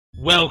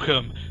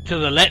Welcome to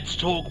the Let's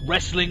Talk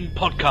Wrestling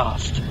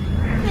podcast. You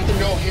have to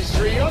know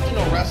history, you have to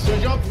know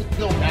wrestlers, you have to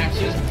know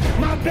matches.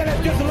 My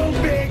belly's just a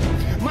little big,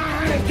 my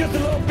hand is just a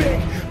little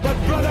big,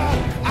 but brother,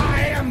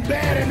 I am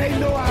bad and they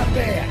know I'm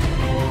bad.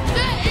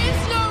 There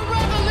is no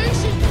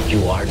revolution.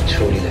 You are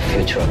truly the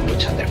future of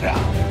Lucha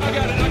Underground. I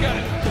got it.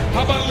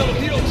 How about a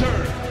little heel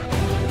turn?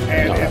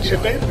 And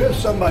if they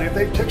piss somebody, if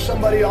they tick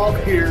somebody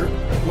off here,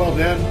 well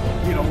then,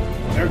 you know,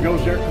 there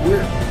goes their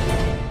career.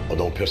 Well,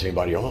 don't piss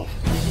anybody off.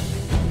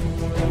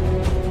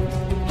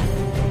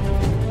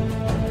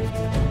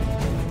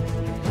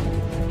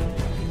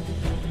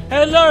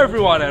 Hello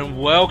everyone and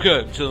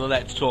welcome to the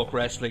Let's Talk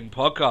Wrestling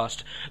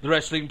podcast. The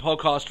wrestling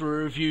podcast will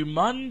review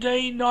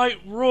Monday Night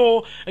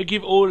Raw and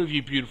give all of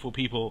you beautiful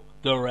people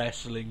the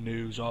wrestling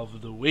news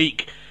of the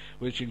week,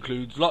 which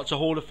includes lots of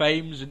Hall of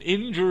Fames and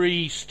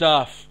injury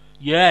stuff,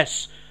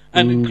 yes,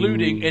 and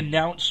including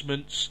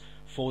announcements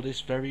for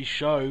this very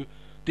show.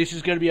 This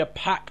is going to be a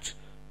packed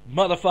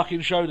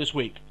motherfucking show this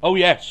week. Oh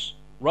yes,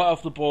 right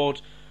off the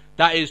board,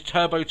 that is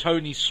Turbo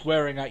Tony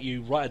swearing at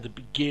you right at the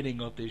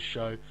beginning of this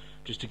show,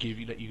 just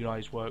to let you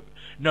guys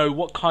know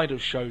what kind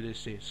of show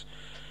this is.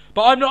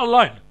 But I'm not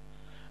alone,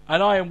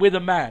 and I am with a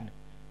man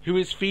who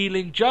is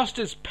feeling just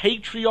as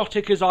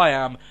patriotic as I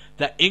am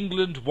that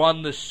England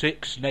won the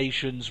Six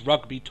Nations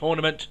rugby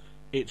tournament.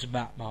 It's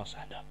Matt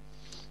Marsander.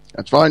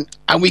 That's fine,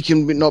 and we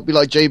can not be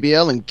like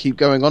JBL and keep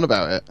going on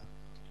about it.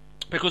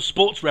 Because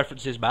sports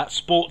references, Matt,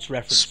 sports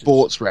references.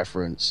 Sports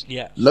reference.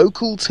 Yes.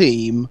 Local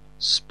team,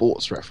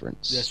 sports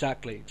reference.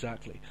 Exactly.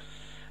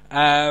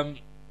 How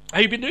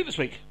you been doing this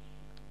week?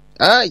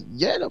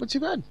 Yeah, not been too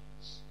bad.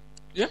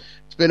 Yeah.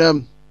 It's been, I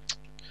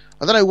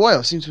don't know why,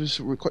 I seem to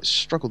have quite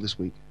struggled this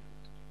week.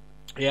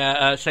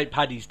 Yeah, St.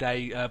 Paddy's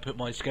Day put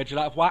my schedule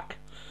out of whack.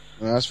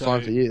 Well, that's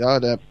fine for you.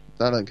 That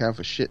don't count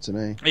for shit to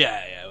me.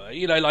 Yeah. Well,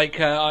 you know, like,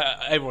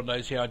 everyone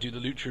knows here I do the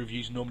Lucha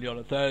reviews normally on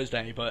a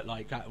Thursday, but,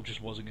 like, that just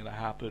wasn't going to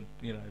happen,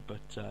 you know, but...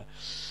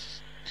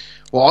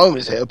 Well, I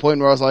almost hit a point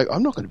where I was like,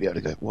 I'm not going to be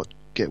able to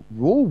get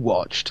Raw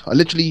watched. I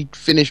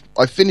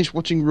finished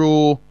watching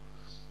Raw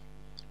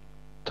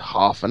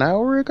half an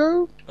hour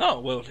ago. Oh,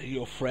 well,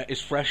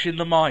 it's fresh in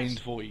the mind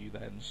for you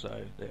then,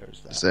 so there's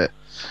that. That's it.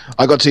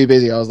 I got too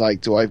busy. I was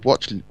like, do I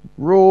watch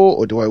Raw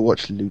or do I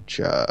watch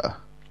Lucha?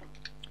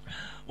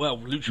 Well,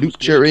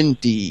 Lucha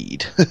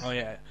indeed. Oh,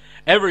 yeah.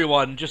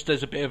 Everyone, just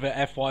as a bit of a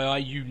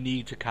FYI, you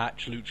need to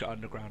catch Lucha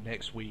Underground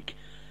next week.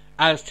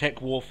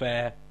 Aztec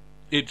Warfare,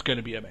 it's going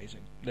to be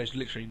amazing. There's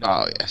literally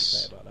nothing else to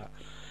say about that.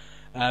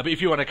 But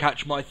if you want to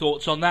catch my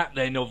thoughts on that,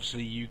 then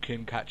obviously you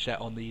can catch that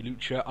on the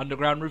Lucha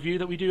Underground review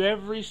that we do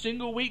every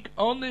single week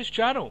on this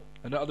channel.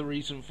 Another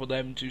reason for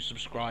them to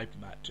subscribe,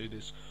 Matt, to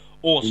this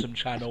awesome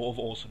channel of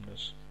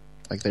awesomeness.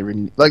 Like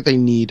they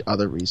need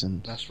other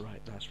reasons. That's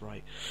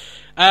right.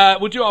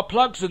 We'll do our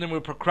plugs and then we'll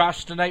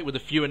procrastinate with a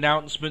few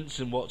announcements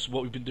and what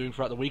we've been doing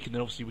throughout the week, and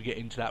then obviously we get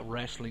into that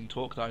wrestling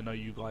talk that I know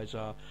you guys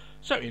are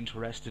so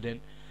interested in.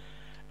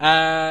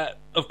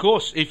 Of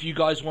course, if you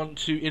guys want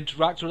to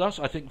interact with us,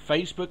 I think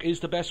Facebook is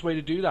the best way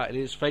to do that. It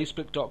is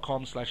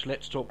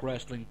facebook.com/Let's Talk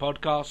Wrestling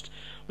Podcast.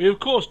 We,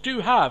 of course, do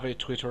have a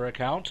Twitter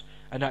account,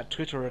 and that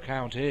Twitter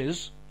account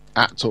is...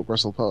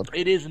 @TalkWrestlePod.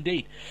 It is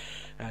indeed.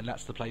 And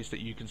that's the place that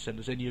you can send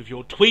us any of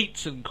your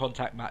tweets and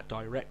contact Matt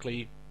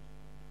directly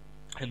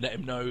and let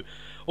him know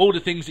all the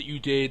things that you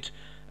did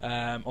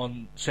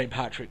on St.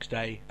 Patrick's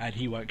Day, and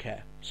he won't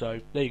care. So,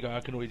 there you go.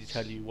 I can already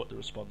tell you what the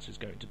response is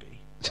going to be.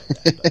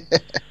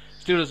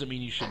 Still doesn't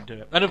mean you shouldn't do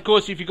it. And of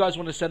course, if you guys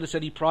want to send us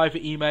any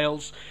private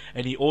emails,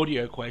 any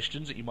audio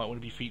questions that you might want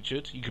to be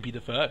featured, you could be the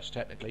first,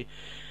 technically.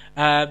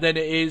 Then it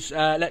is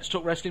Let's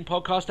Talk Wrestling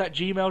Podcast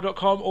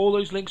 @gmail.com. All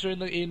those links are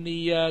in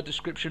the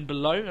description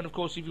below. And of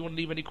course, if you want to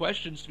leave any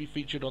questions to be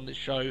featured on this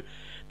show,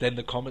 then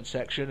the comment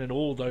section and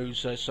all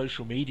those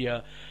social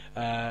media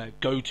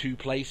go-to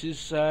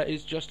places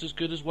is just as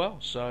good as well.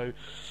 So,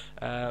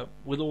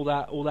 with all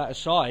that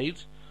aside,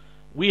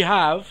 we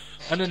have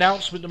an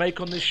announcement to make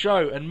on this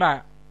show, and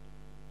Matt,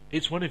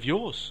 it's one of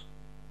yours.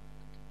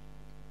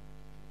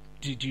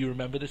 Do you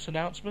remember this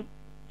announcement,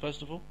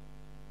 first of all?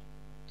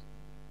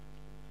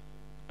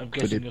 I'm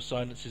guessing your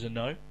silence is a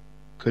no.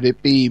 Could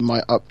it be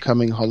my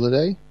upcoming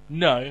holiday?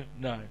 No.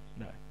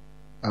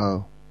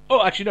 Oh,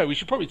 actually, no, we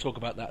should probably talk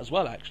about that as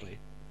well, actually.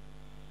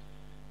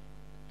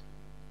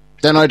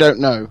 Then I don't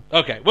know.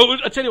 Okay, well,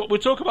 I'll tell you what, we'll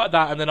talk about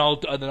that, and then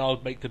I'll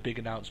make the big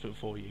announcement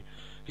for you.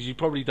 Because you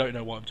probably don't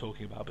know what I'm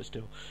talking about, but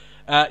still.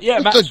 Matt,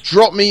 just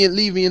drop me and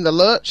leave me in the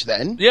lurch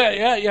then.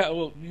 Yeah.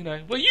 Well,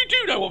 you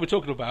do know what we're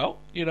talking about,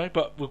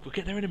 but we'll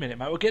get there in a minute,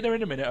 Matt. We'll get there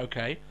in a minute,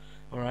 okay?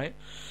 All right.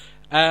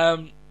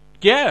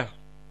 Yeah,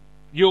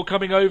 you're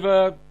coming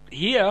over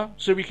here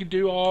so we can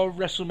do our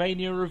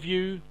WrestleMania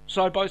review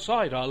side by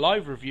side, our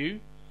live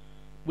review.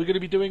 We're going to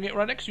be doing it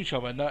right next to each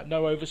other,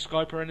 no over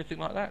Skype or anything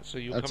like that. So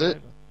you're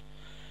coming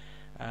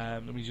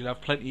over. That means you'll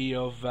have plenty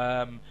of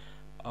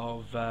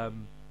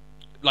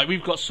like,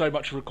 we've got so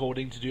much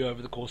recording to do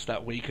over the course of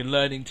that week, and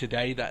learning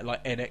today that,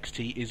 like,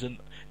 NXT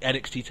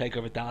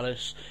TakeOver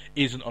Dallas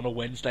isn't on a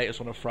Wednesday, it's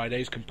on a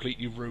Friday, is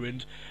completely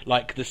ruined,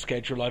 like, the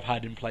schedule I've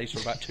had in place for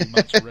about 2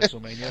 months for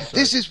WrestleMania. So.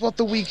 This is what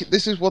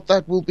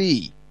that will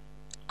be.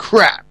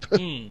 Crap.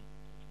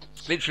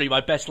 Literally, my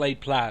best laid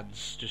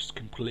plans just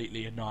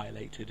completely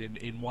annihilated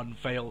in one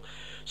fail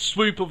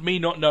swoop of me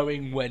not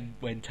knowing when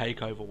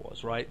TakeOver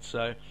was, right?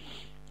 So,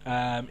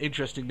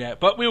 interesting there.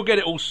 But we'll get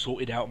it all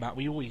sorted out, Matt.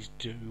 We always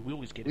do. We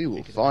always get it. We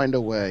will find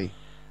a way.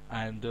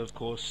 And, of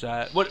course,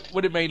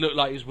 what it may look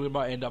like is we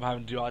might end up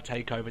having to do our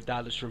TakeOver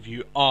Dallas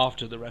review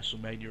after the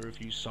WrestleMania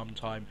review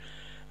sometime.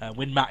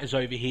 When Matt is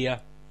over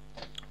here,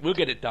 we'll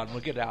get it done. We'll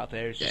get it out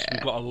there. It's just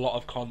we've got a lot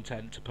of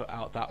content to put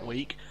out that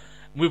week.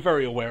 We're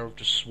very aware of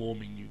just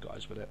swarming you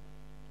guys with it.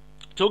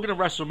 Talking of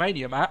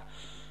WrestleMania, Matt,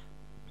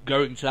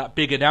 going to that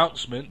big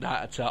announcement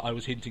that I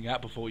was hinting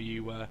at before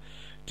you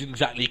didn't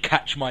exactly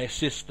catch my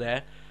assist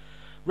there.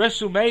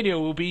 WrestleMania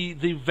will be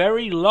the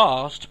very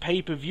last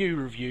pay-per-view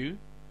review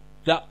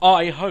that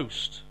I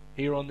host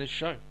here on this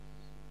show.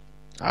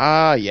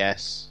 Ah,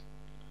 yes.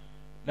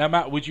 Now,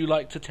 Matt, would you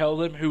like to tell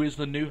them who is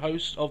the new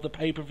host of the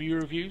pay-per-view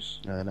reviews?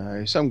 I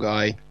know, some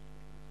guy.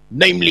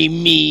 Namely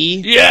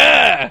me.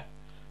 Yeah!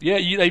 Yeah,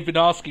 they've been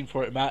asking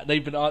for it, Matt.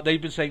 They've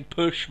been saying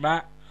push,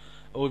 Matt.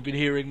 Or we've been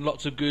hearing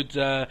lots of good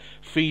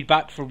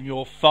feedback from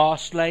your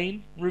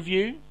Fastlane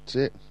review. That's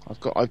it.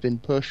 I've been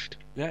pushed.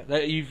 Yeah,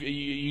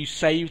 you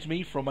saved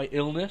me from my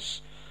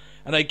illness,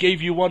 and I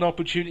gave you one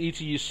opportunity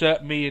to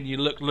usurp me, and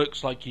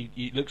looks like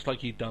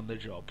you'd done the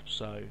job.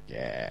 So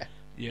yeah,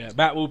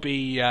 Matt will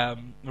be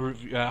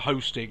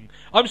hosting.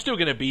 I'm still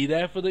going to be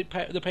there for the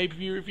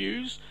pay-per-view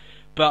reviews,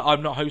 but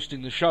I'm not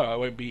hosting the show. I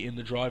won't be in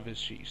the driver's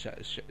seat,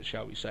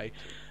 shall we say.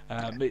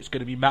 It's going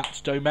to be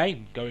Matt's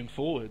domain going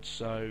forward,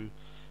 so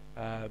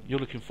you're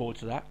looking forward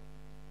to that.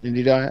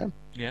 Indeed I am.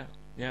 Yeah.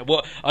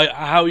 Well,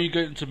 how are you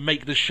going to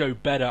make the show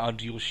better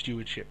under your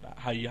stewardship, Matt?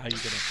 How are you going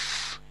to...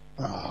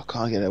 Oh, I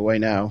can't get it away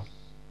now.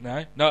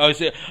 No? Is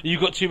it, you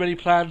got too many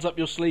plans up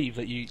your sleeve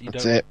that you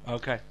That's don't... it.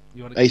 Okay.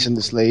 You want Ace in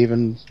the sleeve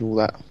and all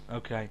that.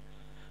 Okay.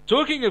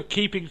 Talking of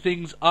keeping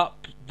things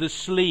up the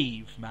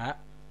sleeve, Matt,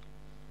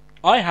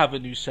 I have a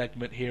new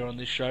segment here on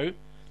this show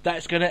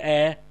that's going to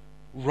air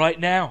right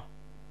now.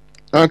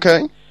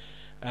 Okay.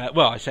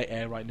 Well, I say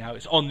air right now.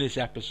 It's on this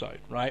episode,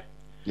 right?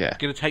 Yeah. It's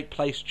going to take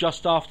place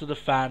just after the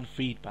fan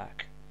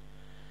feedback.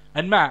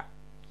 And Matt,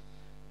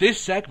 this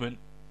segment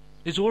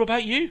is all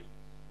about you.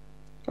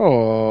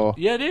 Oh.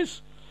 Yeah, it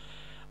is.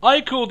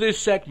 I call this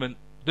segment,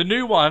 the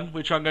new one,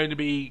 which I'm going to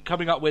be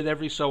coming up with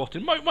every so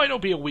often. Might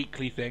not be a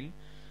weekly thing.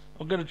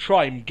 I'm going to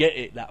try and get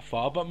it that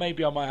far, but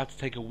maybe I might have to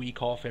take a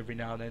week off every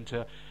now and then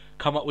to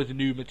come up with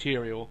new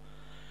material.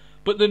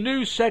 But the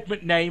new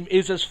segment name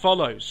is as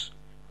follows.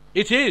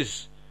 It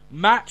is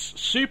Matt's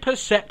super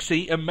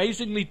sexy,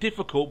 amazingly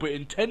difficult but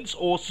intense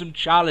awesome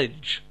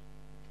challenge.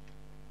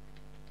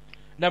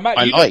 Now, Matt,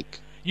 I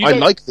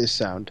like this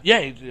sound. Yeah,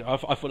 I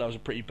thought that was a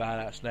pretty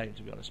badass name,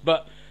 to be honest.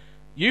 But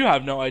you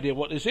have no idea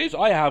what this is.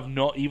 I have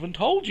not even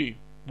told you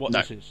what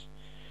this is.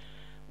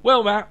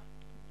 Well, Matt,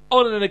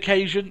 on an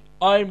occasion,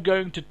 I'm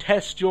going to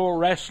test your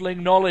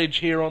wrestling knowledge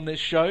here on this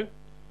show.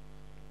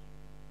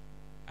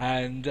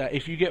 And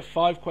if you get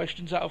 5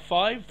 questions out of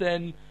 5,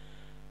 then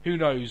who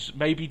knows?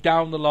 Maybe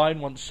down the line,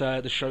 once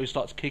the show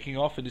starts kicking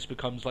off and this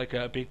becomes like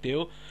a big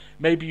deal,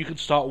 maybe you can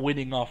start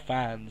winning our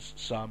fans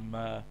some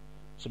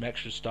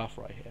extra stuff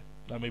right here.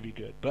 That may be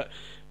good. But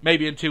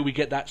maybe until we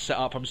get that set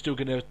up, I'm still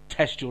going to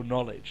test your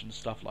knowledge and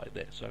stuff like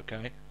this,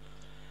 okay?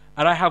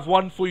 And I have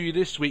one for you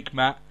this week,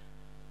 Matt,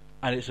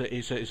 and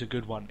it's a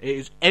good one. It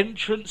is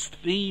entrance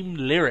theme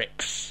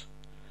lyrics.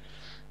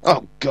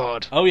 Oh,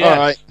 God. Oh, yeah. All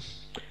right.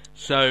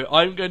 So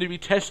I'm going to be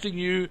testing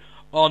you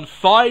on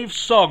 5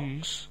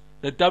 songs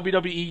that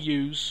WWE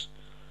use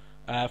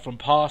from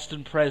past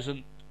and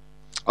present.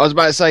 I was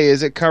about to say,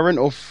 is it current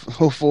or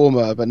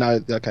former? But no,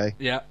 okay.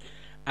 Yeah.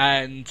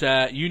 And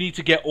you need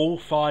to get all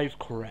 5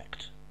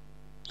 correct.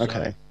 So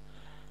okay.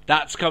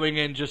 That's coming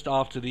in just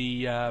after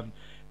the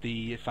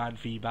fan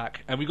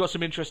feedback. And we got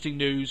some interesting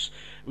news.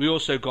 We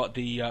also got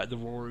the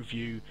Raw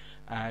review.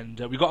 And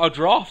we got our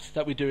draft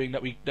that we're doing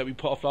that we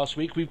put off last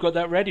week. We've got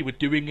that ready. We're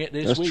doing it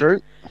this week. That's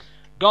true.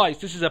 Guys,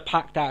 this is a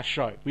packed-ass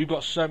show. We've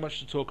got so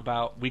much to talk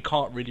about. We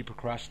can't really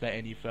procrastinate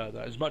any further.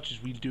 As much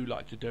as we do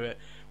like to do it,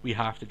 we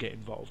have to get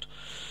involved.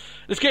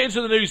 Let's get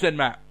into the news then,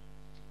 Matt.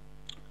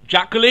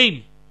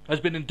 Jacqueline has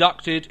been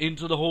inducted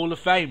into the Hall of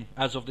Fame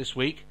as of this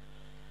week.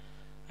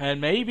 And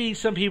maybe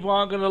some people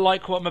aren't going to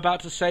like what I'm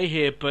about to say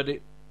here, but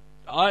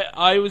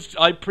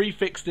I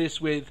prefixed this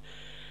with,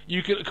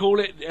 you could call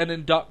it an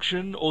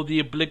induction or the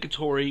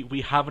obligatory "we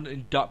haven't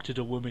inducted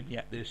a woman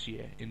yet this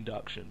year"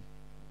 induction.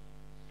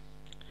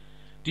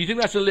 Do you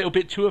think that's a little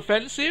bit too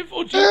offensive,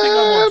 or do you think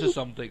I'm onto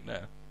something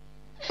there?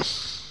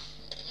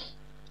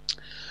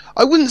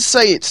 I wouldn't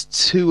say it's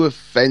too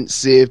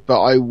offensive,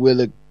 but I will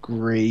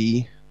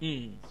agree.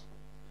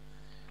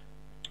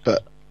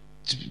 But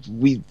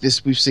we've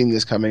seen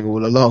this coming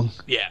all along.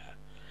 Yeah.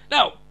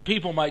 Now,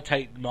 people might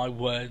take my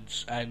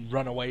words and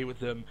run away with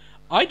them.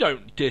 I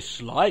don't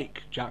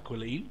dislike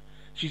Jacqueline.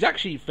 She's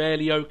actually a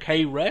fairly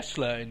okay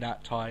wrestler in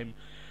that time.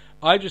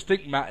 I just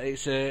think, Matt,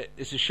 it's a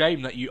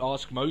shame that you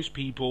ask most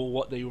people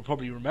what they will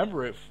probably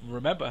remember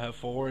her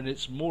for, and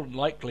it's more than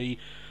likely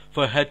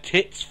for her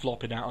tits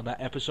flopping out on that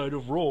episode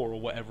of Raw or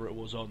whatever it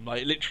was on.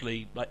 Like,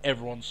 literally, like,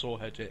 everyone saw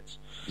her tits.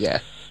 Yeah.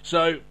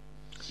 So,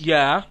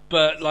 yeah,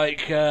 but,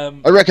 like... I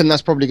reckon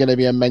that's probably going to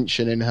be a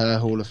mention in her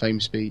Hall of Fame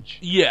speech.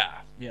 Yeah.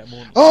 Yeah,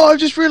 more than... Oh, I've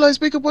just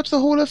realised we could watch the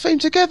Hall of Fame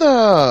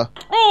together!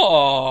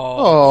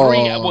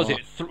 Was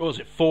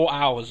it 4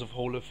 hours of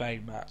Hall of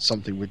Fame, Matt?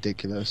 Something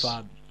ridiculous.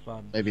 Fun.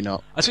 Maybe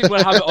not. I think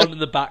we'll have it on in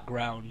the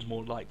background,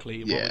 more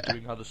likely, while we're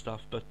doing other stuff,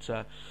 but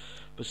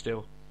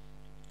still.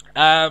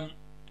 Matt,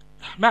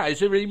 is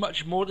there really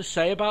much more to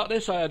say about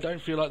this? I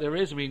don't feel like there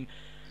is. I mean...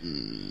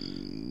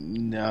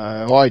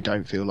 No, I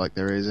don't feel like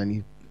there is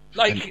any...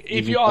 Like,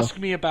 if you ask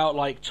me about,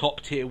 like,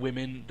 top-tier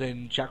women,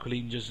 then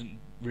Jacqueline doesn't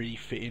really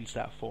fit into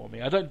that for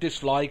me. I don't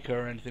dislike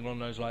her or anything along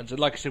those lines. And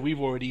like I said,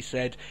 we've already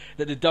said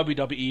that the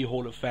WWE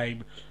Hall of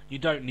Fame, you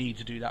don't need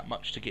to do that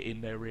much to get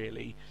in there,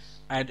 really.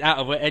 And out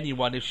of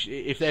anyone,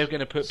 if they're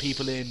going to put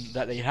people in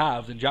that they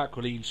have, then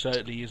Jacqueline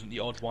certainly isn't the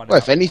odd one. Well,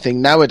 if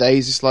anything,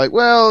 nowadays it's like,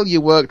 well, you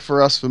worked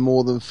for us for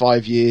more than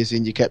 5 years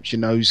and you kept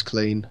your nose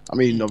clean. I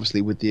mean,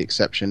 obviously with the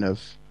exception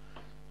of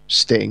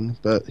Sting,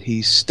 but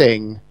he's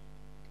Sting.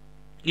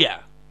 Yeah.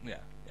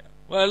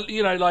 Well,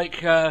 you know,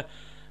 like,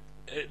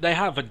 they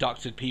have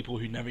inducted people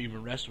who never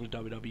even wrestled with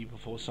WWE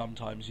before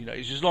sometimes, you know.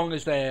 It's as long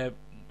as they're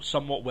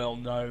somewhat well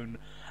known.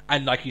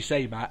 And like you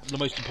say, Matt, the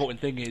most important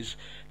thing is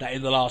that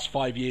in the last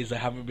 5 years they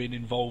haven't been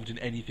involved in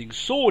anything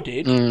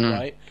sordid,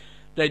 right?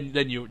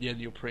 Then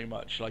you're pretty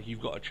much like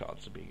you've got a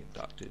chance of being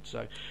inducted.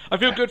 So I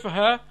feel good for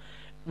her.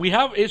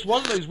 It's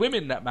one of those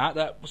women that, Matt,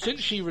 that since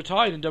she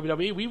retired in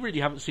WWE, we really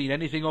haven't seen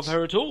anything of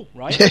her at all,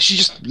 right? Yeah, she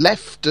just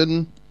left,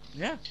 and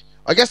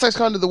I guess that's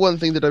kind of the one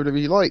thing that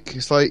WWE like.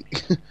 It's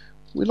like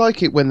we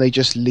like it when they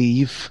just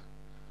leave.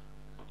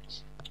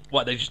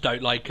 What, they just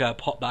don't, like,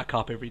 pop back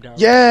up every now and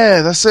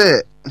then? That's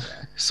it.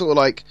 Sort of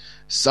like,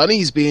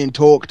 Sunny's being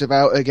talked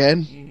about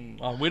again.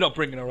 Oh, we're not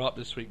bringing her up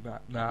this week,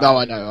 Matt. No,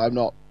 I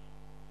know.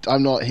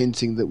 I'm not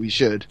hinting that we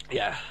should.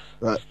 Yeah.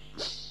 But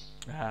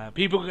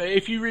people,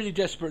 if you really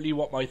desperately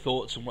want my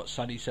thoughts on what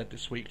Sunny said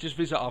this week, just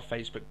visit our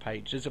Facebook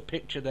page. There's a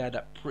picture there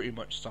that pretty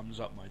much sums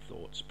up my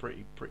thoughts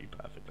pretty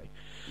perfectly.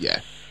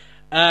 Yeah.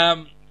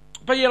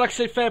 But yeah, like I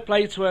said, fair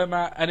play to her,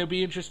 Matt, and it'll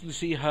be interesting to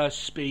see her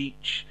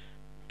speech,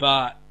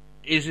 but...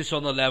 Is this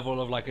on the level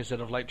of, like I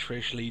said, of like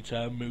Trish,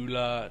 Lita,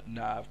 Moolah?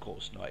 Nah, of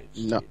course not. It's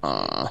not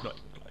even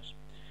close.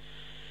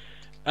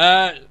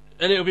 A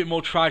little bit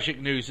more tragic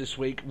news this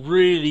week.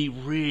 Really,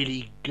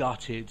 really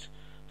gutted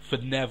for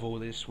Neville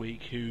this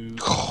week. Who?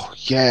 Oh,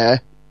 yeah.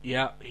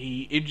 Yeah,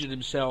 he injured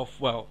himself.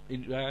 Well,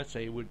 I'd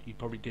say he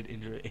probably did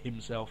injure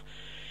himself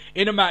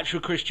in a match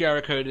with Chris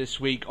Jericho this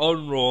week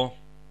on Raw.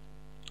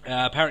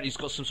 Apparently he's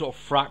got some sort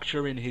of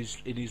fracture in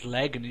his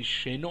leg and his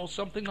shin or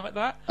something like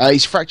that.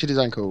 He's fractured his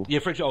ankle. Yeah,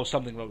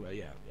 something like that,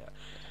 yeah.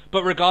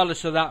 But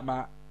regardless of that,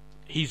 Matt,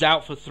 he's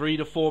out for 3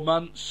 to 4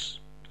 months,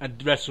 and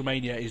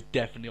WrestleMania is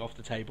definitely off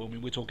the table. I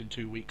mean, we're talking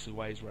 2 weeks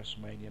away is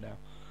WrestleMania now.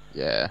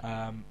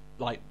 Yeah.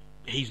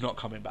 He's not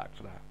coming back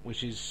for that,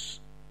 which is...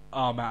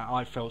 Oh, man,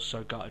 I felt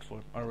so gutted for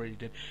him. I really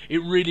did.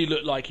 It really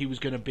looked like he was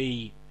going to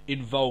be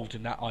involved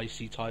in that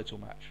IC title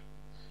match.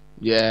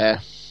 Yeah.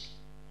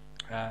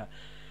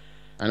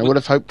 And I would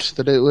have hoped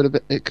that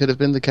it could have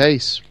been the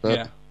case.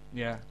 But...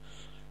 Yeah.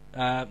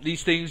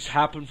 These things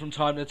happen from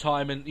time to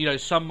time, and you know,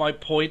 some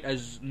might point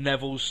as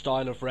Neville's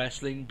style of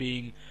wrestling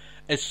being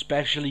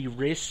especially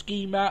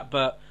risky, Matt.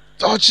 But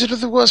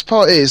the worst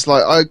part is,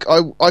 like,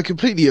 I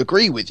completely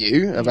agree with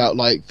you about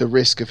like the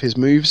risk of his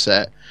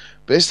moveset,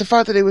 but it's the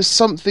fact that it was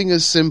something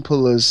as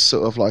simple as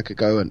sort of like a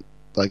go and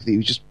like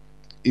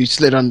he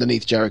slid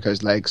underneath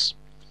Jericho's legs.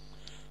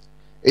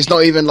 It's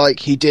not even like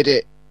he did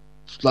it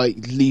like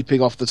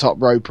leaping off the top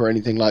rope or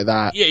anything like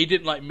that. Yeah, he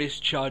didn't like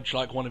misjudge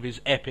like one of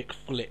his epic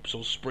flips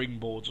or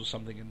springboards or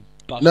something and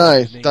bust No,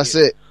 his knee. that's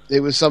it. It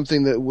was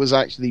something that was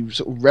actually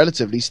sort of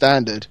relatively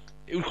standard.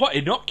 It was quite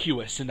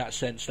innocuous in that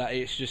sense that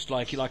it's just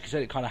like I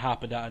said, it kind of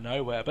happened out of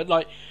nowhere. But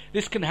like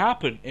this can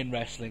happen in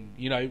wrestling,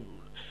 you know.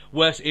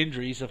 Worse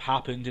injuries have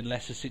happened in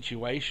lesser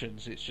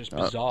situations. It's just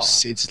bizarre.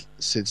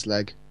 Sid's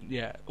leg.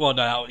 Yeah. Well,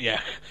 no. Yeah.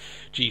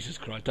 Jesus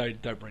Christ!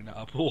 Don't bring that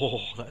up.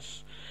 Oh,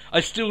 that's. I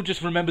still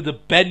just remember the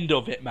bend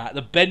of it, Matt.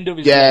 The bend of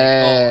his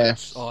leg.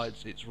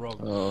 It's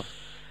wrong.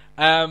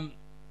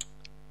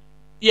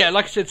 Yeah,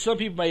 like I said, some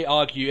people may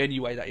argue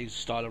anyway that his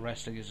style of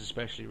wrestling is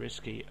especially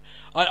risky.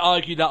 I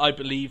argue that I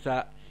believe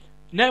that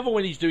Neville,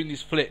 when he's doing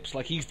these flips,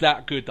 like he's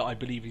that good that I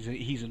believe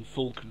he's in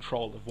full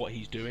control of what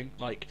he's doing.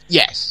 Like,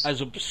 yes,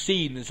 as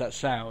obscene as that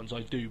sounds,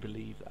 I do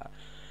believe that.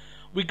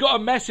 We got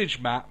a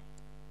message, Matt.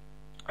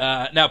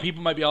 Now,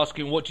 people might be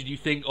asking, what did you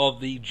think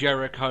of the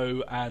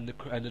Jericho and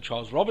the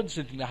Charles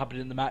Robinson thing that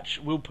happened in the match?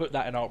 We'll put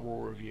that in our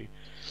Raw review.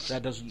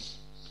 That doesn't,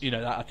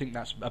 I think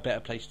that's a better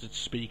place to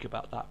speak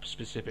about that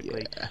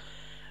specifically.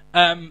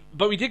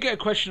 But we did get a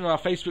question on our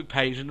Facebook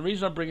page, and the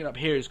reason I'm bringing it up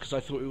here is because I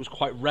thought it was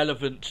quite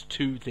relevant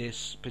to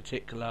this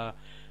particular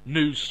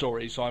news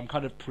story, so I'm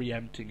kind of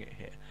preempting it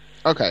here.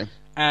 Okay.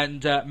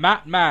 And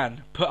Matt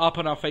Mann put up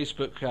on our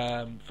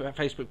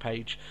Facebook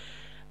page,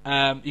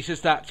 he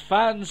says that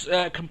fans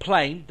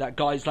complain that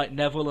guys like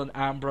Neville and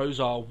Ambrose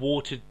are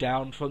watered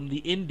down from the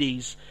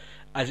indies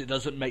as it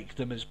doesn't make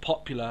them as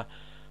popular.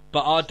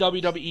 But are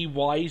WWE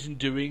wise in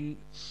doing,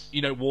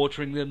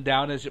 watering them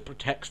down as it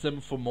protects them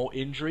from more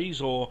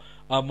injuries, or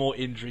are more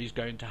injuries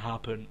going to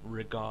happen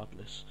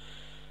regardless?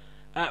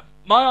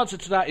 My answer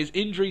to that is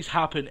injuries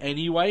happen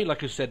anyway.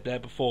 Like I said there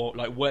before,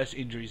 like worse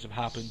injuries have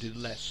happened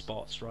in less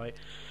spots, right?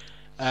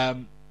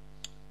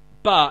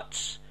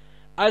 But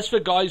as for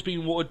guys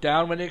being watered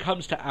down, when it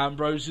comes to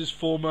Ambrose's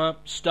former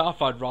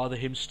stuff, I'd rather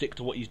him stick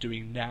to what he's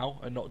doing now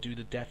and not do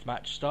the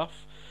deathmatch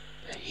stuff.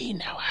 He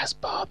now has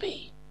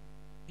Barbie.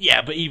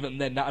 Yeah, but even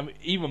then,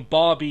 even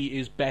Barbie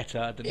is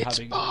better than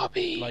having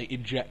Barbie. Like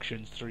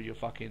injections through your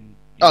fucking.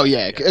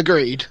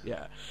 Agreed.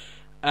 Yeah.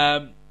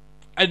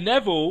 And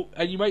Neville,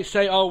 and you might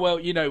say, oh well,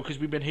 because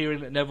we've been hearing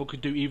that Neville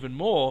could do even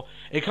more.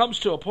 It comes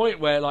to a point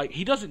where like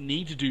he doesn't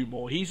need to do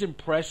more. He's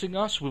impressing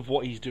us with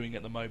what he's doing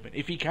at the moment.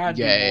 If he can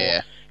do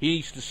more, he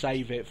needs to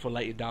save it for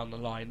later down the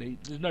line.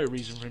 There's no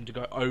reason for him to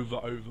go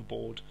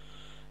overboard.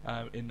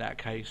 In that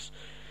case,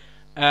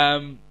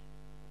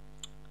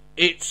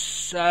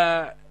 it's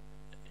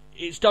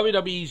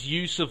WWE's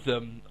use of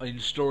them in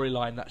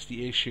storyline that's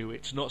the issue.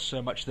 It's not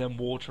so much them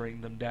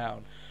watering them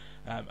down.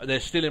 They're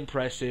still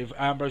impressive.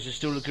 Ambrose is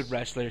still a good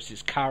wrestler. It's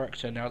his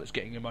character now that's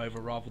getting him over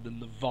rather than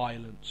the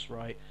violence,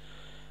 right?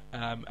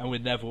 And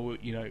with Neville,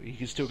 he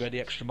can still go the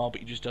extra mile,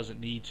 but he just doesn't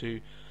need to.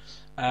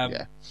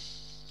 I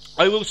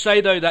will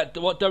say, though, that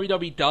what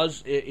WWE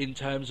does in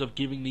terms of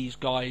giving these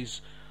guys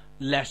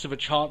less of a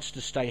chance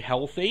to stay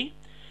healthy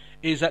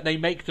is that they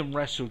make them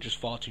wrestle just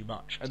far too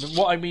much. And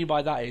what I mean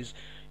by that is,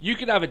 you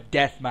can have a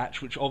death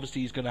match, which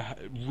obviously is going to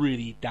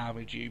really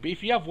damage you. But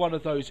if you have one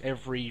of those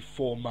every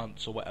 4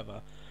 months or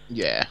whatever,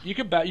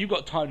 you've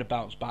got time to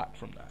bounce back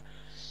from that.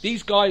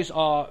 These guys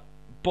are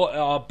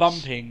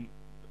bumping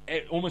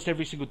almost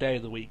every single day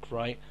of the week,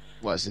 right?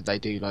 What is it? They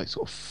do like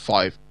sort of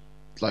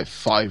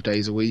 5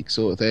 days a week,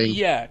 sort of thing.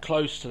 Yeah,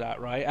 close to that,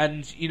 right?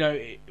 And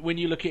when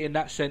you look at it in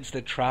that sense,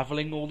 they're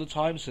traveling all the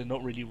time, so they're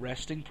not really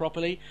resting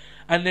properly.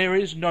 And there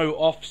is no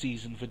off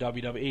season for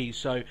WWE,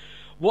 so.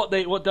 What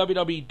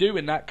WWE do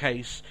in that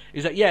case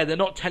is that they're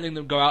not telling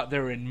them go out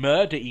there and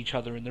murder each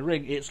other in the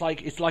ring. It's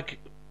like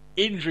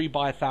injury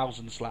by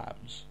 1,000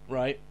 slams,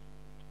 right?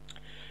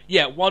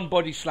 Yeah, one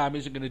body slam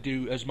isn't going to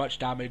do as much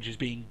damage as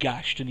being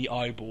gashed in the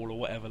eyeball or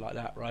whatever like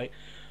that, right?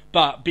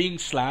 But being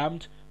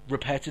slammed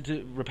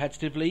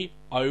repetitively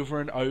over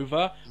and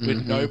over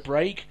with no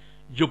break,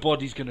 your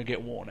body's going to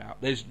get worn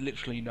out. There's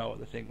literally no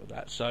other thing with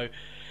that. So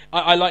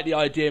I like the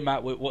idea,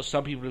 Matt, what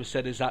some people have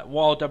said is that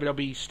while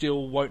WWE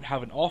still won't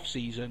have an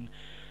off-season,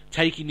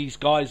 taking these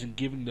guys and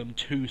giving them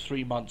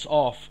 2-3 months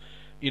off,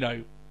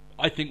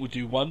 I think would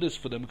do wonders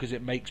for them because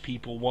it makes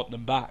people want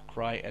them back,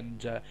 right?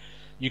 And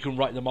you can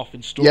write them off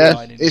in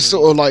storyline. Yeah, it's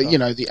sort of like,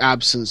 the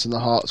absence and the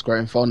heart's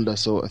growing fonder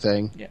sort of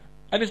thing. Yeah.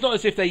 And it's not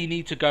as if they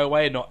need to go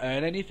away and not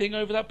earn anything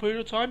over that period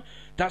of time.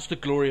 That's the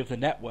glory of the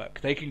network.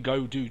 They can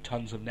go do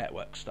tons of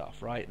network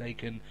stuff, right? They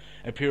can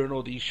appear on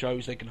all these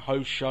shows, they can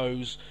host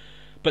shows,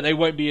 but they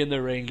won't be in the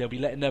ring. They'll be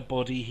letting their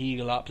body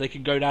heal up. They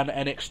can go down to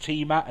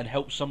NXT, Matt, and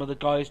help some of the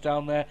guys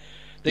down there.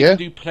 They can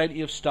do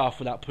plenty of stuff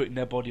without putting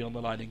their body on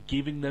the line, and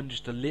giving them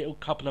just a little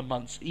couple of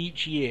months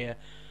each year.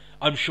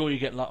 I'm sure you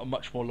get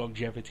much more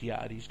longevity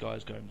out of these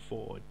guys going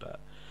forward,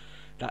 but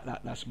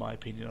that's my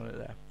opinion on it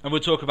there. And we'll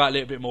talk about a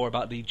little bit more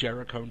about the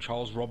Jericho and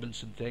Charles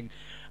Robinson thing,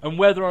 and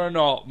whether or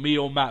not me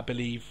or Matt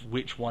believe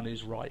which one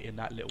is right in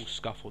that little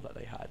scuffle that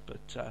they had.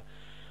 But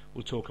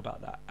we'll talk about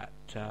that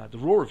at the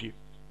Raw review.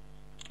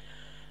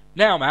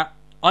 Now, Matt,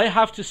 I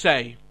have to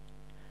say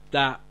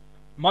that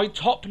my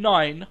top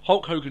 9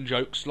 Hulk Hogan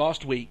jokes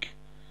last week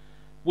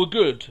were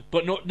good,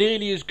 but not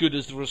nearly as good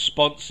as the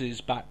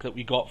responses back that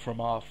we got from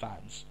our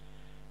fans.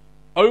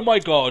 Oh my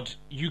god,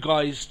 you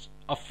guys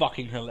are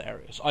fucking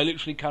hilarious. I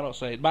literally cannot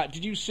say it. Matt,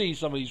 did you see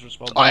some of these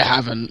responses? I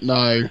haven't,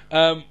 no.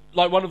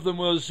 Like one of them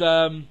was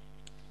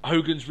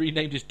Hogan's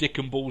renamed his Dick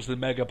and Balls the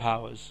Mega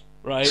Powers,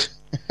 right?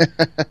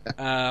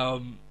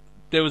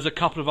 There was a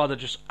couple of other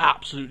just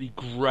absolutely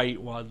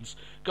great ones.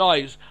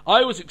 Guys,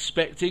 I was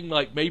expecting,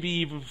 like, maybe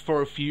even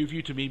for a few of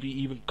you to maybe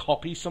even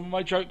copy some of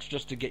my jokes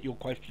just to get your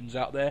questions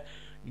out there.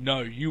 No,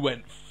 you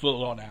went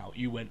full on out.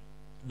 You went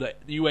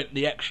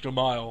the extra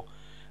mile.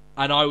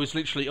 And I was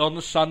literally on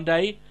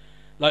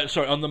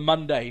the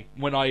Monday,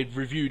 when I had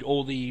reviewed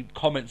all the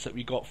comments that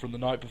we got from the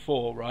night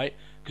before, right?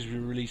 Because we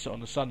released it on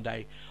the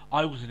Sunday.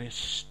 I was in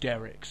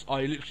hysterics.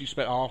 I literally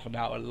spent half an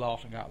hour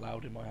laughing out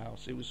loud in my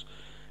house. It was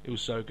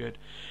so good.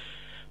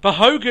 But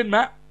Hogan,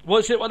 Matt,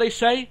 what's it what they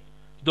say?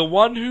 The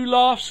one who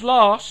laughs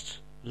last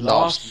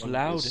laughs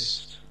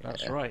loudest.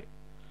 That's right.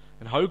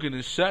 And Hogan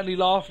is certainly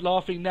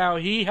laughing now.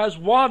 He has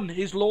won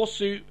his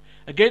lawsuit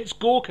against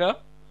Gawker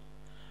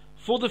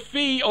for the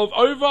fee of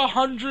over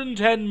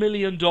 $110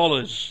 million.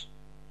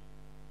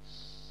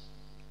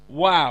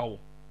 Wow.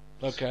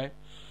 Okay.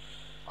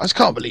 I just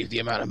can't believe the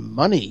amount of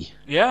money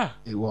Yeah.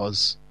 it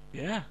was.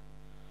 Yeah.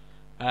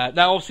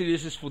 Now, obviously,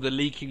 this is for the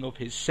leaking of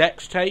his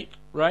sex tape,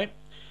 right?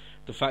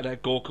 The fact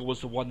that Gawker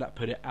was the one that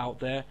put it out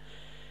there.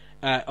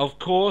 Of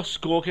course,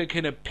 Gawker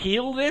can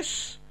appeal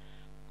this,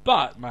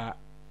 but, Matt,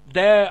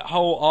 their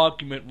whole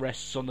argument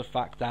rests on the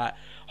fact that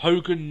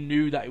Hogan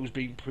knew that it was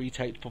being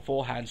pre-taped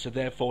beforehand, so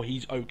therefore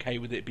he's okay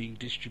with it being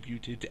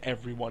distributed to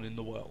everyone in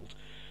the world.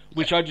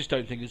 Which I just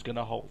don't think is going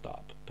to hold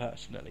up,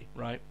 personally,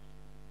 right?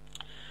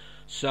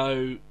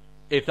 So,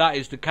 if that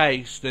is the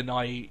case, then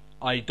I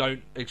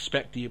don't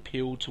expect the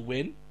appeal to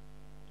win.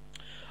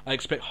 I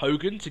expect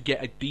Hogan to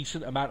get a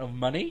decent amount of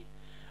money,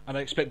 and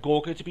I expect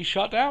Gawker to be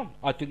shut down.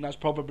 I think that's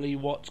probably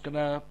what's going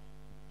to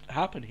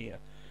happen here.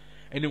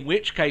 And in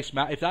which case,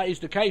 Matt, if that is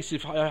the case,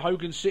 if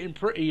Hogan's sitting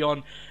pretty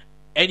on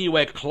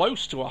anywhere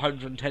close to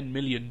 $110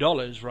 million,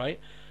 right,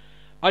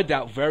 I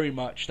doubt very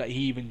much that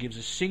he even gives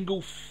a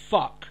single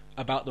fuck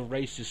about the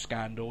racist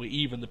scandal,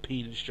 even the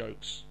penis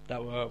jokes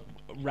that were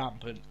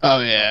rampant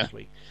last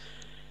week.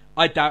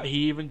 I doubt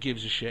he even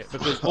gives a shit,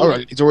 because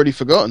he's already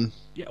forgotten.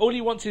 Yeah, all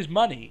he wants is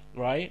money,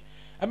 right?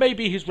 And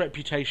maybe his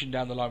reputation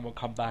down the line will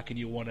come back, and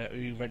he'll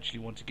eventually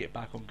want to get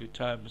back on good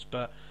terms.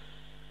 But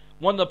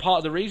one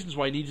of the reasons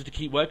why he needed to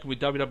keep working with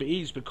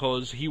WWE is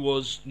because he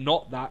was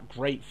not that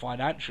great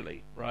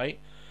financially, right?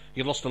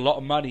 He lost a lot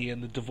of money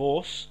in the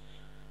divorce,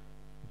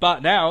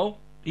 but now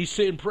he's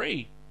sitting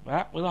pretty,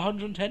 Matt, with over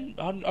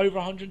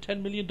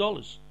 $110 million.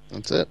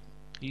 That's it.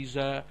 He's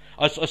I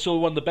saw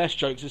one of the best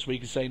jokes this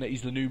week is saying that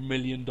he's the new $1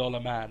 million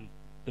man,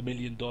 the $1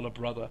 million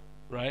brother,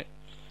 right?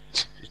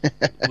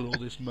 With all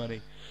this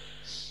money.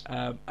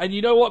 And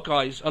you know what,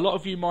 guys? A lot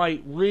of you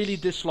might really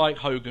dislike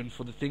Hogan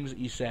for the things that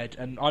he said,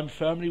 and I'm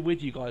firmly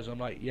with you guys. I'm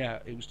like, yeah,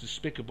 it was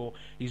despicable.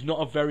 He's not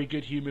a very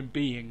good human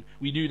being.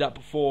 We knew that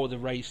before the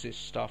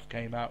racist stuff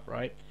came out,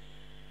 right?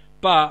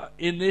 But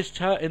in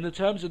the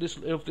terms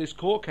of this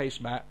court case,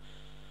 Matt,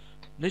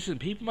 listen,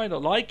 people may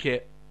not like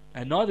it,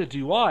 and neither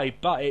do I,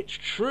 but it's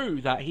true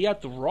that he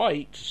had the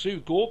right to sue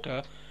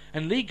Gawker,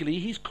 and legally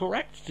he's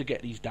correct to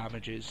get these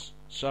damages.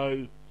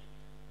 So,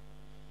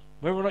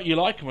 whether or not you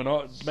like him or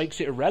not makes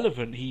it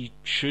irrelevant. He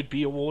should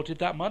be awarded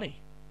that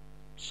money.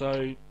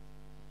 So,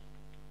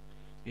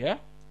 yeah.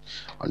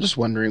 I'm just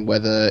wondering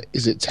whether,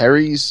 is it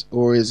Terry's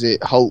or is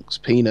it Hulk's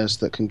penis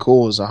that can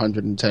cause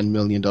 $110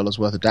 million worth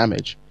of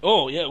damage?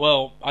 Oh, yeah,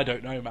 well, I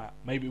don't know, Matt.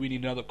 Maybe we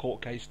need another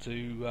court case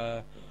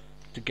to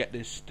get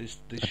this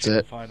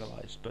shit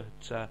finalised.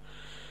 But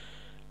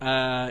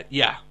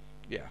yeah.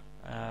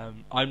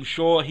 I'm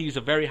sure he's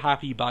a very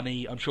happy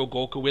bunny. I'm sure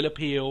Gawker will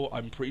appeal.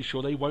 I'm pretty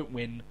sure they won't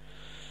win,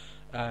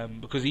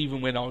 because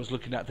even when I was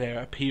looking at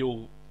their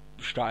appeal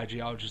strategy,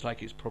 I was just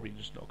like, it's probably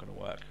just not going to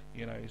work.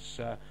 You know,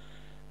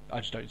 I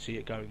just don't see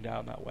it going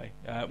down that way.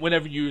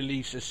 Whenever you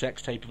release a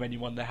sex tape of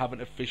anyone that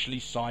haven't officially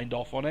signed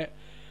off on it,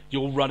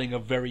 you're running a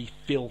very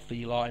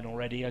filthy line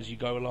already as you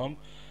go along,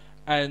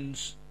 and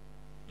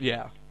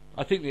yeah.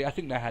 I think they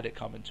had it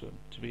coming to him,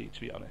 to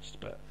be honest.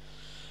 But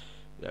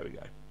there we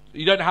go.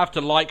 You don't have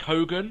to like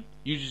Hogan.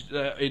 You just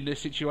in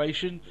this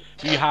situation,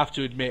 you have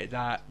to admit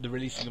that the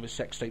releasing of a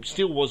sex tape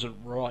still wasn't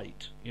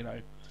right. You know,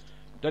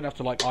 don't have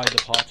to like either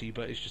party,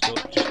 but it's just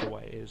the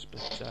way it is.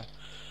 But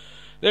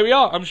there we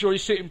are. I'm sure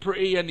he's sitting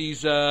pretty, and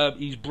he's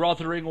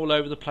brothering all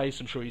over the place.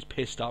 I'm sure he's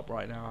pissed up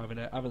right now,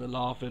 having a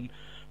laugh, and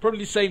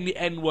probably saying the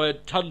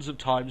N-word tons of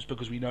times,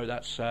 because we know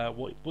that's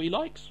what he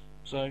likes.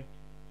 So.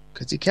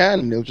 Because he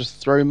can. He'll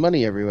just throw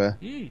money everywhere.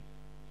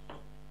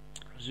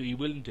 So he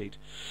will indeed.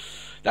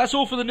 That's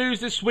all for the news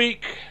this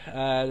week.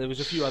 There was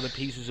a few other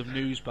pieces of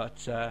news,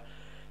 but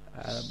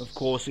of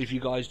course, if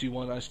you guys do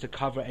want us to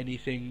cover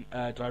anything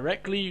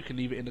directly, you can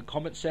leave it in the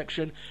comment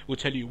section. We'll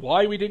tell you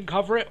why we didn't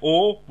cover it,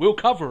 or we'll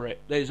cover it.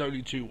 There's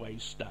only two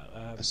ways that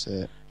that's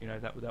it. You know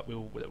that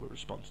we'll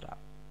respond to that.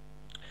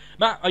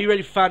 Matt, are you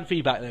ready for fan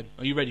feedback then?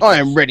 Are you ready? I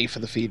am ready for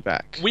the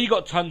feedback. We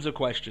got tons of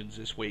questions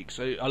this week,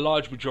 so a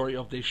large majority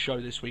of this show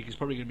this week is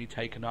probably going to be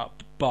taken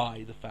up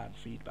by the fan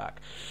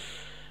feedback.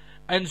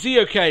 And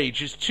Zio Cage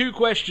has 2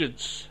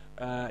 questions.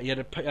 He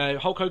had a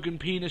Hulk Hogan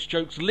penis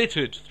jokes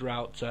littered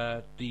throughout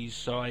these,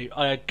 so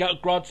I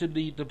grant him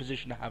the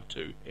position to have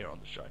 2 here on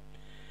the show.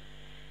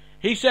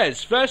 He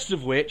says, first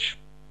of which,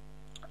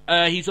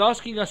 he's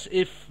asking us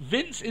if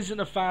Vince isn't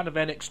a fan of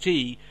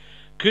NXT,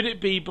 could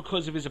it be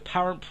because of his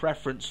apparent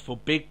preference for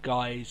big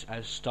guys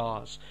as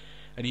stars?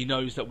 And he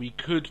knows that we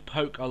could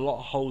poke a lot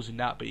of holes in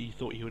that, but he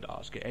thought he would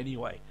ask it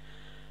anyway.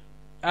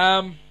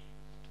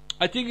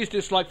 I think his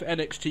dislike for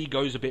NXT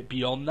goes a bit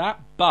beyond that,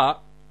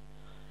 but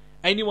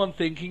anyone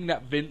thinking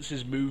that Vince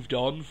has moved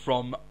on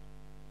from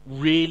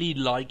really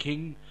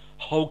liking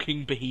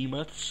hulking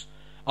behemoths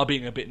are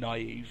being a bit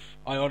naive.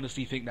 I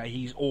honestly think that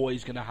he's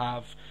always going to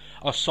have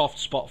a soft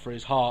spot for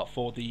his heart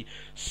for the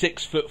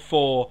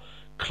 6'4",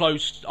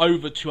 close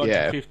over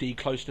 250,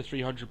 close to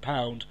 300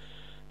 pound,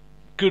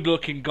 good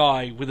looking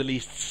guy with at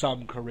least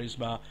some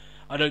charisma.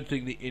 I don't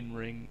think the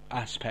in-ring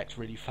aspect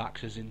really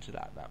factors into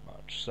that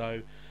much.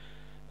 So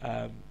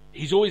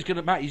he's always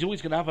going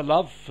to have a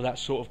love for that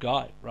sort of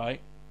guy, right?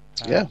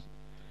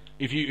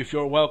 If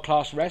you're a world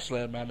class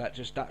wrestler, man,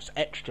 that's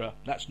extra.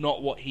 That's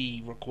not what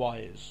he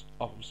requires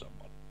of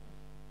someone.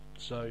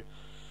 So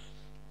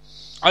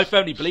I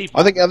firmly believe that.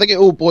 I think it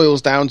all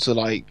boils down to,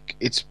 like,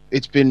 it's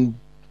been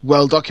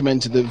well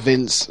documented that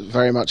Vince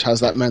very much has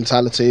that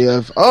mentality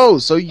of, oh,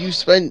 so you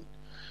spent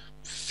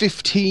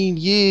 15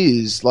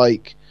 years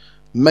like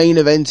main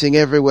eventing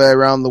everywhere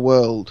around the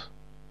world,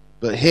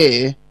 but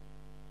here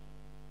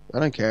I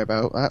don't care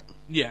about that.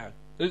 Yeah,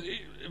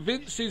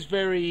 Vince is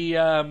very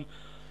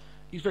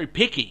he's very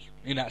picky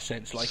in that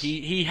sense. Like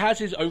he has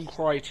his own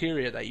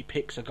criteria that he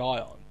picks a guy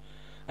on,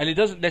 and it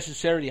doesn't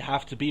necessarily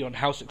have to be on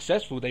how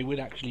successful they would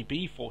actually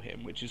be for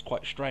him, which is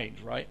quite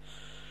strange, right?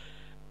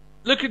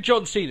 Look at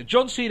John Cena.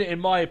 John Cena,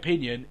 in my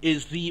opinion,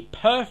 is the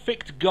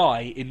perfect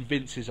guy in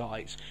Vince's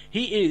eyes.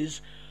 He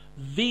is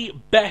the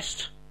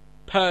best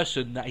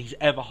person that he's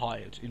ever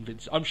hired in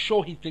Vince. I'm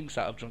sure he thinks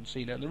that of John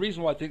Cena. And the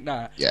reason why I think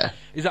that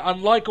is that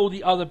unlike all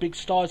the other big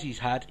stars he's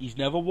had, he's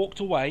never walked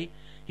away.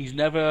 He's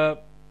never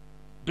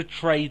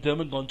betrayed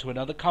them and gone to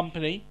another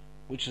company,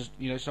 which is,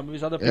 some of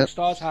his other big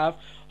stars have.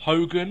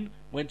 Hogan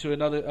went to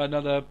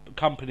another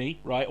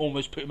company, right?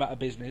 Almost put him out of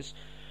business.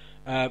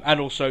 And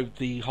also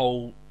the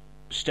whole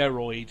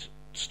steroid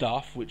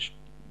stuff, which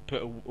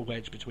put a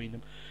wedge between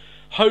them.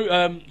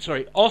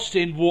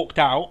 Austin walked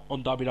out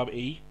on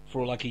WWE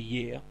for like a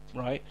year,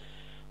 right?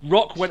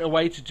 Rock went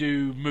away to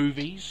do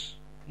movies,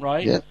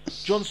 right? Yep.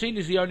 John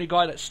Cena's the only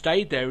guy that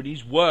stayed there, and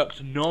he's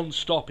worked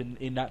non-stop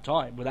in that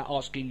time without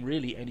asking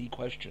really any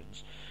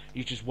questions.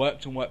 He's just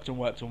worked and worked and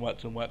worked and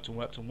worked and worked and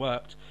worked and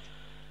worked.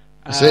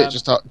 That's it.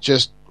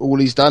 Just all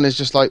he's done is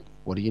just like,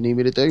 what do you need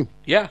me to do?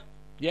 Yeah.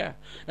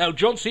 Now,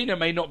 John Cena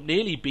may not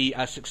nearly be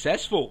as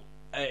successful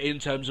in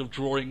terms of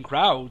drawing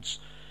crowds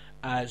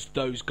as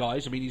those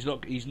guys. I mean,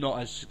 he's not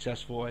as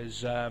successful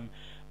as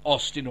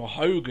Austin or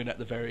Hogan at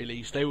the very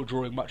least. They were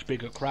drawing much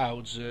bigger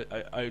crowds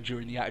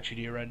during the Attitude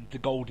Era and the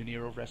Golden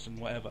Era of wrestling,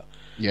 whatever.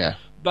 Yeah.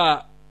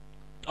 But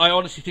I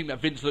honestly think that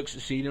Vince looks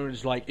at Cena and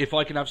is like, if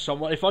I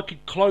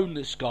could clone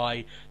this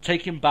guy,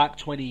 take him back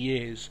 20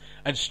 years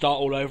and start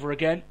all over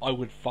again, I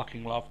would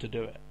fucking love to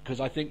do it.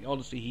 Because I think,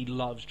 honestly, he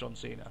loves John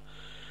Cena.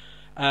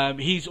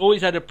 He's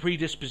always had a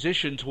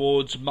predisposition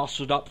towards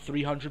muscled up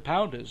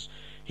 300-pounders.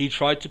 He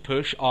tried to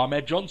push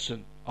Ahmed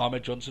Johnson.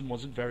 Ahmed Johnson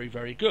wasn't very,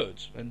 very good,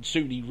 and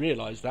soon he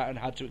realised that and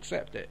had to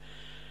accept it.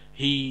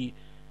 He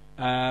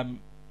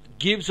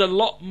gives a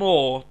lot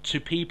more to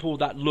people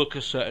that look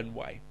a certain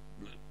way.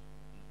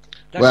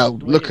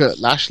 Look at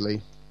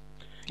Lashley.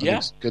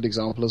 That's a good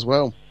example as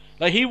well.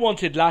 Like, he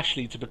wanted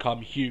Lashley to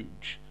become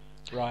huge,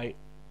 right?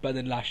 But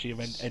then Lashley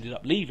ended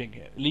up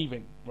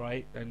leaving,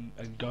 right,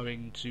 and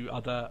going to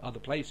other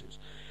places.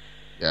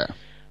 Yeah.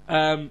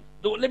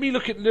 Let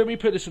me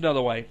put this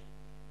another way.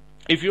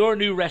 If you're a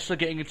new wrestler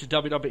getting into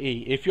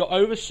WWE, if you're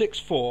over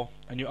 6'4"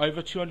 and you're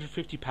over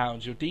 250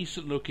 pounds, you're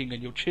decent looking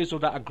and you're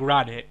chiseled out of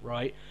granite,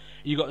 right?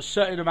 You've got a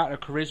certain amount of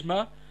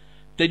charisma,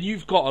 then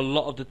you've got a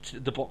lot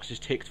of the boxes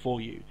ticked for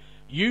you.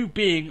 You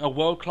being a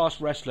world-class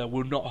wrestler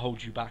will not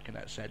hold you back in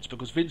that sense,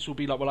 because Vince will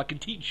be like, well, I can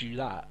teach you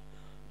that,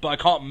 but I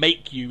can't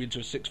make you into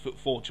a 6'4",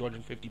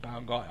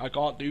 250-pound guy. I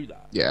can't do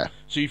that. Yeah.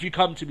 So if you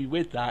come to me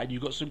with that and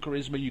you've got some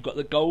charisma, you've got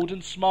the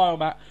golden smile,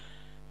 Matt,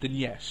 then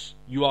yes,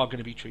 you are going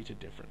to be treated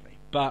differently.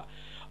 But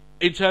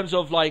in terms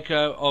of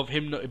of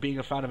him not being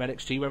a fan of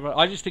NXT,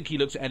 I just think he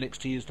looks at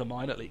NXT as the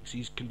minor leagues.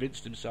 He's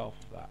convinced himself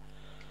of that.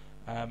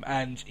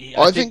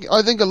 I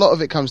think a lot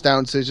of it comes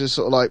down to just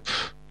sort of like,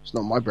 it's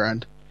not my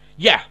brand.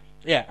 Yeah.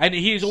 And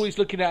he's always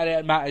looking at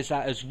it, Matt,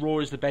 as raw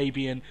as the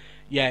baby, and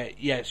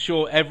yeah,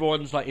 sure,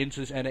 everyone's like into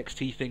this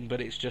NXT thing,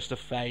 but it's just a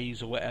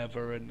phase or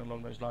whatever, and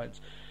along those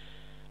lines.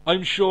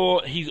 I'm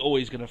sure he's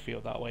always going to feel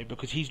that way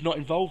because he's not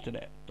involved in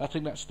it. I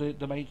think that's the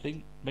main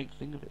thing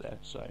of it there.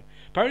 So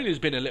apparently there's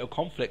been a little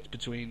conflict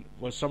between,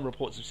 well, some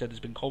reports have said there's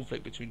been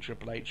conflict between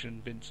Triple H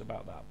and Vince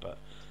about that, but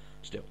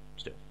still.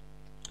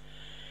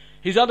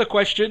 His other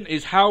question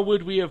is, how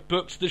would we have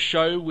booked the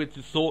show with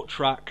the thought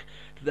track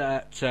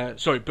that,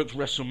 booked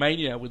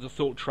WrestleMania with the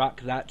thought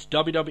track that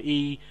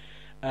WWE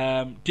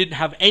didn't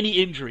have any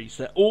injuries,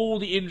 that all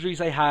the injuries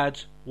they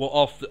had were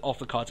off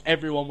the cards.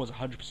 Everyone was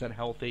 100%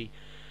 healthy.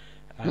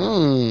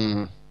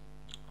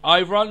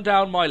 I've run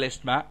down my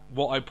list, Matt,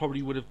 what I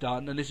probably would have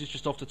done, and this is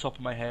just off the top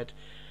of my head.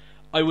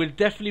 I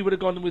definitely would have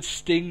gone with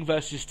Sting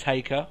versus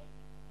Taker,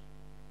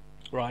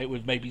 right,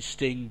 with maybe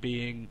Sting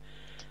being...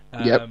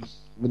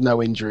 with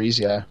no injuries,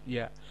 yeah.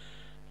 Yeah,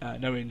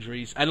 no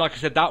injuries. And like I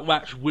said, that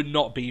match would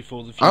not be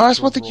for the future. Oh, that's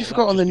one thing you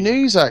forgot on the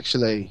news,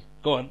 actually.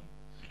 Go on.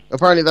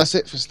 Apparently that's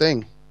it for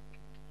Sting.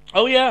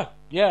 Oh, yeah.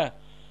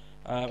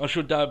 I'm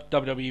sure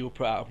WWE will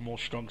put out a more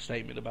strong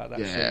statement about that.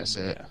 Yeah, that's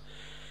it.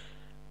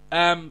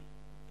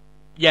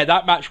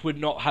 That match would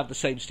not have the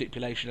same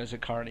stipulation as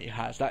it currently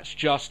has. That's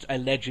just a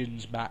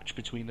Legends match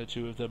between the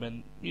two of them,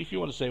 and if you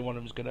want to say one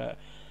of them's going to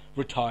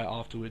retire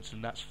afterwards,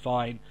 then that's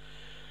fine.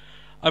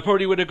 I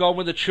probably would have gone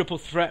with a triple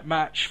threat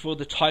match for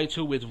the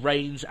title with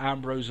Reigns,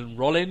 Ambrose and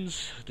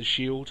Rollins. The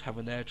Shield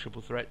having their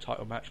triple threat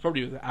title match,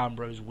 probably with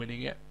Ambrose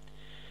winning it.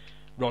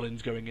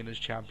 Rollins going in as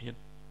champion.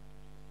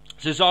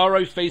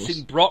 Cesaro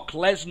facing Brock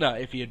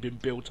Lesnar if he had been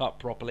built up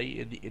properly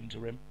in the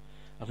interim.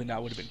 I think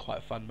that would have been quite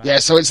a fun match. Yeah,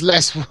 so it's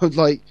less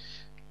like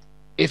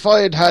if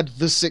I had had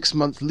the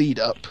 6-month lead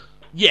up.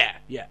 Yeah.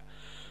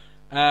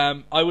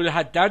 I would have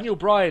had Daniel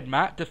Bryan,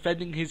 Matt,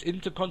 defending his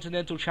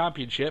Intercontinental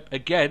Championship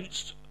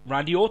against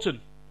Randy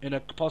Orton in a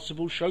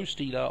possible show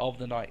stealer of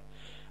the night.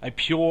 A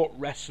pure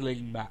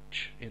wrestling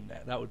match in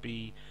there. That would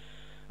be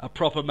a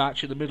proper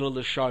match in the middle of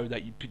the show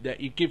that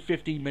you give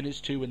 15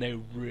 minutes to, and they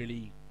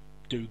really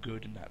do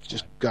good in that time.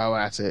 Just go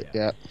at it,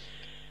 yeah.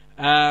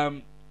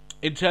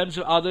 In terms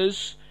of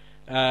others,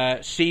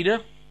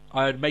 Cena,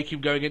 I'd make him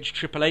go against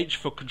Triple H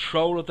for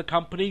control of the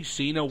company.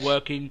 Cena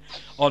working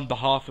on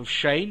behalf of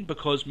Shane,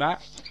 because,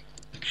 Matt,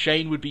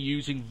 Shane would be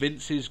using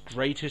Vince's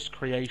greatest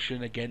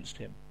creation against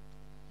him.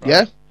 Right?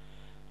 Yeah.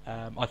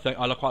 I think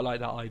I quite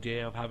like that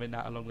idea of having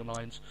that along the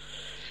lines.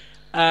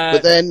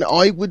 But then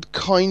I would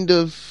kind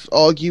of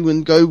argue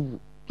and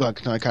go... Like,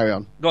 can I carry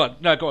on? Go on.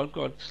 No, go on. I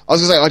was going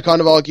to say, I'd kind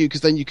of argue,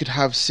 because then you could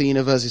have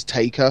Cena versus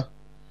Taker.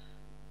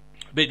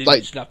 But you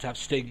just have to have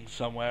Sting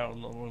somewhere.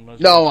 On those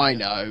no, I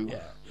know.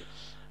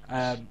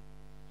 Yeah.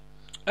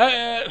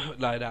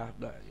 No,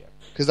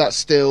 because that's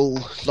still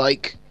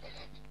like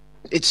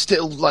it's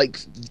still like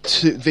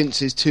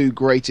Vince's two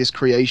greatest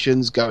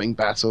creations going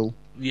battle.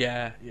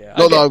 Yeah.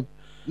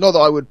 Not that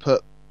I would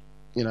put,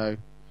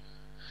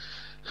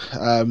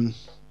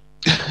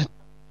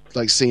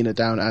 like Cena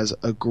down as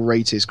a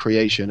greatest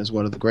creation, as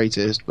one of the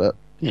greatest, but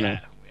you know.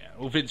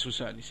 Well, Vince will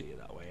certainly see it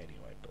that way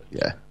anyway. But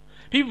yeah.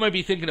 People may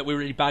be thinking that we're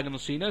really bagging on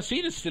Cena.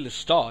 Cena's still a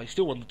star. He's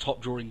still one of the top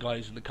drawing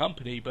guys in the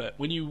company. But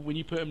when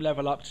you put him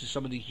level up to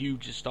some of the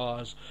hugest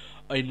stars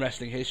in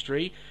wrestling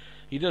history,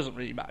 he doesn't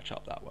really match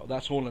up that well.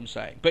 That's all I'm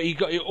saying. But he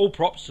got all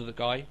props to the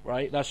guy,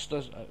 right? That's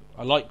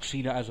I like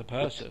Cena as a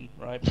person,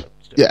 right? But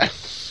still. Yeah.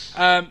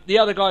 The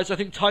other guys, I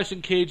think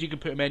Tyson Kidd, you can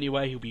put him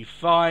anywhere, he'll be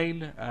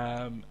fine.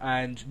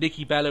 And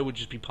Nikki Bella would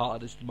just be part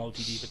of this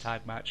multi-diva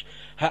tag match.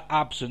 Her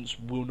absence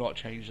will not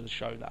change the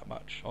show that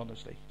much,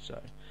 honestly.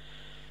 So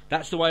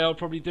that's the way I'll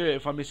probably do it.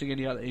 If I'm missing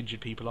any other injured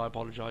people, I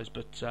apologise.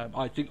 But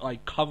I think I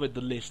covered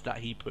the list that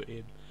he put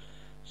in.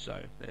 So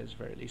there's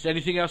very least.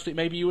 Anything else that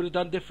maybe you would have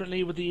done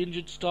differently with the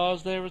injured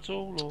stars there at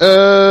all? Or?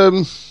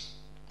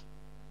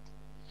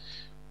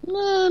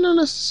 No, not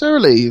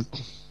necessarily.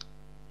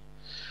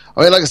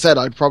 I mean, like I said,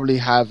 I'd probably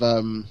have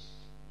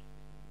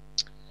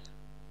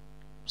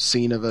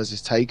Cena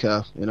versus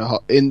Taker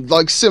in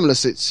like similar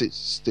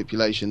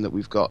stipulation that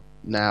we've got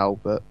now,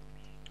 but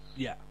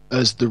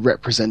as the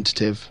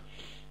representative.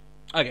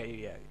 Okay,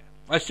 yeah.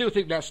 I still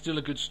think that's still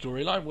a good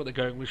storyline, what they're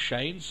going with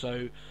Shane,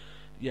 so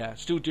yeah,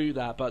 still do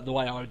that, but the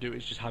way I would do it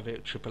is just have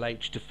it Triple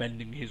H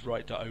defending his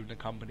right to own the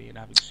company and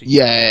having Cena.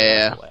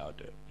 Yeah. That's the way I would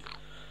do it.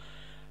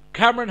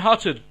 Cameron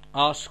Hutton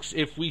asks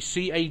if we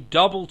see a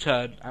double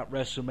turn at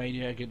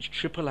WrestleMania against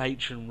Triple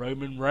H and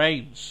Roman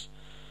Reigns.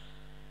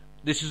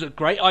 This is a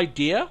great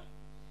idea,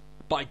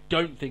 but I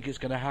don't think it's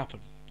going to happen.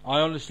 I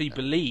honestly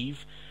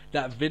believe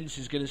that Vince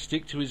is going to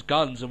stick to his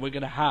guns and we're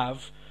going to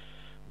have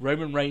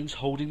Roman Reigns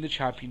holding the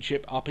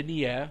championship up in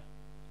the air,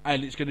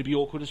 and it's going to be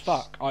awkward as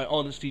fuck. I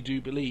honestly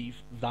do believe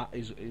that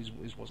is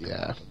what's going to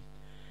happen.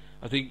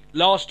 I think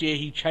last year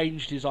he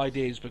changed his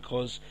ideas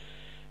because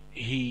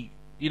he,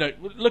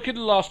 look at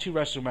the last two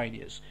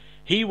WrestleManias.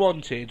 He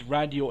wanted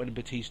Randy Orton and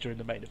Batista in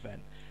the main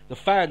event. The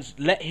fans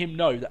let him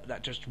know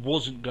that just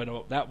wasn't going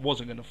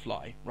to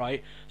fly,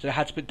 right? So they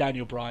had to put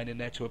Daniel Bryan in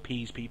there to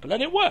appease people,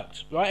 and it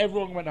worked, right?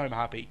 Everyone went home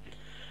happy.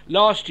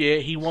 Last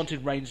year he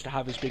wanted Reigns to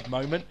have his big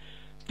moment.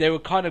 They were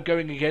kind of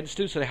going against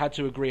him, so they had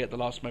to agree at the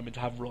last moment to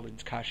have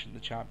Rollins cash in the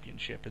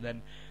championship and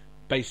then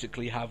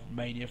basically have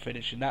Mania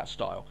finish in that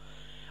style.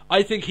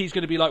 I think he's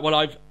going to be like, well,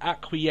 I've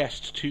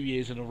acquiesced 2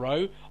 years in a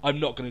row. I'm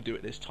not going to do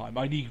it this time.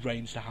 I need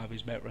Reigns to have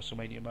his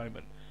WrestleMania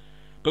moment.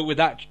 But with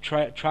that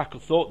track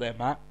of thought there,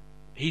 Matt,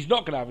 he's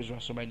not going to have his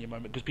WrestleMania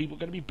moment because people are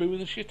going to be booing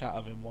the shit out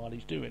of him while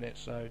he's doing it.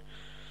 So,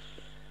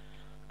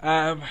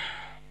 I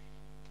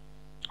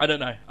don't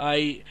know.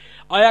 I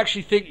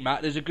actually think,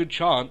 Matt, there's a good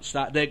chance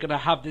that they're going to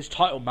have this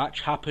title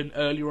match happen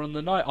earlier on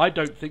the night. I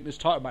don't think this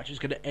title match is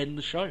going to end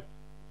the show.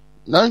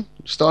 No? I'm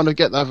starting to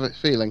get that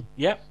feeling.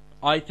 Yep.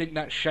 I think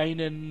that Shane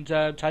and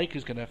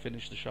Taker's going to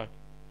finish the show.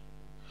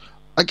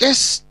 I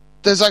guess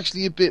there's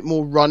actually a bit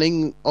more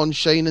running on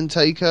Shane and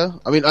Taker.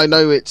 I mean, I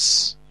know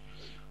it's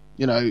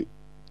the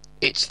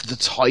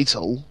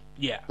title.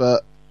 Yeah.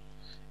 But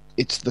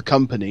it's the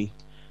company.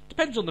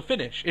 Depends on the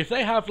finish. If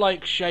they have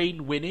like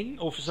Shane winning,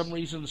 or for some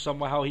reason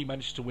somehow he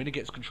manages to win and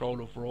gets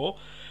control of Raw,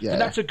 then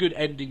that's a good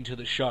ending to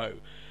the show.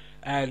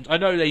 And I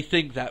know they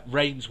think that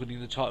Reigns winning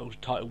the title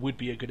would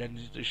be a good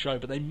ending to the show,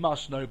 but they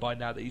must know by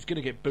now that he's going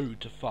to get booed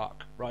to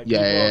fuck, right?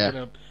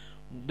 They're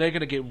going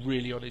to get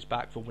really on his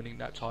back for winning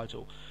that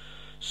title.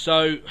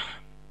 So,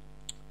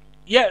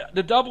 yeah,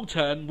 the double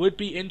turn would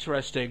be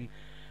interesting.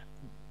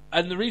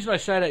 And the reason I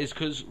say that is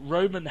because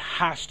Roman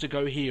has to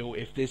go heel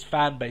if this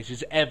fan base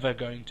is ever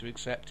going to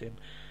accept him.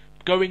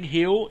 Going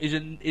heel is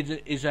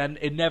an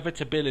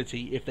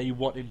inevitability if they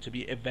want him to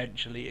be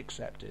eventually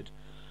accepted.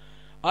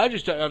 I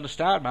just don't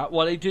understand, Matt,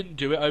 why they didn't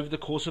do it over the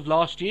course of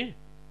last year.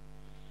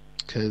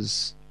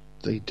 Because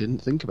they didn't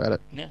think about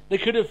it. Yeah, they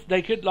could,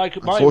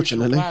 like, my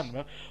original Unfortunately.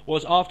 plan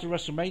was after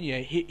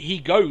WrestleMania, he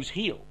goes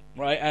heel,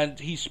 right? And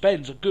he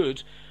spends a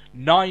good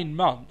 9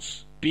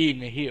 months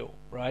being a heel,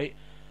 right?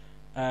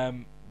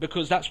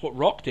 Because that's what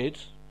Rock did,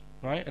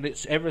 right? And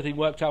everything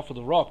worked out for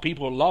The Rock.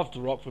 People loved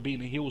The Rock for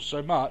being a heel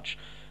so much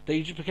that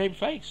he just became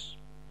face.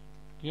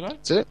 You know?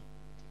 That's it.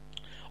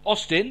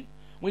 Austin,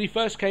 when he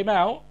first came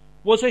out,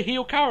 was a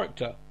heel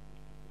character.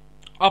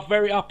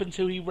 Up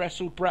until he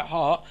wrestled Bret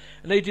Hart,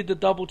 and they did the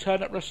double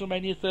turn at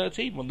WrestleMania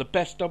 13, one of the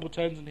best double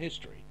turns in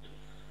history.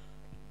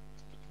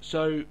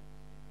 So,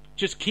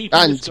 just keeping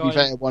this guy... And to be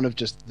fair, one of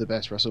just the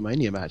best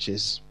WrestleMania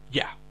matches.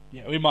 Yeah,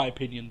 in my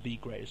opinion, the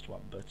greatest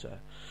one, but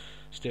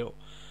still.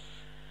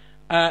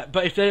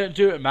 But if they don't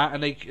do it, Matt,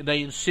 and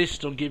they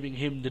insist on giving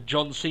him the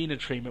John Cena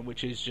treatment,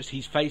 which is just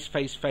he's face,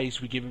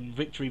 we give him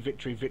victory,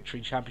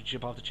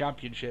 championship after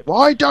championship.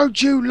 Why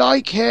don't you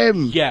like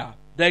him? Yeah,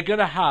 they're going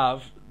to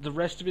have the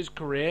rest of his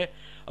career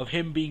of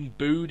him being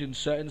booed in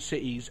certain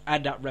cities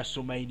and at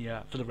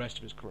WrestleMania for the rest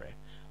of his career.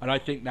 And I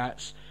think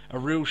that's a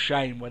real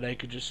shame where they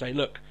could just say,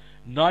 look,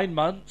 9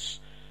 months,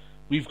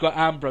 we've got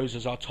Ambrose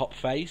as our top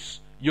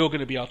face, you're going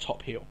to be our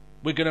top heel.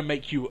 We're going to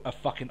make you a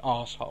fucking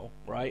arsehole,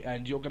 right?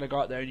 And you're going to go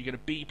out there and you're going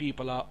to beat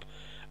people up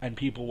and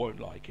people won't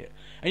like it.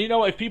 And you know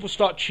what? If people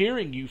start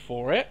cheering you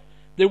for it,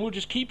 then we'll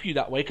just keep you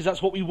that way because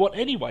that's what we want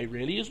anyway,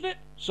 really, isn't it?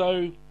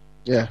 So...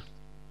 Yeah.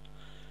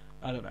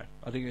 I don't know.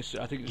 I think it's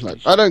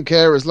like, I don't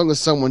care as long as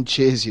someone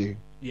cheers you.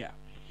 Yeah.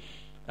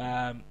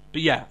 But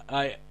yeah,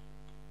 I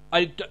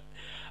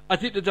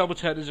think the double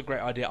turn is a great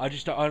idea. I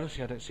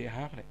don't see it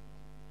happening.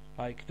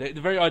 Like, the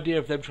very idea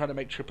of them trying to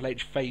make Triple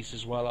H face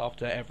as well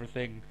after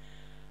everything...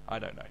 I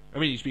don't know. I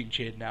mean, he's being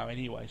cheered now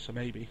anyway, so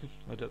maybe.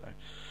 I don't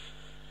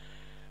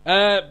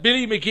know.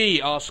 Billy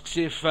McGee asks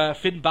if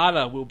Finn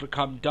Balor will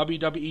become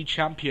WWE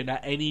Champion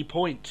at any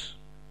point.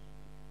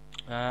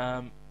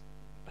 I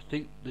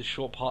think the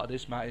short part of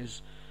this, Matt,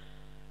 is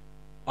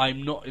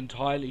I'm not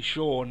entirely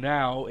sure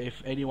now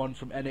if anyone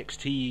from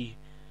NXT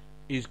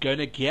is going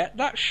to get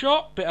that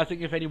shot, but I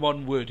think if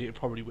anyone would, it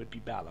probably would be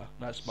Balor.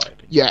 That's my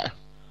opinion. Yeah.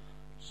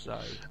 So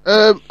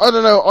I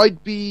don't know.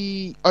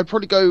 I'd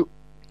probably go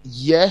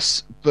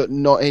yes, but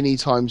not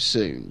anytime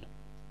soon.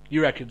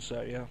 You reckon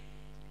so? Yeah.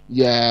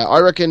 Yeah, I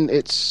reckon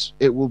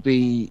it will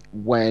be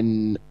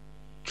when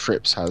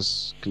Trips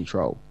has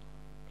control.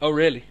 Oh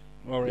really?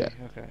 Yeah.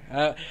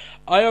 Okay.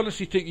 I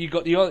honestly think you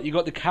got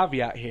the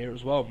caveat here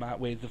as well, Matt,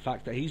 with the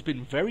fact that he's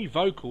been very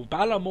vocal.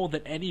 Balor, more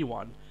than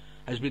anyone,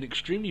 has been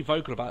extremely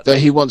vocal about that.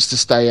 He wants to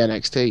stay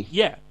NXT.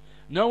 Yeah.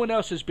 No one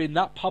else has been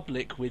that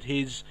public with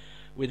his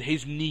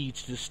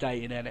needs to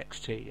stay in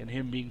NXT and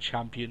him being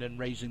champion and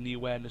raising the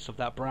awareness of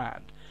that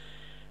brand.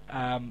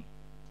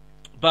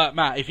 But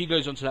Matt, if he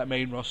goes onto that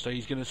main roster,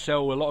 he's going to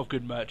sell a lot of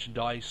good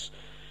merchandise.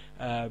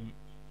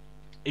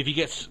 If he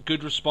gets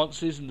good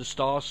responses and the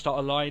stars start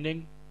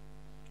aligning,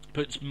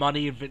 puts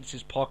money in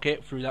Vince's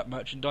pocket through that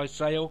merchandise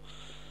sale,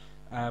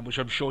 which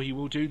I'm sure he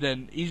will do,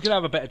 then he's going to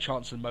have a better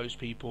chance than most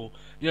people.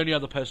 The only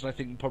other person I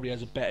think probably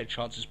has a better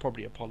chance is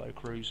probably Apollo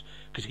Crews,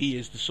 because he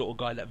is the sort of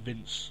guy that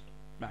Vince,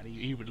 man,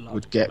 he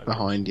would get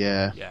behind.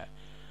 Yeah.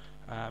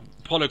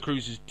 Apollo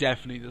Crews is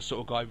definitely the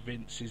sort of guy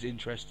Vince is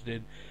interested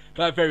in.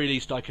 But at the very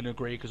least, I can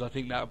agree, because I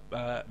think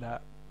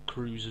that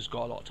Crews has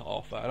got a lot to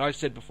offer. And I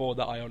said before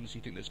that I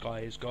honestly think this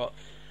guy has got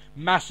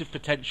massive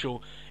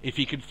potential if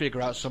he can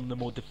figure out some of the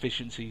more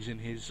deficiencies in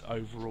his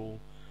overall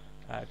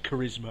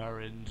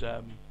charisma and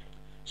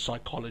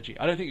psychology.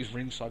 I don't think his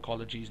ring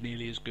psychology is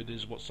nearly as good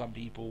as what some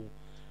people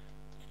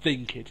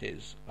think it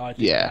is. I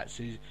think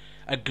that's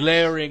a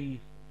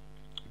glaring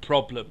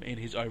problem in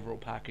his overall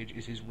package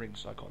is his ring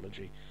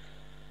psychology.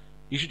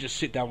 You should just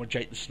sit down with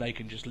Jake the Snake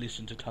and just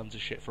listen to tons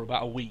of shit for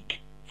about a week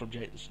from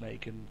Jake the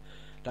Snake, and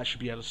that should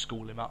be able to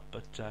school him up.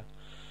 But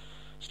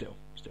still.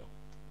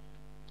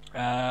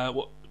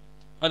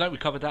 I know we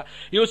covered that.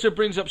 He also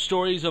brings up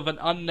stories of an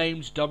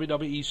unnamed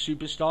WWE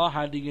superstar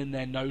handing in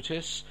their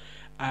notice,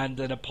 and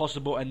then a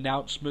possible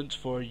announcement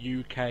for a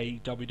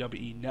UK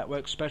WWE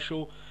Network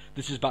special.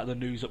 This is about the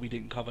news that we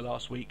didn't cover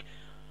last week.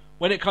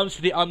 When it comes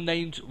to the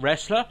unnamed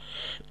wrestler,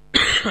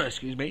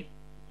 excuse me,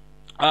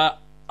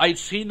 I'd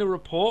seen the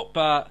report,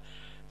 but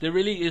there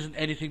really isn't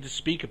anything to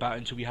speak about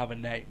until we have a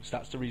name. So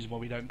that's the reason why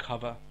we don't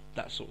cover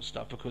that sort of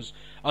stuff, because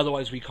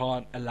otherwise we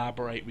can't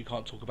elaborate, we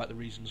can't talk about the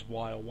reasons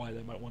why or why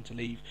they might want to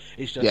leave.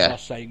 It's just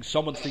us saying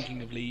someone's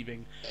thinking of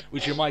leaving,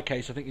 which in my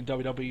case, I think in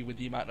WWE, with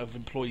the amount of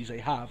employees they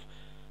have,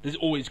 there's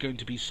always going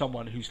to be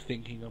someone who's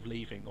thinking of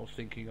leaving or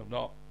thinking of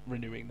not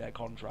renewing their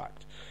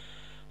contract.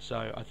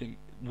 So I think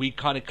we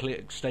kind of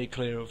stay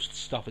clear of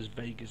stuff as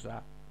vague as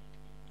that.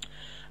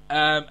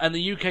 And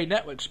the UK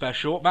Network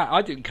special, Matt,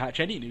 I didn't catch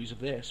any news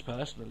of this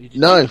personally.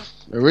 Did you?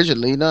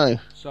 Originally, no.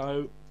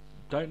 So,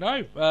 don't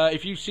know.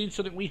 If you've seen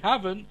something we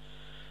haven't,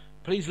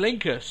 please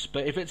link us.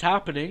 But if it's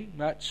happening,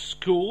 that's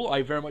cool.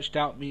 I very much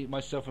doubt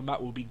myself and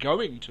Matt will be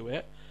going to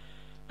it,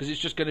 Because it's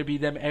just going to be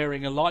them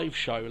airing a live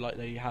show like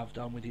they have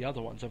done with the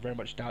other ones. I very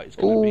much doubt it's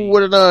going to be... Oh,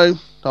 I don't know.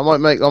 I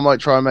might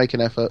try and make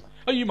an effort.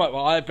 Oh, you might.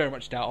 Well, I very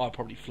much doubt I'll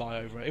probably fly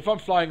over it. If I'm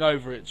flying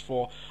over, it's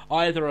for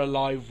either a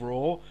live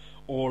Raw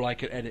or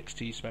like an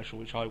NXT special,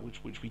 which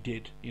we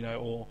did, you know,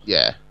 or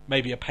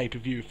maybe a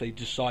pay-per-view. If they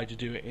decide to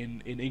do it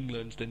in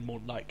England, then more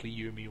than likely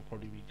you and me will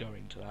probably be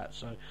going to that.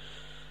 So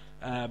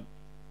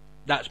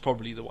that's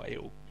probably the way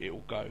it'll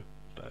go.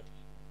 But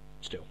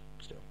still.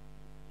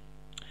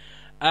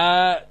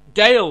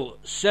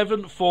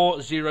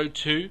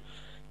 Dale7402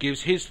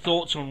 gives his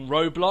thoughts on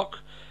Roadblock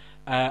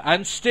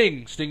and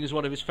Sting. Sting is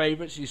one of his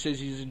favourites. He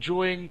says he's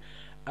enjoying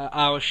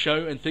our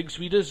show and thinks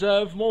we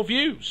deserve more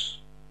views.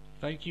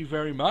 Thank you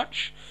very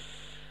much.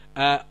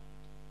 I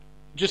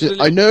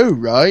know,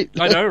 right?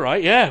 I know,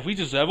 right? Yeah, we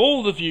deserve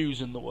all the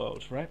views in the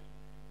world, right?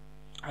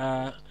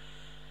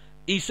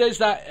 He says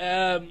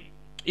that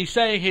he's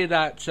saying here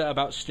that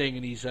about Sting,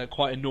 and he's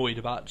quite annoyed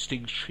about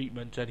Sting's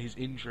treatment and his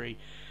injury.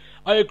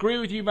 I agree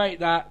with you,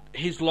 mate, that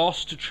his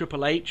loss to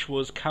Triple H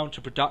was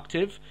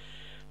counterproductive,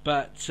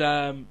 but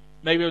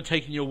maybe I'm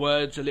taking your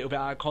words a little bit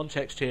out of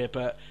context here,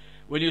 but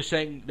when you're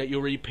saying that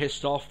you're really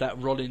pissed off that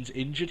Rollins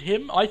injured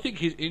him, I think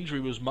his injury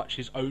was much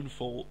his own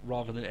fault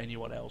rather than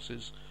anyone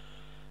else's.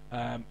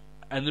 And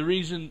the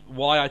reason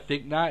why I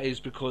think that is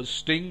because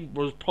Sting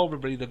was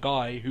probably the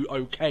guy who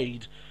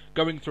okayed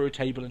going through a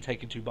table and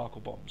taking 2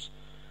 buckle bombs.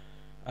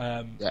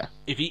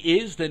 If he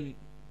is, then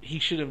he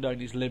should have known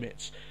his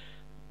limits.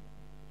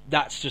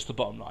 That's just the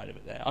bottom line of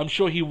it there. I'm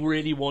sure he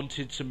really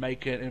wanted to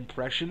make an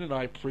impression, and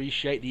I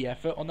appreciate the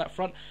effort on that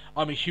front.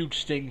 I'm a huge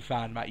Sting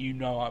fan, Matt. You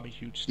know I'm a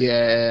huge Sting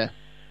fan.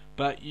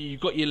 But you've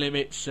got your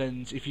limits,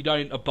 and if you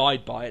don't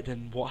abide by it,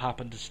 then what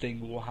happened to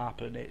Sting will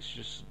happen. It's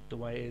just the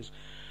way it is.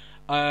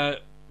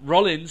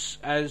 Rollins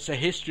has a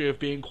history of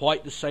being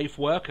quite the safe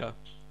worker.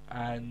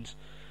 And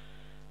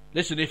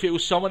listen, if it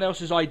was someone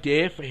else's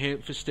idea for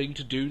Sting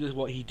to do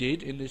what he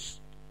did in this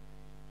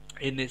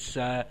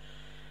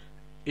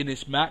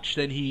match,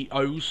 then he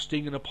owes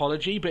Sting an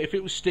apology. But if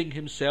it was Sting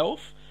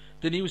himself,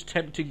 then he was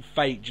tempting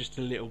fate just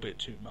a little bit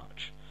too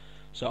much.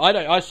 So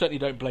I certainly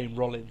don't blame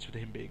Rollins for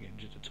him being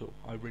injured at all.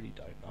 I really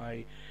don't.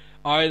 I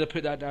either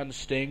put that down to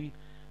Sting,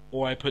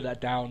 or I put that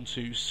down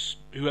to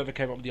whoever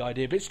came up with the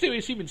idea. But still,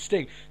 it's even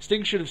Sting.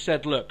 Sting should have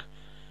said, "Look,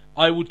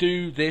 I will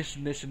do this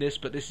and this and this,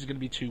 but this is going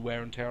to be too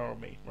wear and tear on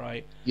me."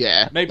 Right?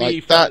 Yeah. Maybe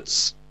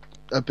that's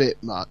a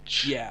bit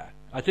much. Yeah,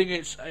 I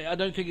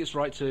don't think it's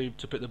right to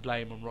put the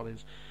blame on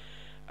Rollins.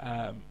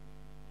 And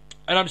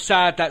I'm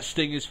sad that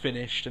Sting is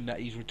finished and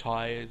that he's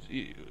retired.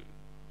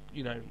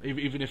 You know,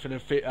 even if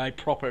a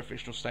proper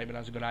official statement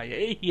hasn't gone out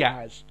yet, he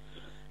has.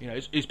 You know,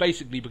 it's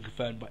basically been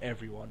confirmed by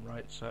everyone,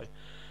 right? So,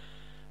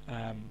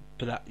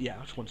 but that,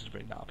 I just wanted to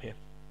bring that up here.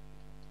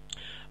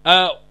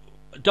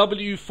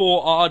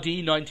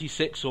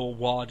 W4RD96 or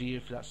Wardy,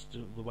 if that's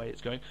the way it's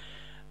going.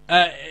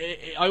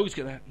 I always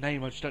get that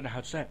name, I just don't know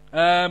how to say it.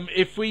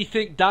 If we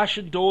think Dash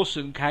and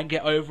Dawson can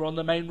get over on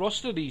the main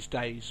roster these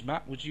days,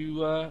 Matt, would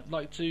you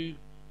like to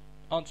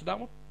answer that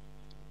one?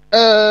 Or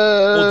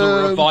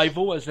the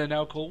Revival, as they're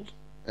now called?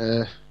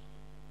 I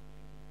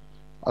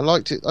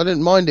liked it. I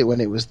didn't mind it when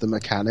it was the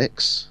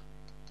Mechanics.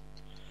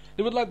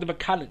 They would like the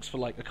Mechanics for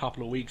like a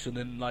couple of weeks, and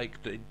then like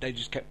they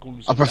just kept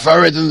calling. I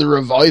prefer it than the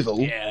Revival.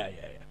 Yeah.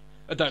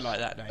 I don't like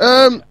that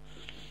name.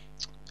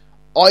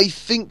 I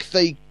think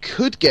they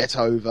could get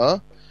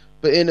over,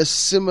 but in a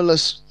similar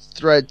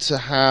thread to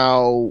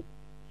how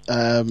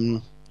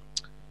Kid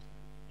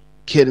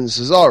and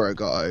Cesaro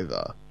got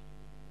over.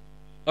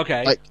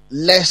 Okay. Like,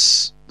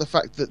 less the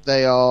fact that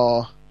they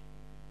are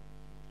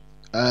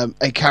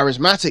a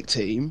charismatic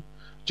team,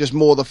 just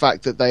more the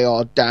fact that they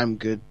are damn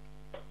good.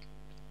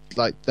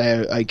 Like,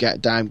 they're a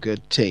damn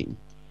good team.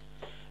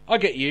 I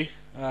get you.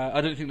 I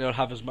don't think they'll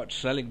have as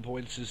much selling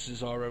points as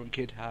Cesaro and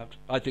Kid have.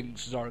 I think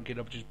Cesaro and Kid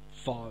are just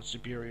far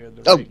superior in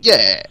the ring.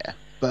 Yeah,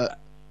 but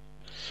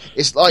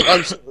it's like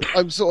I'm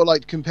sort of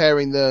like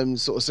comparing them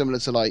sort of similar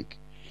to like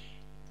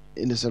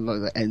in a sort of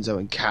like the Enzo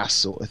and Cass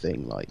sort of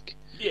thing. Like,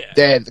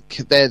 they're the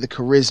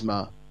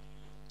charisma,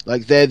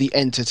 like they're the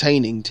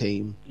entertaining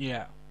team.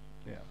 Yeah.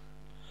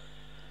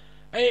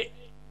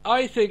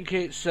 I think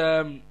it's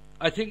I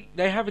think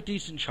they have a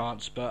decent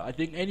chance, but I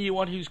think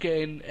anyone who's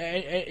getting...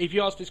 If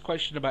you ask this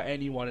question about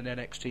anyone in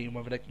NXT and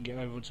whether they can get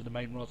over to the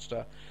main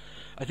roster,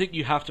 I think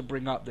you have to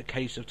bring up the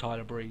case of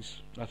Tyler Breeze.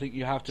 I think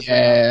you have to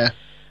bring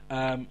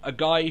up a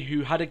guy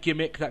who had a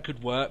gimmick that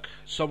could work,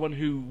 someone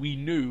who we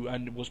knew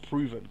and was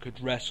proven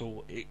could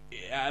wrestle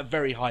at a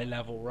very high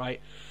level,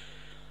 right?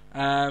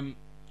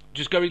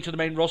 Just going to the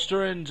main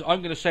roster, and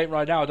I'm going to say it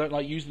right now, I don't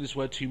like using this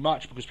word too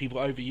much because people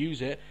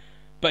overuse it,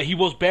 but he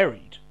was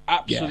buried.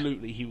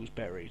 Absolutely, he was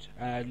buried.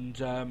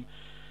 And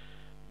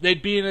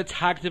they'd be in a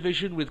tag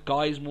division with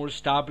guys more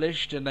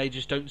established, and they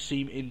just don't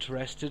seem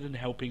interested in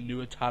helping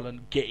newer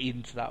talent get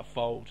into that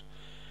fold.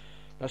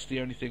 That's the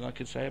only thing I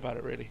can say about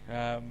it, really.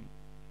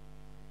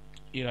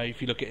 You know,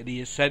 if you look at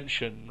the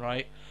Ascension,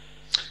 right?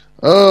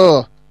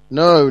 Oh,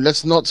 no,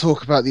 let's not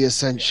talk about the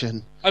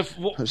Ascension.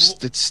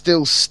 It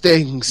still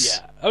stings.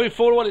 Yeah. I mean,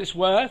 for what it's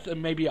worth,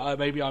 and maybe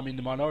I'm in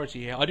the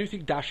minority here, I do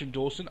think Dash and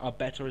Dawson are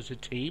better as a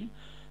team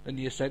than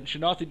the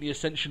Ascension. I think the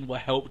Ascension were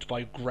helped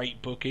by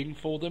great booking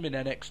for them in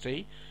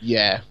NXT.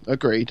 Yeah,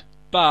 agreed.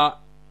 But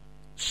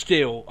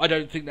still, I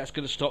don't think that's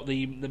going to stop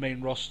the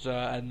main roster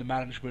and the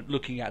management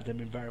looking at them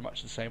in very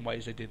much the same way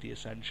as they did the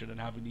Ascension and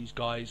having these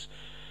guys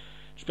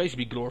just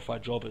basically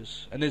glorified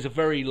jobbers. And there's a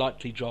very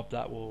likely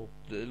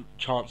the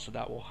chance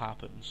that will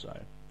happen. So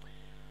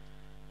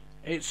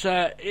it's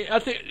I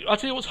think I'll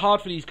tell you what's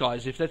hard for these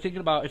guys if they're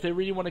thinking about if they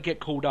really want to get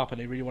called up and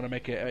they really want to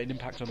make an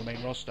impact on the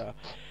main roster.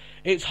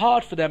 It's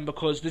hard for them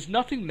because there's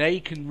nothing they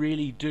can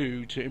really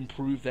do to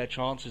improve their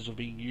chances of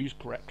being used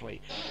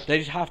correctly. They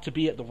just have to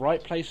be at the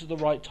right place at the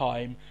right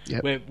time,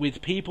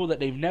 with people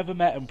that they've never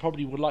met and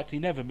probably would likely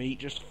never meet,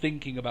 just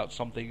thinking about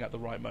something at the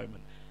right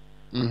moment.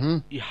 Mm-hmm.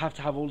 You have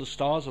to have all the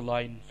stars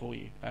align for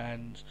you,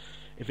 and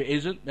if it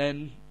isn't,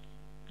 then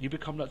you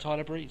become like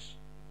Tyler Breeze,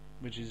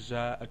 which is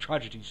a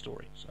tragedy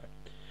story. So,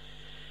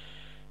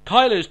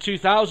 Kyler's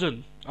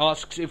 2000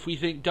 asks if we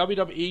think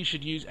WWE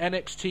should use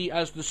NXT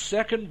as the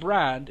second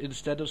brand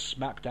instead of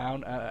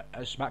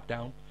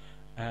SmackDown,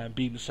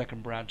 being the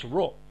second brand to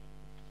Raw.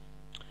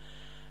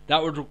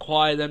 That would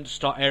require them to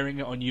start airing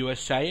it on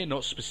USA and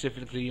not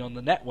specifically on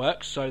the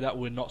network, so that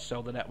would not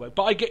sell the network.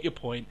 But I get your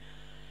point.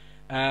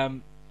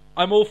 I'm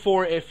all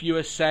for it if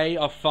USA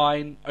are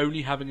fine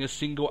only having a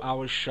single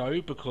hour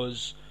show,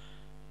 because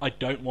I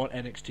don't want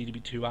NXT to be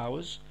 2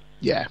 hours.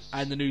 Yeah.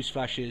 And the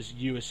newsflash is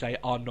USA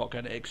are not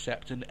going to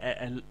accept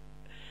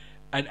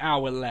an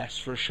hour less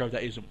for a show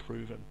that isn't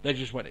proven. They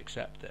just won't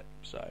accept it.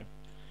 So,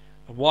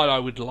 while I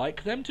would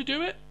like them to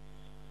do it,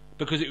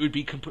 because it would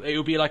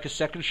be like a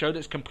second show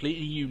that's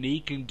completely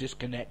unique and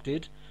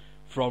disconnected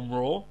from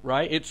Raw,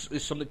 right? It's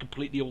something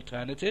completely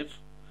alternative.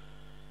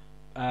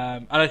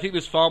 And I think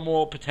there's far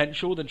more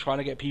potential than trying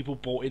to get people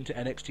bought into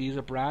NXT as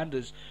a brand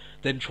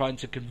than trying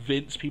to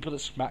convince people that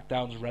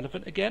SmackDown's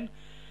relevant again.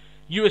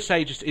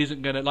 USA just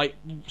isn't going to... Like,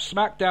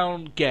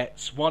 SmackDown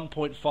gets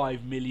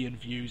 1.5 million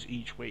views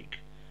each week.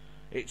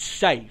 It's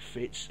safe.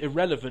 It's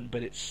irrelevant,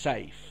 but it's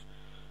safe.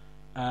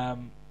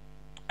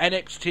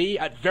 NXT,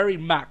 at very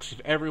max,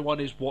 if everyone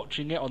is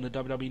watching it on the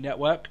WWE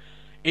Network,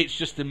 it's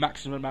just the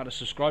maximum amount of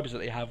subscribers that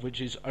they have, which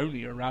is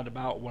only around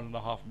about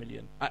 1.5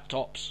 million, at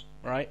tops,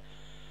 right?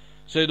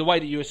 So the way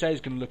that USA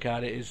is going to look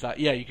at it is that,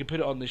 yeah, you can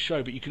put it on this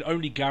show, but you can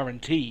only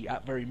guarantee,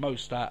 at very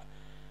most, that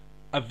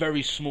a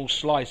very small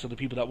slice of the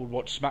people that would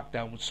watch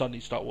SmackDown would suddenly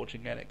start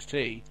watching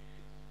NXT.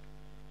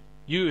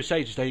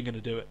 USA just ain't going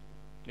to do it,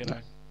 you know?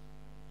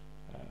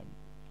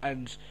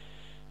 And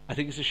I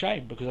think it's a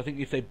shame, because I think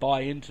if they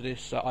buy into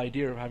this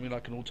idea of having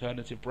like an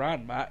alternative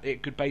brand, Matt,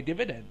 it could pay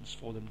dividends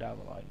for them down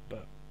the line.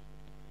 But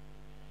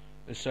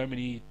there's so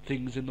many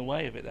things in the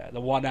way of it there.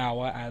 The 1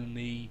 hour and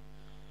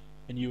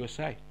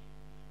USA.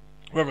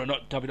 Whether or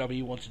not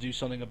WWE wants to do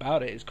something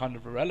about it is kind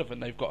of irrelevant.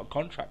 They've got a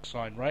contract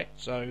signed, right?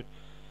 So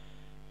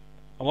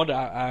I wonder,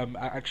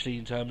 actually,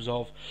 in terms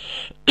of,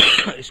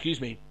 excuse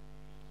me,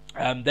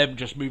 them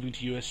just moving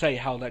to USA,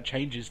 how that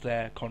changes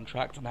their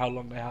contract and how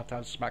long they have to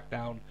have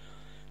SmackDown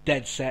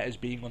dead set as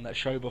being on that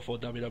show before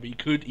WWE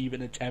could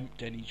even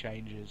attempt any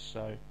changes.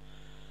 So,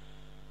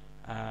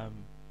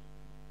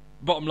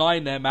 bottom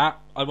line there, Matt,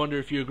 I wonder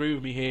if you agree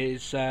with me here,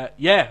 is,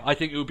 yeah, I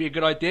think it would be a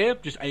good idea,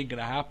 just ain't going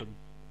to happen.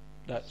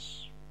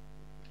 That's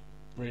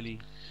really...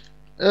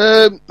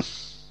 I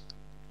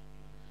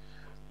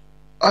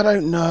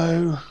don't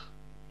know.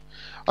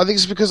 I think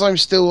it's because I'm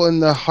still in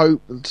the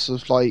hopes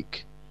of,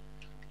 like...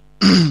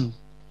 I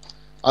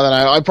don't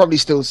know, I'm probably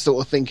still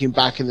sort of thinking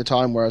back in the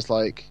time where I was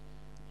like,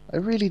 I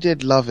really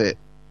did love it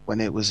when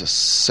it was a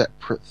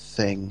separate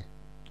thing.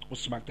 Well,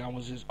 SmackDown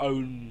was his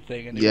own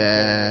thing, and it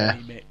yeah.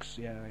 was a mix.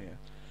 Yeah.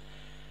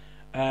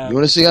 You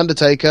want to see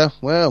Undertaker?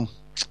 Well,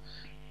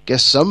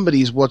 guess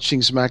somebody's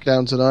watching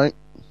SmackDown tonight.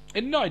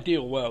 In an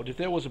ideal world, if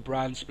there was a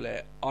brand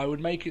split, I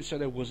would make it so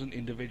there wasn't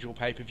individual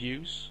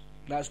pay-per-views.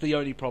 That's the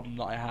only problem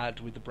that I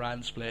had with the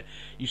brand split.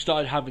 You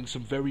started having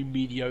some very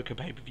mediocre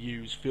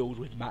pay-per-views filled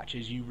with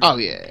matches you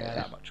really don't care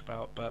that much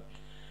about. But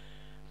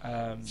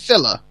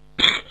filler.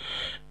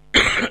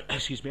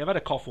 Excuse me, I've had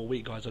a cough all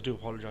week, guys. I do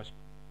apologise.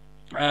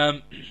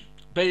 But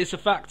it's a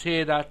fact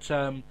here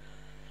that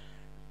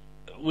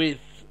with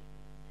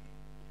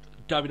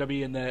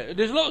WWE and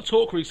there's a lot of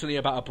talk recently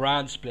about a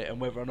brand split and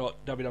whether or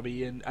not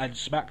WWE and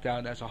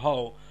SmackDown as a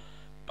whole.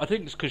 I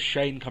think it's because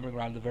Shane coming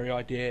around the very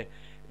idea.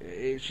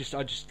 It's just,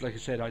 like I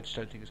said, I just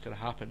don't think it's going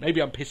to happen.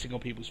 Maybe I'm pissing on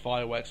people's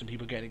fireworks and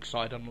people getting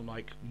excited, and I'm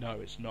like, no,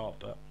 it's not.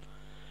 But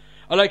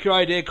I like your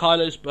idea,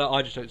 Kylos, but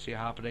I just don't see it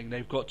happening.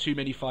 They've got too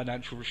many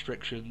financial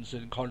restrictions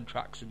and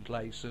contracts in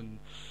place, and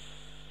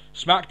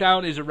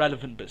SmackDown is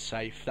irrelevant but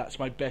safe. That's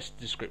my best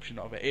description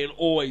of it. It'll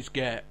always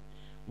get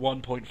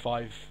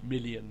 1.5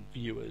 million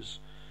viewers,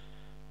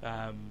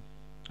 and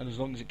as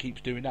long as it keeps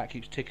doing that,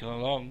 keeps ticking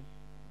along,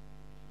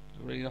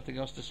 there's really nothing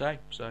else to say.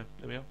 So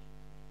there we are.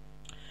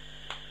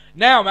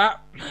 Now, Matt,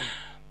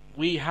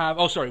 we have...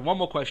 Oh, sorry, one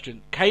more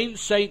question. Kane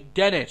St.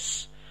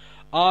 Dennis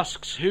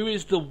asks, who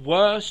is the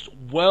worst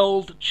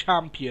world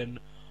champion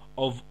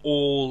of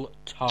all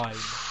time?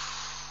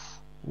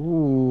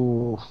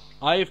 Ooh.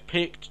 I've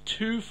picked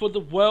 2 for the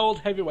World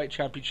Heavyweight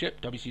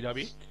Championship,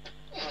 WCW,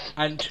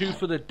 and 2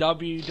 for the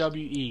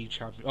WWE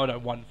Championship. Oh no,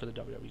 1 for the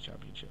WWE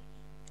Championship.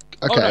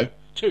 Okay. Oh no,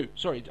 2.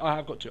 Sorry, I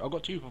have got 2. I've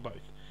got 2 for both.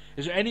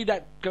 Is there any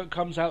that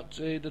comes out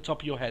to the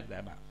top of your head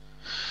there, Matt?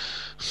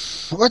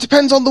 Well, it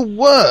depends on the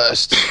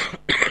worst.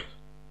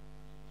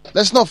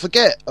 Let's not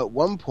forget, at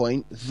one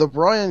point, the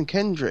Brian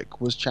Kendrick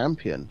was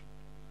champion.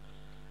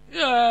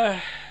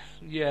 Yeah,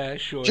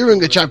 sure.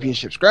 During a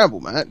championship scramble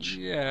match.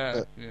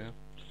 Yeah.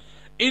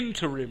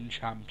 Interim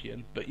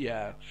champion, but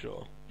yeah,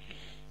 sure.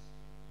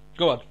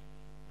 Go on.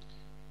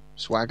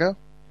 Swagger?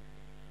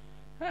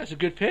 That's a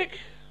good pick.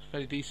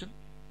 Very decent.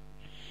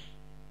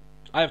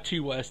 I have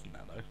 2 worse than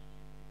that, though.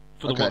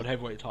 For the World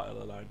Heavyweight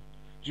title alone.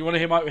 Do you want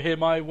to hear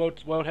my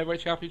World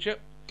Heavyweight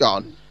Championship? Go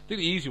on. I think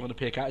the easy one to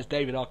pick out is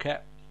David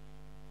Arquette.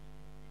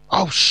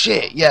 Oh,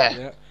 shit,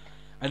 yeah.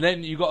 And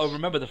then you got to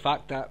remember the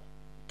fact that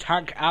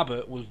Tank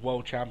Abbott was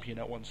world champion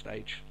at one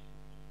stage.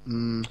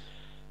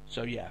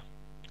 So, yeah.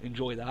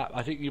 Enjoy that.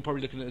 I think you're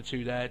probably looking at the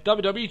 2 there.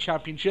 WWE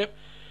Championship.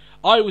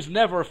 I was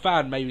never a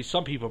fan. Maybe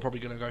some people are probably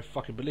going to go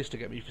fucking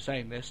ballistic at me for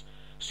saying this.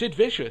 Sid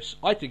Vicious.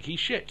 I think he's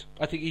shit.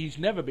 I think he's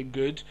never been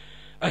good.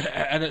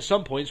 And at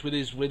some points with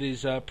his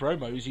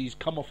promos, he's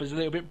come off as a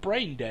little bit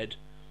brain dead.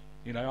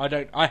 You know,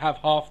 I have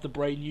half the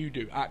brain you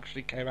do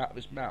actually came out of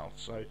his mouth.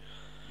 So,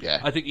 yeah,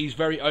 I think he's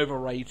very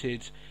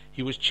overrated.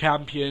 He was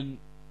champion.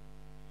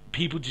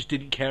 People just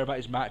didn't care about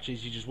his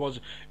matches. He just was.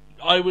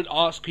 I would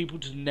ask people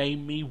to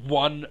name me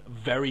one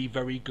very,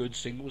 very good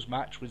singles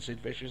match with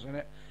Sid Vicious in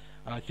it,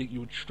 and I think you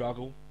would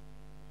struggle.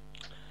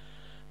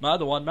 My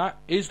other one, Matt,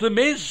 is The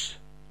Miz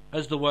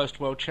as the worst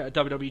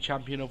WWE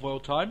champion of all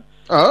time.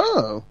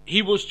 Oh.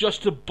 He was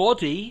just a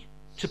body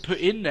to put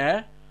in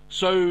there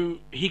so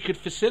he could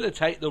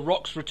facilitate The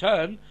Rock's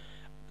return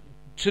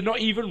to not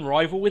even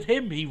rival with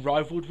him. He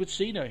rivaled with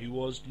Cena, who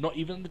was not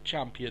even the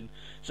champion.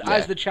 So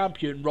as the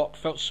champion, Rock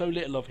felt so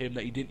little of him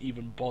that he didn't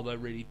even bother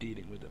really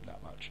dealing with him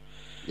that much.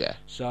 Yeah.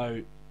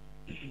 So,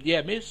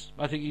 yeah, Miz,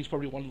 I think he's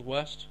probably one of the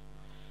worst.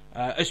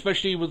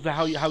 Especially with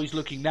how he's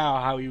looking now,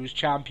 how he was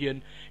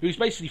champion. He was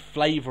basically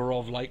flavour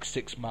of like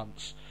 6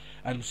 months.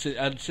 And since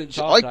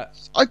after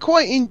that... I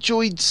quite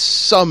enjoyed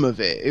some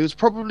of it. It was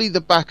probably the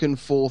back and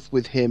forth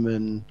with him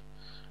and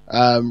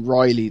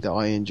Riley that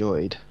I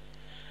enjoyed.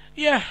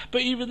 Yeah,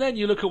 but even then,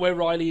 you look at where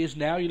Riley is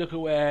now, you look at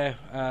where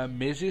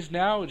Miz is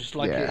now, just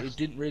like it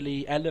didn't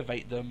really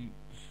elevate them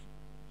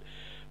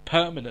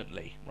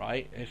permanently,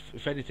 right?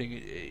 If anything,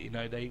 you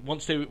know,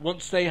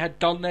 once they had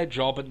done their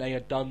job and they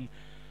had done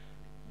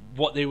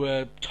what they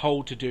were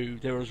told to do,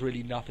 there was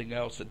really nothing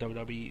else that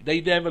WWE...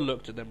 They never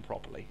looked at them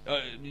properly.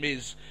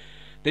 Miz,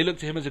 they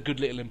looked at him as a good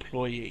little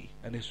employee,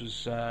 and this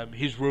was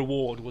his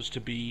reward was to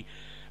be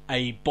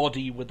a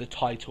body with the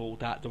title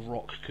that The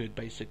Rock could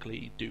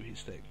basically do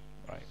his thing.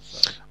 Right,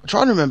 so. I'm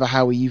trying to remember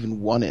how he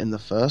even won it in the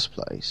first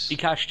place. He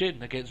cashed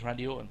in against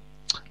Randy Orton.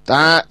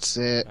 That's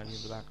it.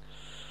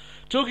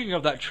 Talking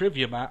of that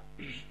trivia, Matt,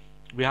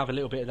 we have a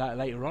little bit of that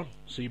later on,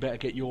 so you better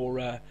get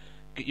your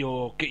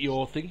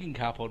thinking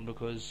cap on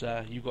because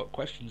you've got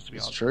questions to be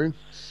answered. That's true.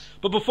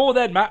 But before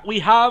then, Matt, we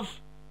have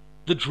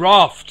the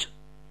draft.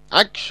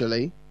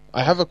 Actually,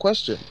 I have a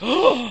question.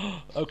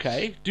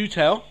 Okay, do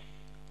tell.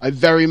 I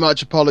very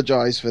much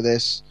apologise for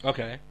this.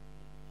 Okay.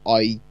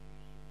 I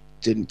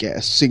didn't get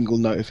a single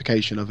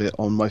notification of it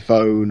on my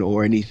phone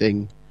or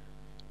anything.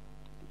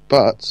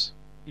 But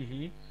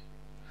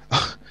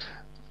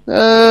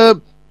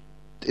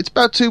it's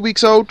about 2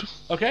 weeks old.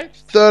 Okay.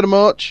 3rd of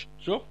March.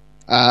 Sure.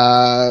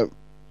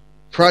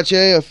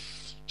 Prajay,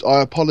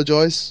 I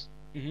apologise.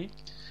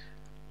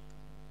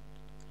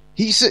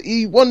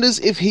 He wonders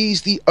if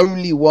he's the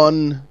only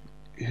one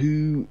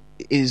who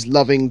is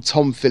loving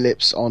Tom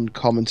Phillips on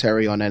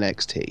commentary on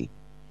NXT.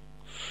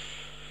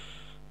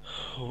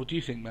 What do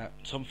you think, Matt?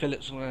 Tom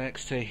Phillips on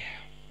NXT?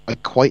 I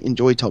quite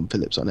enjoy Tom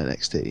Phillips on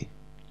NXT.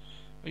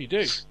 Oh, you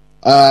do?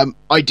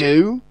 I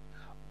do.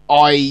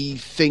 I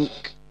think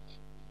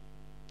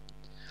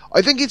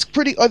it's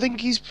pretty. I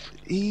think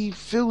he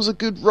fills a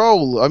good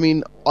role. I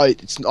mean,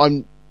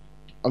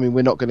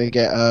 we're not going to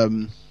get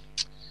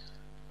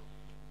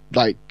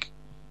like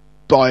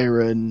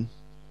Byron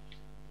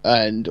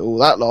and all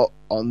that lot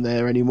on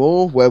there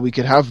anymore, where we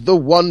could have the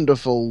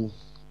wonderful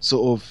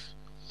sort of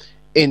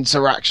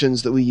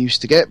interactions that we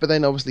used to get. But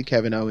then obviously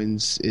Kevin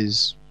Owens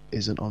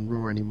isn't on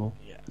Raw anymore.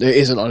 Yeah. It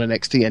isn't on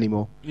NXT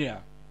anymore. Yeah.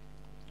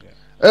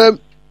 I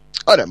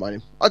don't mind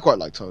him. I quite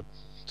like Tom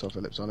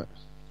Phillips on it.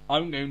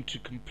 I'm going to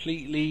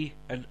completely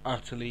and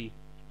utterly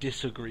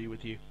disagree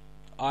with you.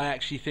 I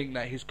actually think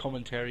that his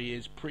commentary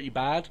is pretty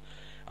bad.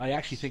 I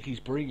actually think he's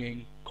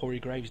bringing Corey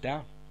Graves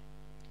down.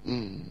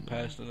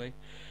 Personally,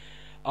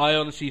 I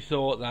honestly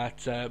thought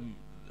that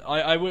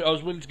I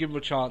was willing to give him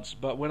a chance,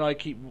 but when I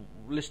keep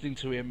listening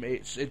to him,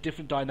 it's a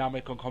different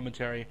dynamic on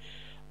commentary.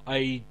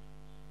 I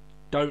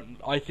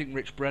think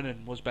Rich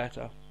Brennan was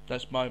better.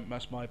 That's my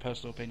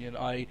personal opinion.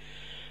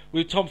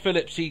 With Tom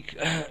Phillips,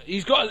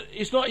 he's got.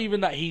 It's not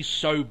even that he's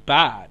so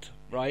bad,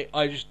 right?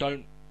 I just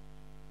don't.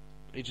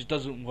 It just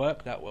doesn't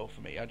work that well for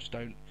me. I just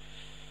don't.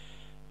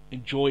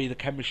 enjoy the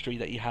chemistry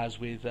that he has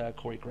with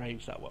Corey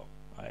Graves that well.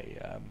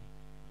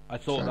 I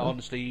thought that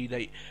honestly,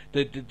 the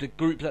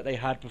group that they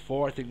had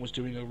before, I think, was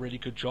doing a really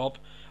good job.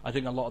 I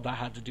think a lot of that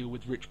had to do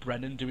with Rich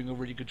Brennan doing a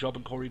really good job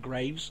and Corey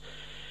Graves.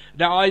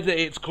 Now, either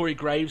it's Corey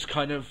Graves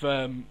kind of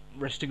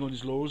resting on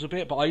his laurels a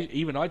bit, but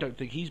I don't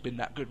think he's been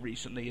that good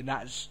recently, and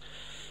that's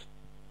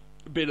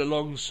been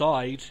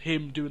alongside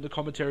him doing the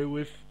commentary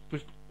with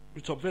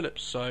Tom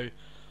Phillips. So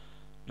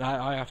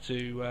I have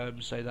to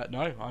say that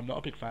no, I'm not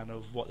a big fan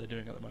of what they're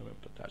doing at the moment,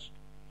 but that's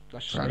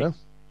just me.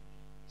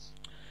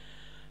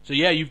 So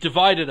yeah, you've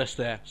divided us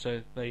there.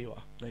 So there you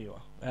are.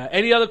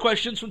 Any other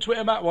questions from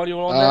Twitter, Matt, while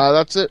you're on there?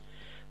 That's it.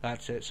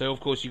 That's it. So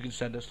of course you can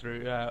send us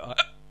through.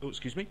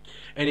 Excuse me.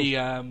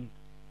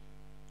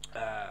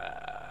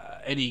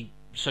 Any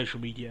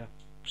social media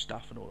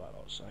stuff and all that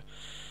lot.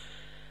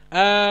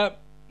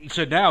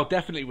 So now,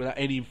 definitely without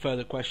any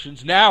further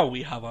questions, now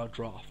we have our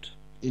draft.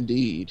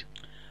 Indeed.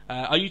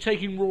 Are you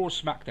taking Raw or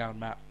SmackDown,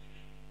 Matt?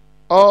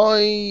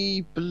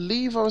 I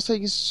believe I was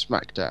taking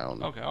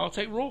SmackDown. Okay, I'll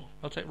take Raw.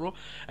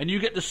 And you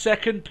get the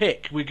second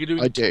pick. We're going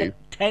to do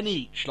 10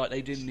 each, like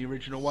they did in the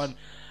original one.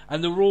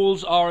 And the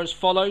rules are as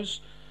follows.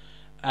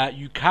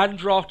 You can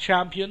draft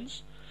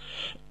champions.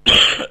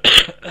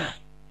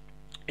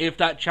 If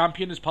that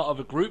champion is part of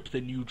a group,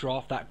 then you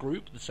draft that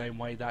group the same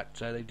way that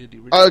they did the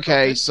original.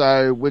 Okay,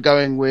 so we're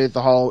going with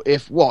the whole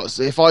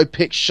if I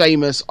pick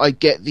Sheamus, I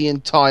get the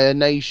entire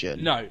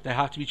nation. No, they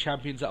have to be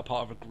champions that are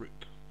part of a group.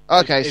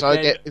 Okay,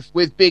 if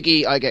with Big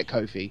E, I get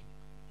Kofi.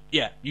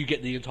 Yeah, you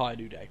get the entire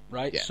New Day,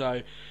 right? Yeah.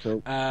 So,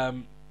 cool.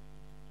 And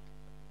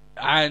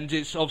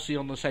it's obviously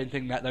on the same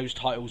thing that those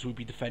titles will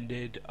be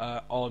defended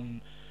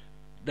on.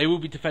 They will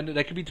be defended.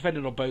 They can be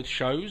defended on both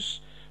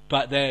shows,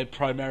 but they're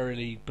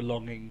primarily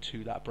belonging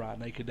to that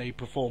brand. They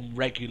perform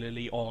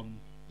regularly on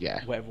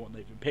whatever one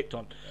they've been picked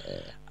on.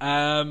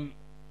 Yeah.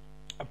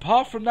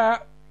 Apart from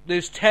that,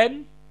 there's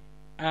 10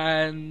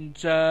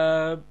 and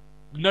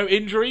no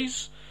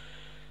injuries.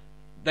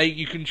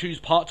 You can choose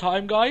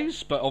part-time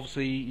guys, but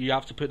obviously you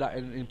have to put that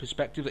in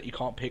perspective that you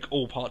can't pick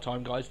all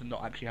part-time guys and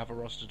not actually have a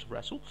roster to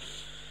wrestle.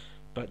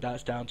 But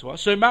that's down to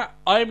us. So Matt,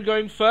 I'm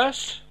going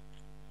first.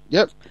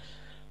 Yep.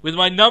 With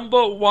my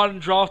number 1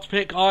 draft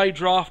pick, I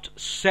draft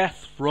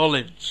Seth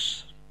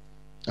Rollins.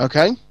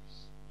 Okay.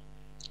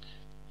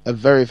 A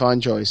very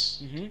fine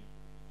choice. Mm-hmm.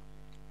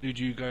 Who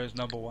do you go as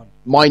number 1?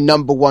 My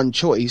number 1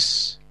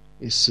 choice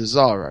is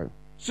Cesaro.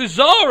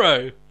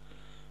 Cesaro!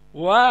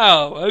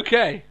 Wow,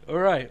 okay,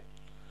 alright.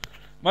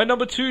 My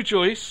number 2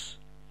 choice,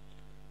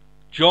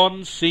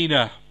 John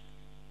Cena.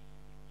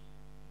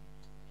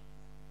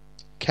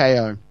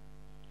 KO.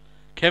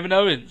 Kevin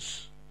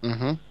Owens.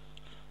 Mm-hmm.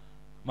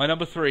 My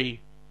number 3,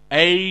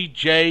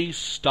 AJ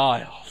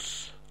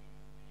Styles.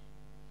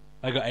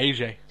 I got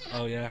AJ.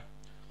 Oh, yeah.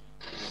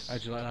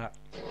 How'd you like that?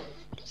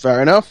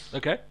 Fair enough.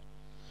 Okay.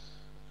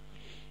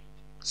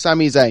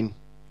 Sami Zayn.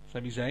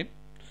 Sami Zayn.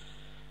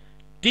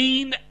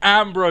 Dean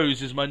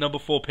Ambrose is my number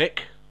 4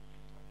 pick.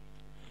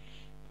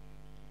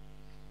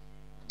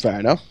 Fair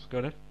enough. Go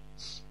on then.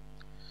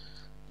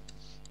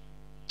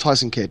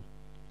 Tyson Kidd.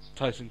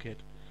 Tyson Kidd.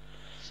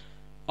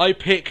 I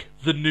pick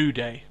the New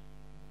Day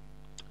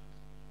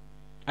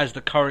as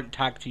the current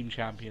tag team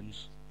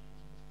champions.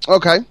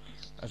 Okay.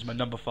 As my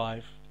number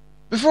 5.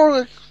 Before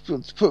I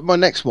put my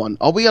next one,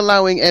 are we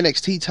allowing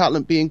NXT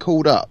talent being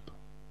called up?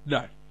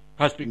 No.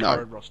 Has to be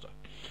current roster.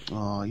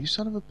 Oh, you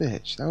son of a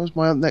bitch. That was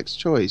my next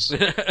choice.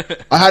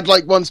 I had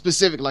one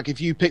specific, if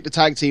you picked a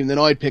tag team, then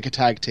I'd pick a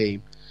tag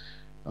team.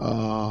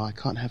 Oh, I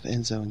can't have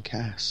Enzo and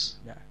Cass.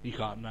 Yeah, you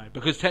can't, no.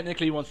 Because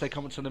technically, once they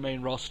come into the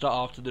main roster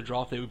after the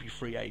draft, they would be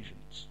free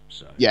agents.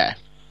 So yeah.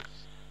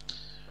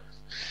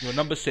 You're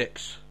number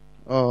 6.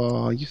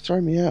 Oh, you've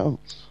thrown me out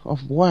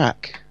of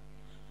whack.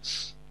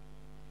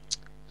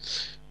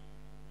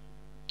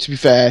 To be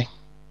fair,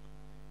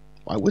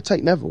 I would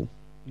take Neville.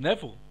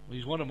 Neville.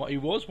 He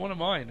was one of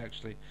mine,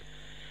 actually.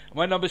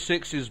 My number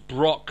 6 is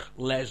Brock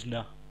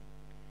Lesnar.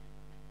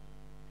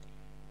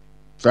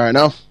 Fair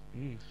enough.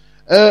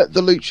 The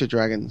Lucha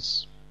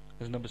Dragons.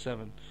 As number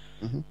 7.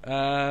 Mm-hmm.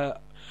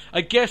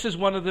 I guess as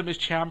one of them is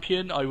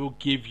champion, I will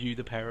give you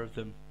the pair of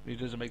them. It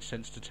doesn't make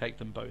sense to take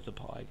them both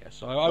apart, I guess.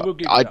 So I will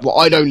give you that.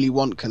 I'd only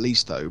want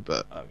Kalisto,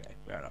 but... Okay,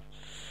 fair enough.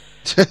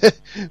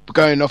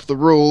 Going off the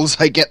rules,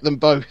 I get them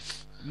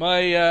both.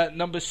 My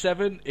number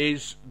 7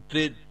 is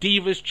the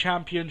Divas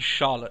champion,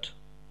 Charlotte.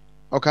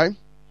 Okay.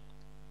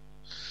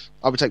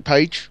 I would take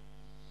Paige.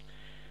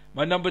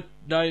 My number...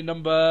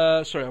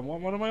 Sorry,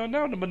 what am I on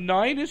now? Number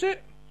 9, is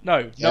it?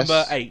 No, yes.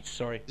 Number 8,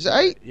 sorry. Is it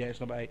 8? Yeah, it's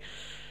number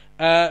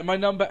 8. My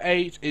number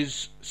 8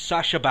 is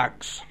Sasha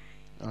Banks.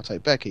 I'll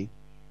take Becky.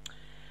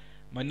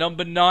 My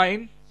number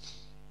 9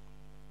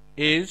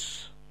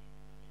 is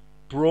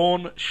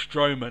Braun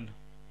Strowman.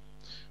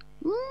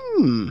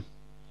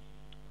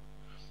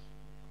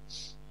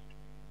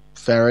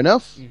 Fair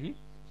enough. Mm-hmm.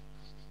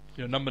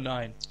 Your number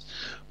 9.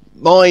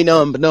 My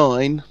number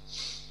 9.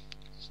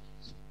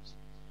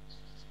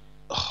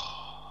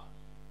 Oh,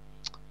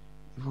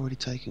 you've already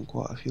taken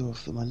quite a few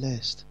off my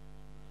list.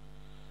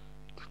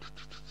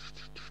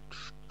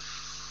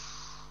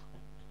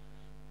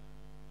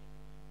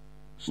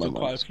 Still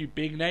quite a few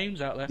big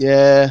names out there.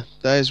 Yeah,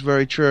 that is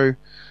very true.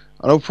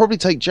 And I'll probably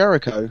take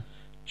Jericho.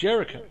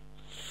 Jericho.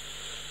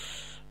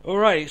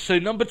 Alright, so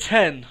number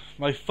 10,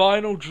 my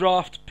final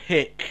draft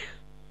pick.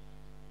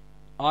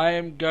 I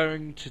am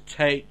going to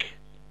take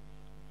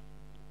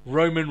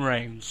Roman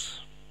Reigns.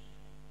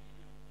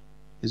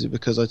 Is it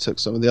because I took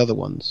some of the other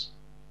ones?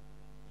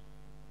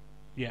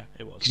 Yeah,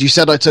 it was. Because you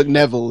said I took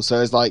Neville, so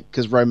it's like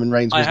because Roman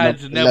Reigns was I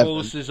had number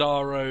Neville, 11.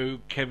 Cesaro,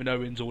 Kevin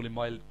Owens all in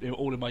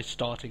my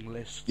starting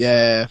list.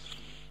 Yeah.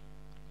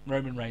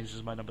 Roman Reigns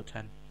is my number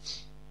 10.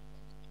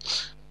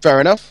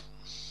 Fair enough.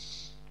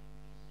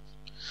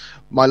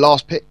 My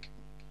last pick.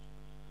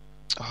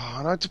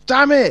 Oh, no,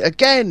 damn it!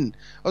 Again!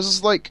 I was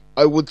just like,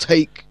 I would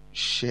take...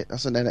 Shit,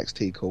 that's an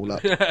NXT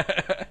call-up.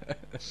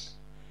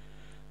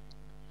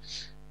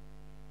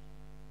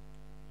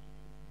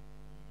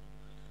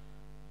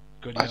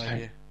 Got any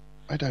idea?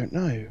 I don't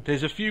know.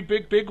 There's a few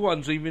big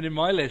ones even in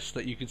my list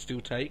that you could still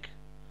take.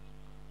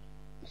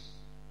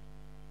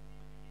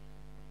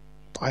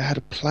 I had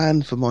a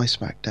plan for my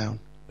SmackDown.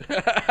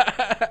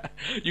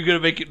 You're going to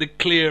make it the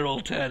clear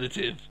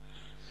alternative.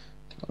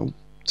 I'll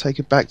take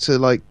it back to,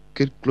 like,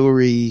 Good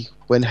Glory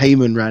when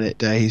Heyman ran it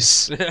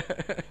days.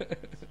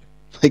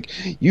 Like,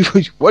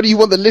 why do you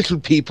want the little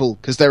people?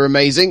 Because they're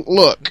amazing?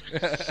 Look!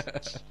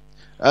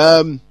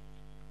 Oh,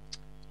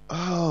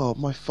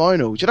 my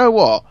final. Do you know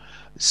what?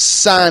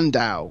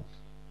 Sandow.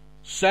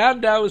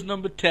 Sandow is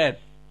number 10.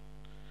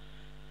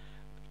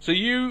 So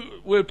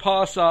you would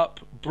pass up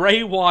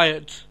Bray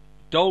Wyatt,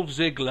 Dolph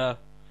Ziggler,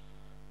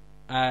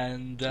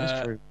 and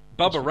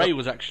Bubba Ray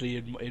was actually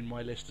in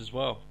my list as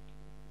well.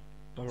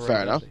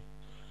 Fair enough.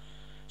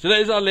 So that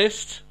is our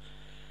list.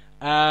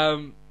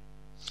 I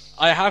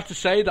have to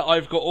say that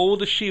I've got all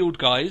the Shield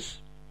guys.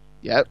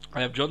 Yep.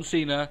 I have John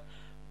Cena,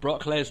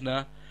 Brock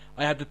Lesnar.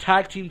 I had the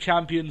tag team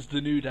champions,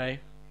 The New Day.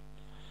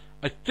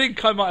 I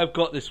think I might have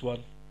got this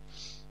one.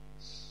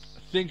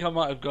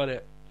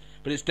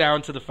 But it's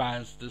down to the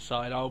fans to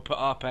decide. I'll put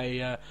up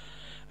a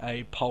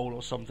poll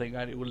or something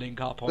and it will link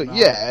up on that.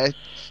 Yeah,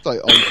 it's like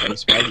on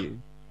face value.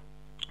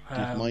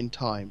 Give mine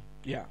time.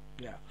 Yeah.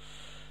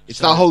 It's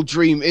that whole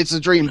dream. It's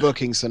a dream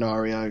booking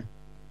scenario.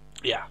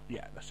 Yeah,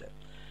 that's it.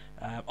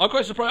 I'm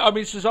quite surprised. I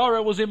mean,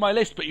 Cesaro was in my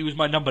list, but he was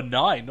my number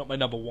 9, not my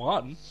number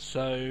 1.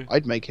 So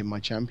I'd make him my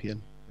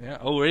champion. Yeah.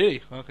 Oh,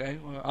 really? Okay.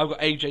 Well, I've got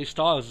AJ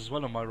Styles as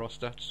well on my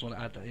roster. Just want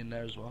to add that in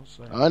there as well.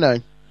 So I know.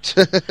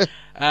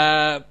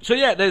 So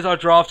yeah, there's our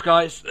draft,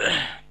 guys.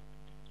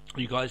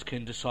 You guys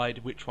can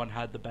decide which one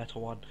had the better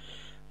one,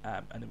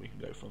 and then we can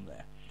go from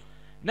there.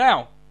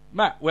 Now,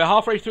 Matt, we're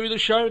halfway through the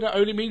show. That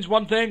only means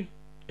one thing.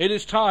 It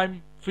is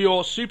time for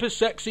your super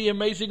sexy,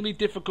 amazingly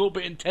difficult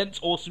but intense,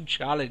 awesome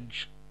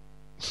challenge.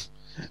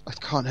 I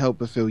can't help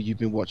but feel you've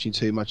been watching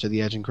too much of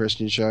the Edge and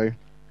Christian show.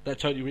 That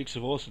totally reeks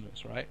of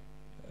awesomeness, right?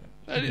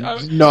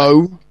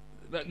 No,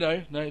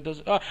 it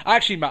doesn't.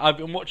 Actually, Matt, I've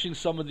been watching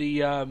some of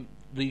the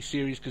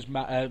series because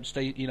Matt,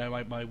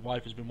 my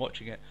wife has been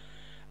watching it,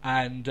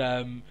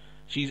 and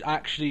she's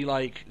actually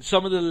like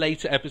some of the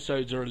later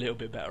episodes are a little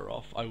bit better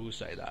off. I will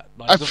say that.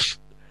 Like,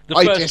 the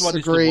I first one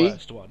is the disagree.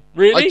 worst one.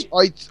 Really?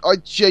 I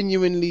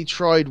genuinely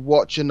tried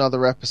watch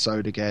another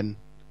episode again.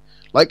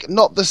 Like,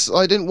 not this.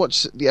 I didn't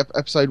watch the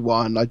episode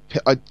 1.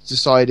 I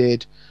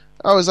decided.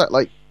 Oh, was that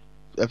like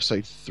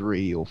episode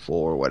 3 or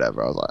 4 or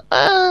whatever? I was like,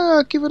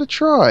 I'll give it a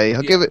try.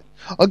 I'll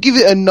give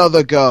it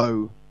another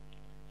go.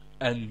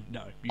 And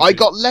no, I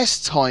got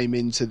less time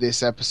into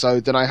this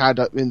episode than I had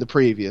in the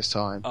previous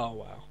time. Oh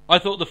wow! I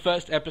thought the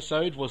first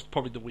episode was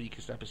probably the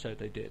weakest episode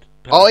they did.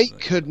 I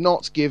could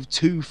not give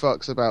 2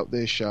 fucks about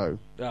this show.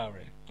 Oh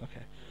really?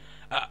 Okay.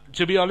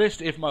 To be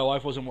honest, if my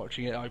wife wasn't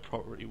watching it, I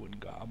probably wouldn't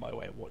go out of my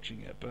way of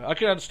watching it. But I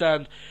can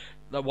understand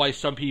why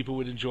some people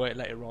would enjoy it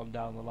later on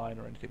down the line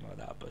or anything like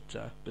that.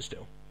 But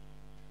still.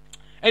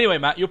 Anyway,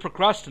 Matt, you're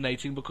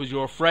procrastinating because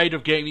you're afraid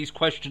of getting these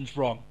questions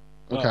wrong.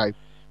 Okay.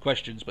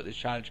 Questions, but this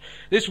challenge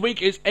this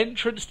week is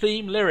entrance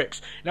theme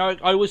lyrics. Now,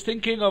 I was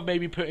thinking of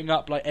maybe putting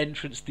up like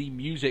entrance theme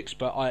musics,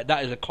 but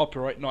that is a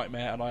copyright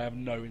nightmare, and I have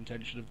no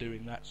intention of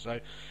doing that.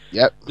 So,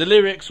 yep, the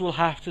lyrics will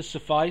have to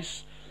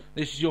suffice.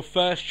 This is your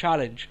first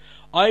challenge.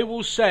 I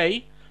will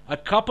say a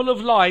couple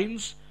of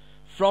lines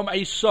from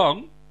a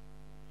song.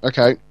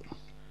 Okay.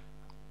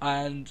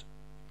 And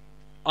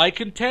I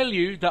can tell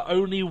you that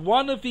only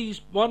one of the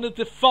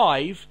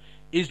 5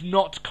 is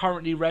not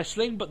currently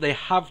wrestling, but they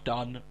have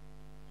done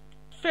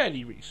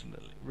fairly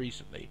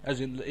recently, as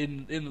in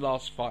the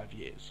last 5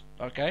 years.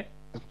 Okay?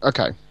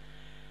 Okay.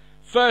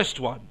 First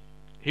one.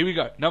 Here we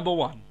go. Number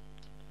 1.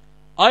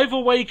 I've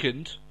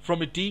awakened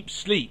from a deep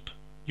sleep.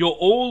 You're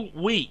all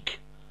weak.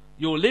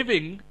 You're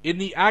living in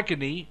the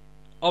agony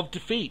of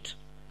defeat.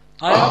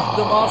 I am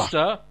the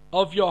master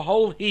of your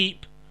whole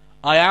heap.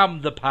 I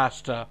am the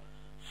pastor.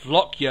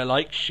 Flock you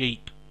like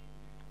sheep.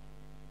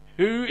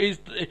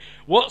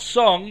 What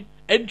song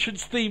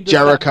entrance theme does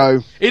Jericho.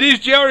 That? It is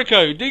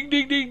Jericho. Ding,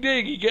 ding, ding,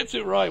 ding. He gets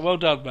it right. Well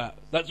done, Matt.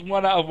 That's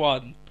 1 out of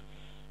 1.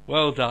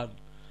 Well done.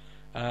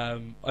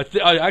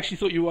 I actually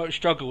thought you won't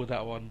struggle with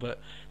that one, but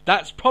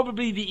that's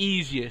probably the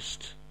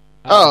easiest.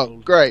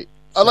 Oh, great.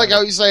 I like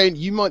how you're saying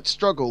you might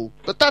struggle,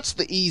 but that's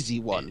the easy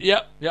one.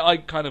 Yeah, I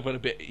kind of went a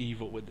bit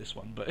evil with this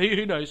one, but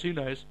who knows?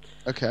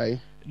 Okay.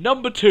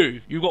 Number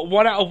 2, you got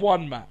 1 out of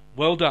 1, Matt.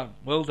 Well done.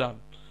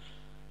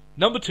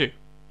 Number 2,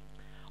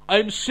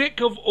 I'm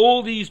sick of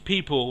all these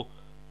people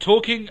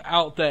talking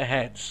out their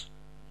heads.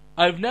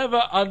 I've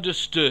never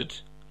understood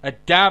a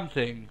damn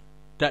thing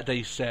that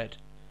they said.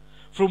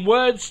 From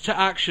words to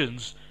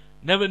actions,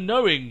 never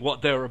knowing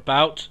what they're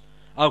about,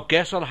 I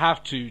guess I'll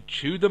have to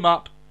chew them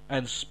up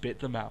and spit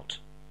them out.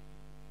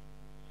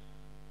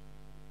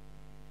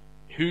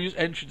 Whose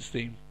entrance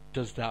theme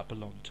does that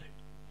belong to?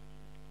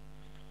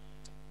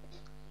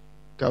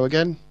 Go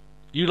again?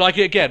 You like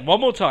it again? One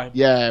more time.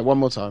 Yeah, one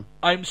more time.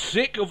 I'm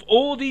sick of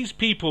all these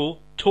people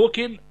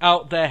talking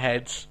out their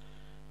heads.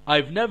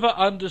 I've never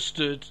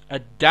understood a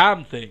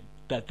damn thing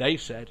that they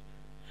said.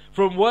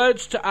 From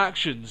words to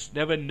actions,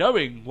 never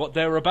knowing what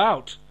they're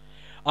about.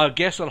 I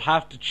guess I'll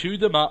have to chew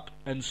them up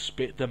and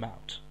spit them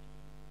out.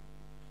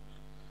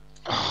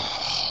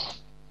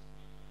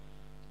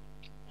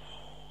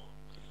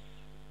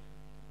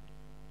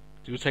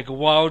 Do you take a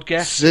wild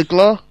guess?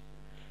 Ziggler?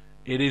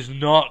 It is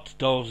not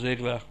Dolph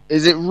Ziggler.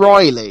 Is it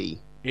Riley?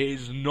 It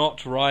is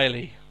not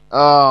Riley.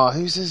 Oh,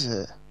 whose is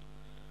it?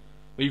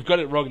 Well, you've got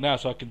it wrong now,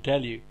 so I can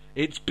tell you.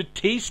 It's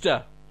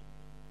Batista.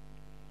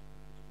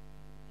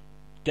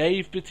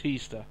 Dave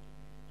Batista.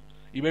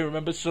 You may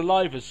remember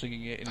Saliva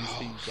singing it in his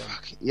theme song.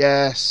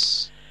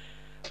 Yes.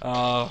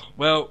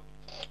 Well,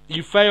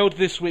 you failed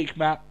this week,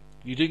 Matt.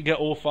 You didn't get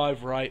all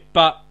 5 right,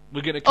 but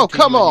we're going to Oh,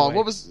 continue come on. anyway.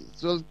 What was...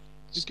 Well,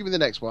 just give me the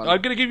next one.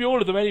 I'm going to give you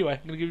all of them anyway.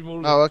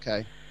 Oh,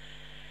 okay.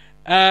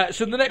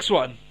 So the next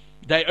one,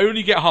 they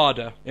only get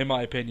harder, in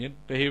my opinion,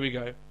 but here we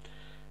go.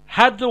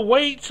 Had the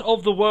weight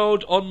of the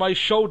world on my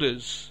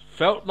shoulders,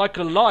 felt like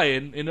a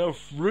lion in a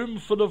room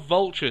full of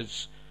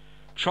vultures.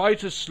 Tried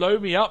to slow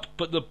me up,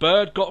 but the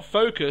bird got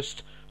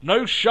focused.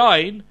 No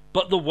shine,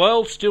 but the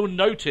world still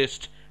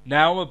noticed.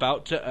 Now I'm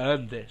about to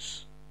earn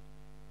this.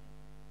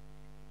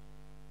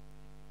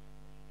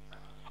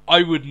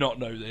 I would not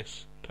know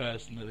this,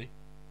 personally.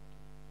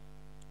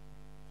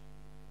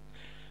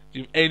 Do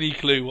you have any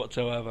clue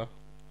whatsoever?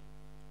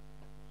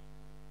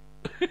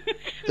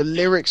 The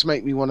lyrics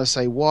make me want to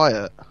say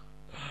Wyatt.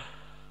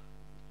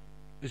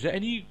 Is there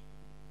any...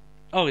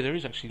 Oh, there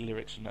is actually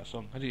lyrics in that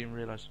song. I didn't even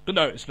realise. But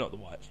no, it's not the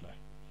Wyatts, no.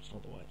 It's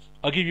not the Wyatts.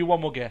 I'll give you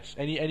one more guess.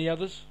 Any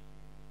others?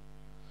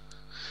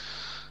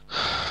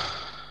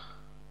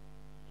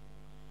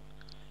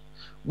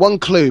 One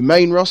clue,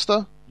 main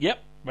roster? Yep,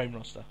 main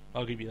roster.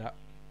 I'll give you that.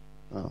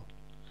 Oh,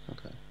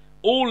 okay.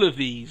 All of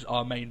these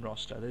are main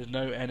roster. There's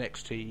no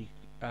NXT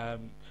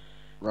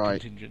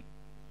Right. contingent.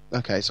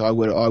 Okay, so I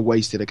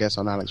wasted a guess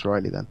on Alex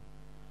Riley then.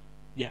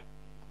 Yeah.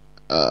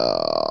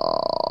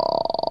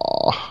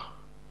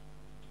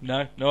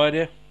 No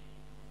idea.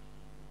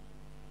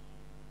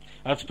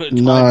 I have to put a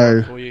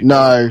timer for you.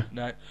 No.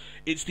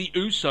 It's the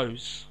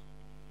Usos.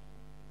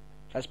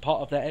 That's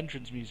part of their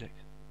entrance music.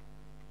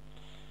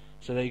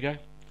 So there you go.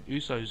 The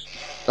Usos.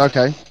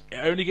 Okay. It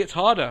only gets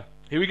harder.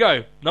 Here we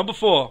go. Number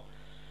 4.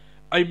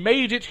 I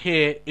made it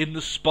here in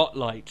the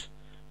spotlight.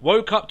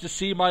 Woke up to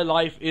see my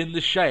life in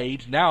the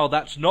shade. Now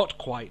that's not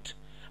quite.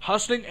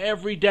 Hustling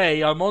every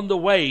day. I'm on the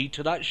way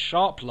to that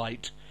sharp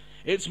light.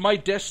 It's my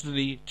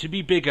destiny to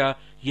be bigger.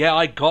 Yeah,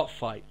 I got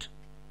fight.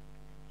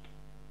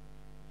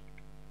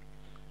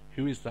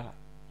 Who is that?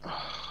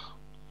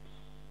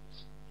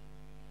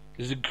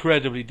 It's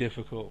incredibly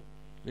difficult.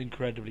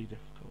 Incredibly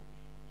difficult.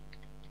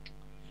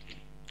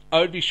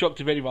 I would be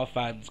shocked if any of our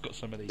fans got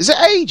some of these. Is it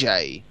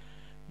AJ?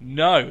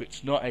 No,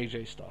 it's not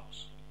AJ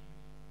Styles.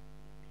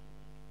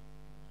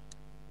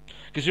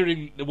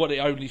 Considering what it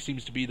only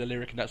seems to be the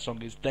lyric in that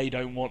song is "They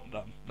don't want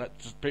them." That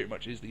pretty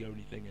much is the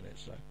only thing in it.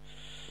 So,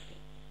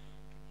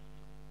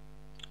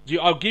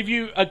 I'll give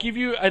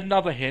you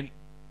another hint.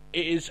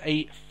 It is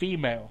a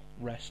female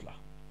wrestler.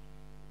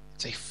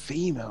 It's a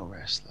female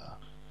wrestler.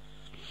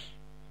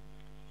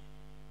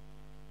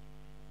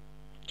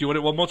 Do you want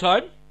it one more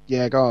time?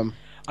 Yeah, go on.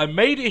 I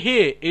made it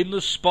here in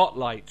the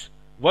spotlight.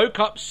 Woke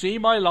up, see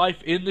my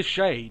life in the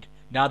shade.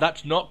 Now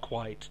that's not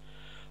quite.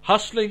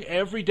 Hustling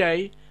every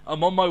day.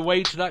 I'm on my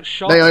way to that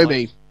sharp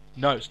Naomi. light.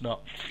 No, it's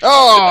not.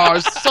 Oh, I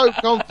was so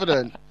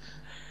confident.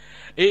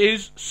 It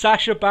is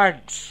Sasha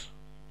Banks.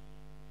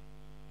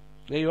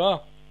 There you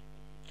are.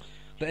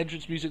 The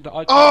entrance music that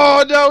I...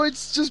 Oh, no,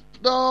 it's just...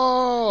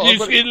 Oh,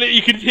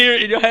 you can hear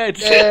it in your head.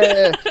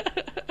 Yeah.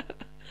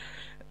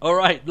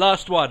 Alright,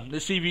 last one.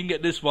 Let's see if you can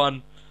get this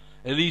one.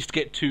 At least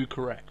get 2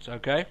 correct,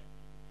 okay?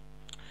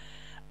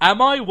 Am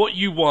I what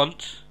you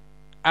want?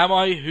 Am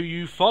I who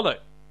you follow?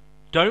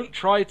 Don't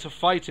try to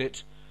fight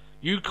it.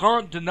 You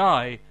can't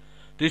deny.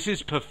 This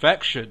is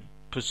perfection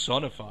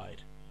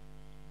personified.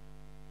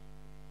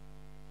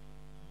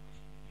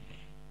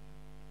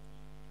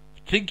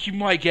 Think you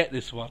might get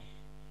this one.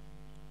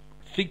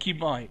 Think you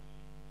might.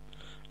 Do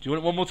you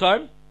want it one more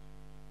time?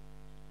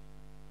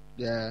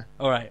 Yeah.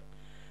 Alright.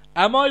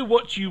 Am I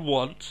what you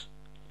want?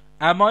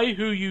 Am I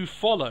who you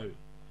follow?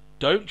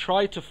 Don't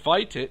try to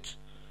fight it.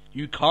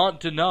 You can't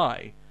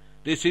deny.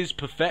 This is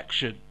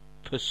perfection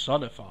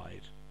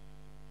personified.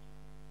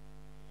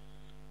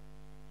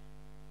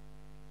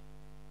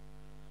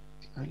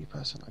 The only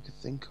person I could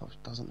think of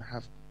doesn't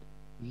have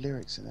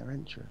lyrics in their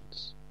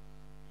entrance.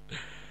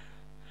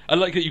 I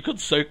like that you've got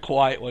so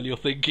quiet while you're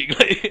thinking.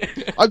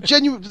 I'm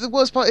genuine. The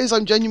worst part is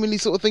I'm genuinely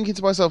sort of thinking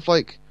to myself,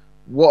 like,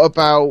 what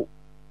about,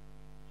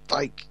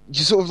 like,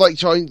 you sort of like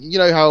trying, you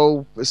know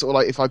how it's sort of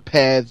like if I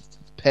pair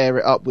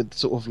it up with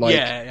sort of like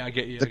yeah, I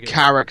get you. the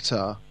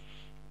character.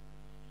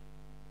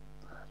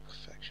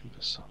 Perfection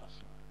personified.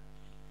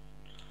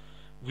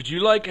 Would you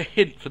like a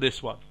hint for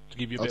this one to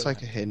give you? I'll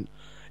take a hint.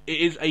 It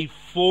is a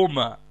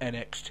former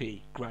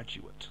NXT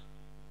graduate.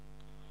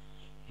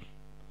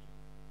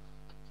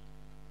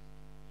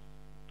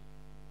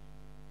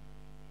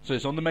 So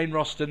it's on the main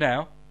roster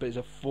now, but it's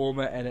a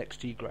former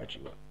NXT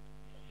graduate.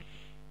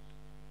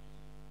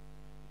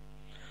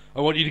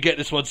 I want you to get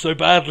this one so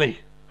badly.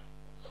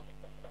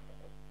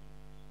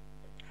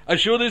 I'm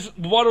sure there's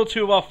one or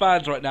two of our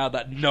fans right now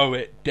that know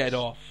it dead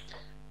off.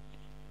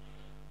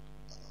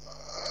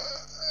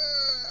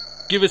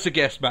 Give us a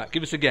guess, Matt.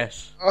 Give us a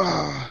guess.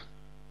 A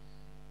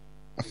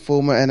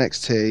former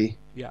NXT.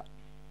 Yeah.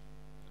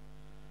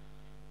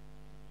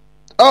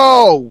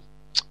 Oh!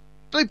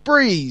 Big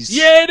Breeze!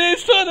 Yeah, it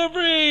is Tyler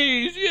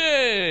Breeze!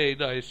 Yay!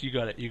 Nice, you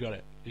got it.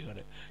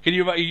 Can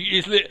you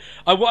imagine?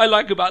 What I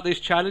like about this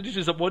challenge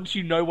is that once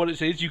you know what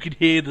it is, you can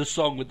hear the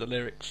song with the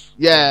lyrics.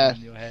 Yeah.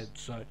 In your head,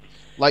 so.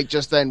 Like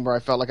just then where I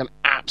felt like an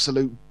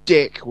absolute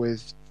dick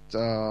with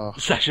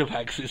Sasha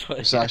Banks is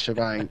what Sasha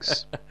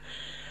Banks.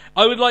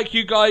 I would like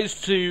you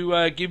guys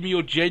to give me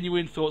your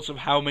genuine thoughts of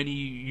how many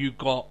you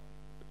got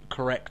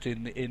correct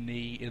in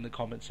the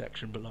comment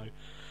section below.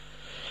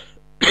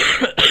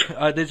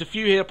 There's a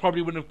few here I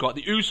probably wouldn't have got.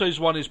 The Usos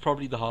one is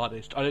probably the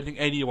hardest. I don't think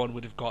anyone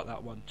would have got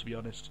that one, to be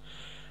honest.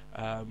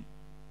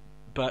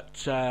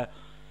 But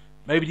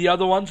maybe the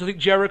other ones. I think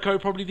Jericho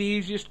probably the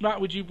easiest. Matt,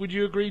 would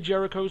you agree?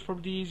 Jericho is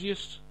probably the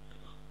easiest.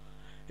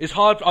 It's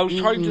hard. I was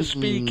trying to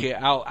speak it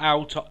out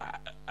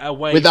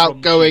away without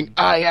from going.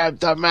 I am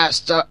the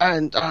master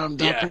and I'm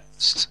the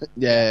best.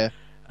 Yeah.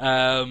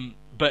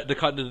 But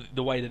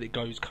the way that it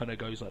goes kind of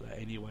goes like that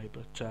anyway.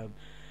 But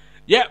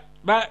yeah,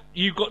 Matt,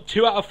 you got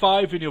 2 out of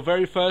 5 in your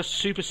very first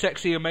super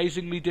sexy,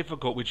 amazingly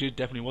difficult, which it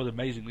definitely was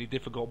amazingly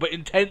difficult, but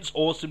intense,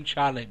 awesome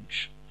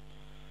challenge.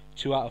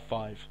 2 out of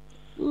 5.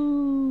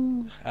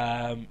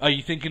 Are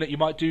you thinking that you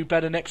might do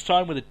better next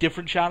time with a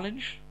different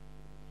challenge?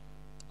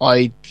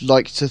 I'd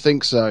like to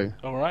think so.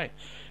 All right.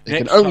 It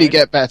can only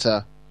get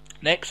better.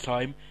 Next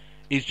time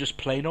is just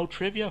plain old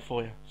trivia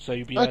for you. So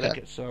you'll be able to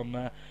get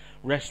some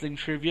wrestling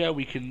trivia.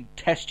 We can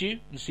test you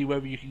and see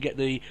whether you can get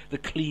the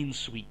clean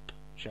sweep,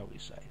 shall we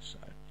say. So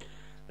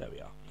there we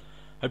are.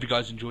 Hope you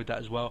guys enjoyed that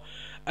as well.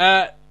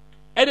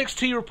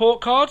 NXT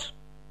report card.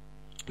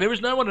 There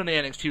is no one on the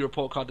NXT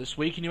report card this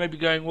week, and you may be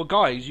going, well,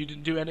 guys, you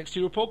didn't do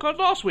NXT report card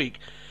last week.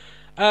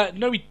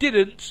 No, we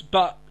didn't,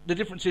 but the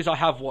difference is I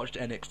have watched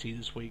NXT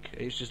this week.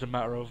 It's just a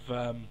matter of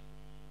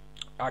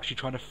actually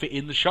trying to fit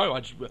in the show.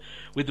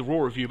 With the Raw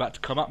review about to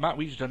come up, Matt,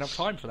 we just don't have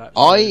time for that.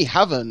 So. I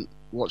haven't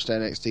watched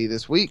NXT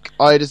this week.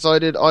 I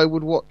decided I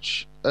would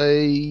watch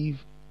a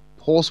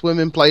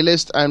Horsewomen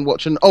playlist and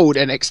watch an old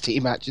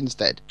NXT match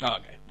instead. Oh,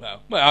 okay,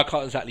 well, I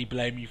can't exactly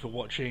blame you for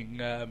watching,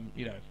 their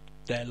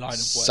line of work.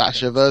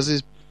 Sasha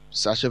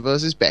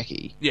versus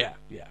Becky. Yeah,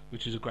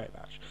 which is a great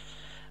match.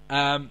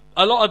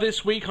 A lot of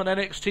this week on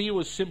NXT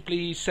was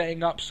simply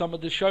setting up some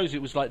of the shows.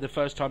 It was like the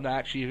first time they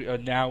actually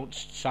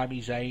announced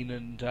Sami Zayn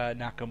and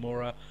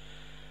Nakamura.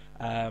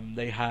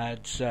 They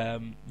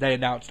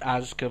announced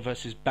Asuka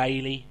versus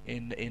Bayley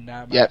in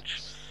that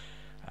match.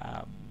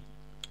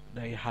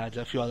 They had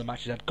a few other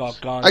matches. They had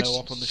Gargano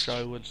up on the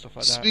show and stuff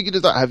like that. Speaking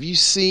of that, have you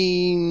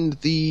seen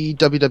the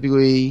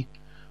WWE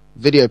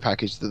video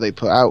package that they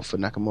put out for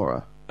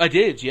Nakamura? I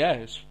did, yeah.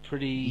 It's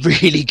pretty...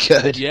 really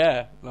good.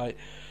 Yeah, like...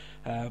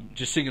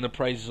 just singing the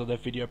praises of their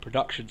video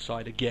production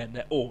side again.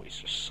 They're always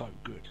just so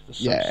good. They're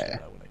so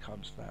stellar when it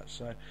comes to that.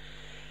 So,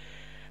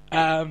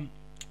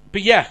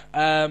 but yeah,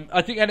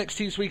 I think NXT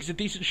this week is a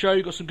decent show.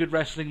 You've got some good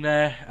wrestling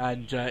there,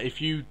 and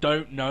if you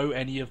don't know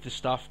any of the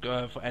stuff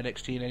for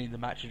NXT and any of the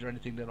matches or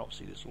anything, then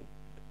obviously this will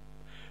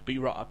be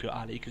right up your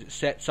alley because it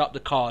sets up the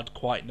card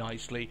quite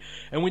nicely.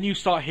 And when you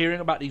start hearing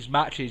about these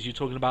matches, you're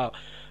talking about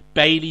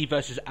Bayley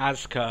versus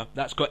Asuka.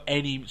 That's got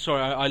any...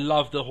 Sorry, I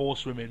love the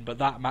Horsewomen, but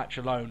that match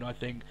alone, I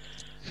think,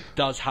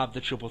 does have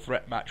the triple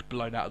threat match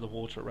blown out of the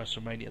water at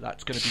WrestleMania.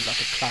 That's going to be like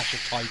a clash of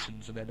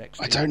titans in their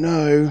next... I don't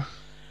know.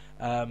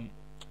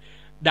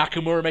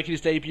 Nakamura making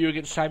his debut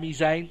against Sami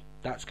Zayn.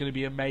 That's going to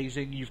be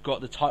amazing. You've got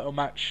the title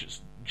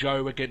match,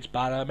 Joe against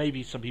Balor.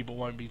 Maybe some people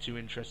won't be too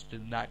interested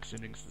in that because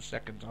it's the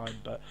second time,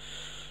 but...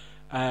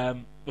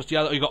 what's the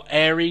other... You've got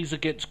Aries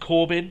against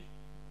Corbin,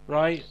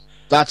 right?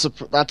 That's a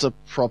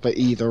proper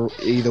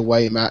either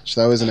way match,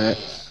 though, isn't it?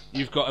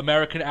 You've got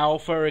American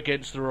Alpha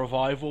against the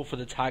Revival for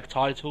the tag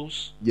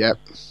titles. Yep.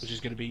 Which is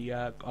going to be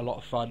a lot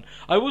of fun.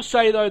 I will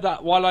say, though,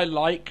 that while I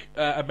like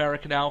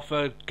American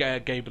Alpha,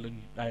 Gable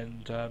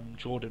and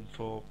Jordan,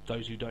 for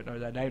those who don't know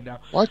their name now.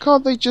 Why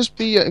can't they just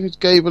be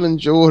Gable and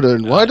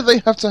Jordan? Why do they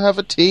have to have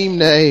a team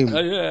name?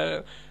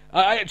 To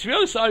be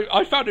honest,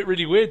 I found it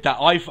really weird that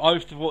I've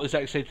thought the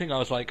exact same thing. I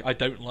was like, I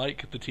don't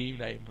like the team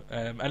name.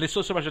 And it's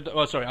not so much...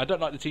 I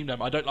don't like the team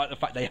name. I don't like the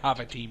fact they have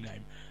a team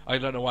name. I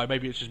don't know why.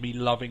 Maybe it's just me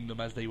loving them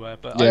as they were.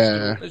 But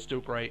they're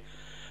still great.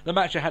 The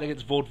match I had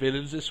against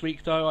Vaudevillains this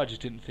week, though, I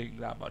just didn't think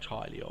that much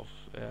highly of.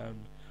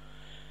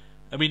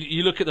 I mean,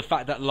 you look at the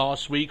fact that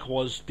last week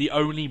was the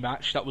only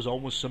match that was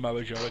on was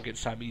Samoa Joe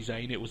against Sami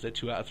Zayn. It was their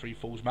 2 out of 3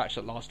 falls match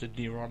that lasted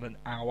near on an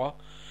hour.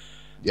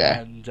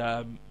 Yeah.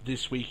 And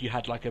this week you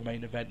had like a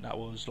main event that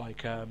was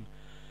like for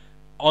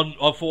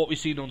what we've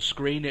seen on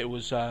screen, it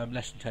was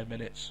less than 10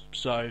 minutes.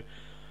 So,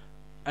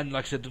 and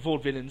like I said, the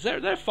Vaudevillains,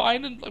 they're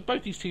fine, and like,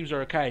 both these teams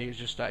are okay. It's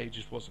just that it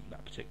just wasn't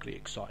that particularly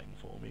exciting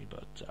for me.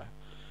 But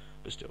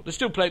still, there's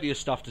still plenty of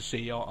stuff to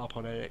see up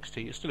on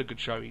NXT. It's still a good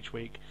show each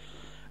week,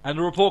 and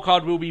the report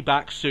card will be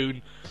back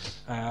soon.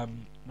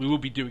 We will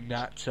be doing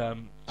that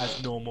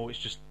as normal. It's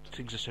just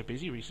things are so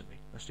busy recently.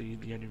 That's the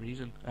only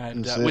reason.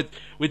 And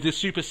with the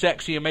super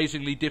sexy,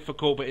 amazingly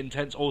difficult but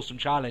intense, awesome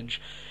challenge,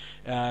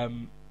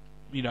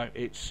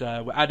 it's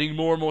we're adding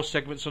more and more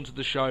segments onto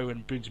the show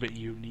and brings a bit of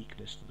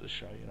uniqueness to the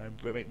show.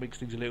 It makes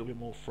things a little bit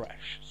more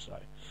fresh. So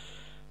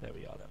there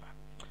we are, then, Matt.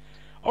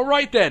 All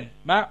right then,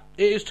 Matt.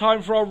 It is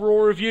time for our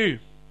Raw review.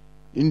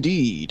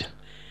 Indeed.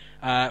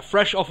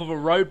 Fresh off of a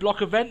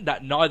Roadblock event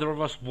that neither of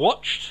us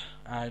watched,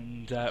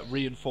 and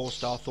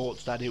reinforced our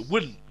thoughts that it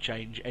wouldn't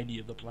change any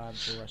of the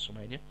plans for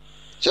WrestleMania.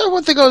 Do you know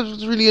one thing I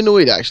was really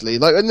annoyed, actually?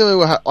 Like,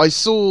 I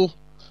saw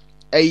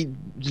a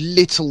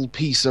little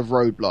piece of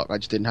Roadblock. I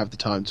just didn't have the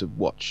time to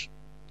watch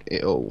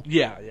it all.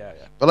 Yeah.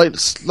 But,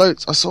 like,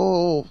 I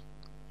saw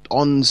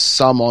on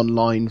some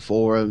online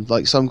forum,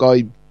 like, some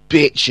guy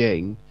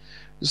bitching.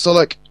 So,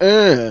 like,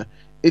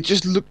 it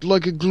just looked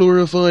like a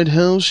glorified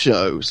house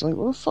show. It's like,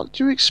 what the fuck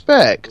do you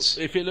expect?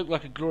 If it looked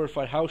like a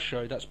glorified house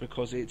show, that's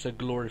because it's a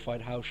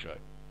glorified house show.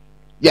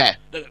 Yeah.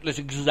 That's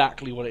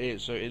exactly what it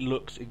is. So it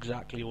looks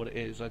exactly what it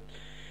is.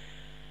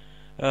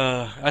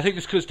 I think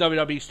it's because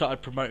WWE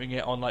started promoting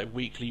it on like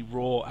weekly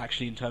Raw,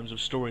 actually, in terms of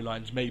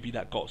storylines. Maybe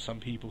that got some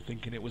people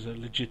thinking it was a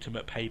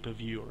legitimate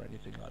pay-per-view or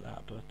anything like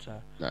that.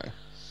 But no.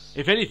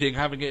 If anything,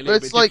 having it a little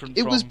bit different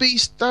it was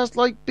Beast. That's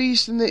like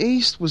Beast in the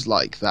East was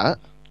like that.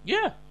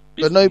 Yeah.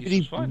 But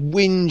nobody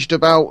whinged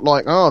about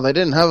like, they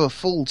didn't have a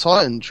full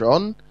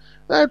Titantron.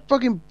 They had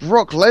fucking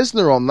Brock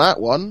Lesnar on that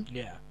one.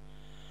 Yeah.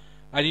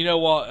 And you know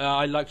what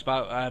I liked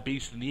about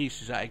Beast in the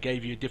East is that it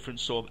gave you a different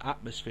sort of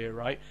atmosphere,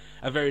 right?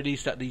 At very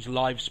least, at these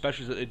live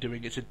specials that they're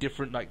doing, it's a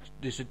different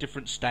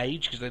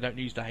stage because they don't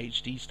use the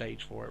HD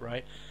stage for it,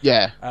 right?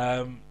 Yeah.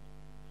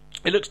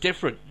 It looks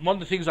different. One of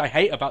the things I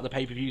hate about the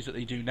pay-per-views that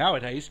they do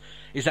nowadays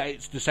is that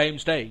it's the same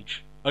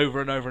stage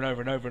over and over and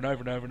over and over and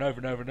over and over and over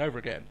and over and over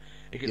again.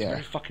 It gets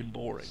very fucking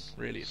boring.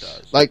 Really, it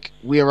does. Like,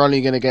 we are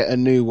only going to get a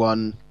new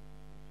one,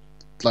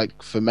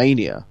 like, for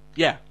Mania.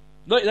 Yeah.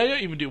 No, they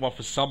don't even do one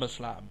for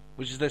SummerSlam,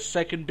 which is their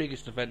second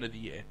biggest event of the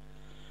year.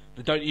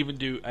 They don't even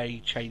do a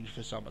change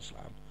for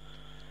SummerSlam.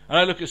 And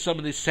I look at some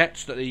of the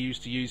sets that they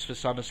used to use for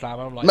SummerSlam,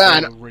 and I'm like,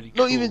 man, really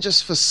cool. Not even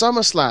just for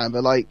SummerSlam,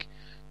 but like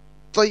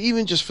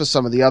even just for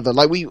some of the other,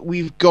 like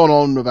we've gone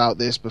on about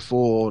this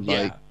before,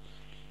 like,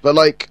 but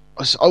like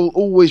I'll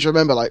always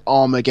remember like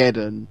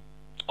Armageddon.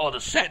 Oh, the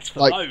sets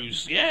for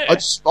those, yeah. I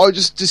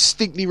just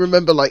distinctly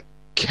remember like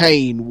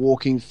Kane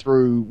walking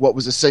through what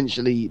was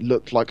essentially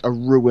looked like a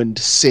ruined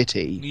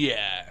city.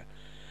 Yeah.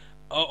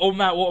 Oh,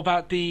 Matt, what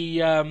about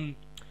the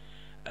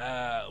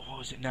what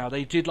was it now?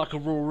 They did like a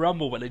Royal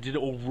Rumble, but they did it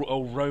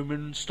all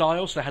Roman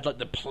style, so they had like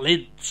the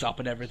plinths up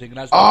and everything. And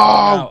as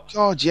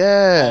God,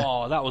 yeah.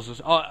 Oh, that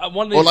was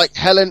one of these... Or like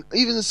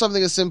even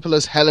something as simple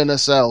as Hell in a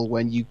Cell,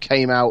 when you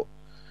came out,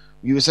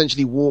 you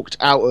essentially walked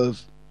out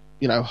of,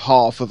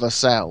 half of a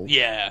cell.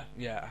 Yeah.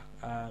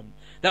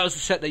 That was the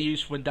set they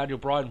used when Daniel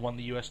Bryan won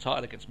the US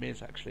title against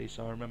Miz, actually,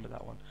 so I remember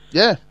that one.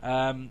 Yeah.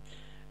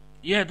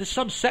 Yeah, there's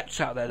some sets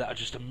out there that are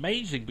just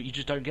amazing, but you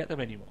just don't get them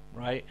anymore,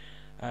 right?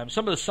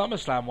 Some of the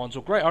SummerSlam ones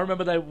were great. I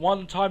remember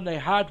one time they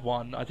had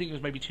one, I think it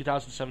was maybe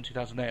 2007,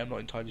 2008, I'm not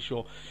entirely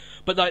sure.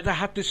 But they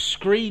had this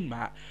screen,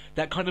 Matt,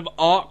 that kind of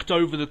arced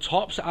over the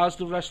tops as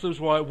the wrestlers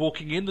were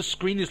walking in. The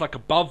screen is like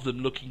above them,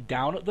 looking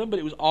down at them, but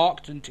it was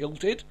arced and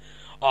tilted.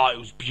 Oh, it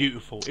was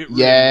beautiful. It really was.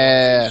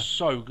 It was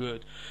so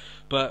good.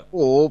 But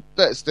or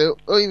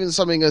even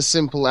something as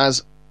simple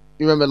as,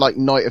 you remember like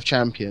Night of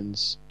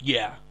Champions?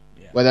 Yeah.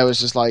 Where there was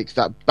just like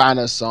that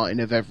banner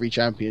sign of every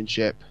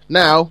championship.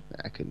 Now,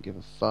 I couldn't give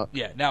a fuck.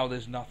 Yeah, now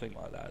there's nothing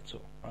like that at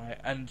all, right?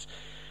 And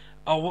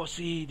what's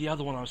the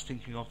other one I was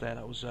thinking of there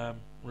that was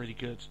really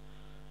good?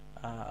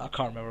 I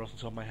can't remember off the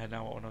top of my head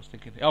now what one I was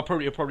thinking. It'll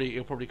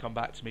probably come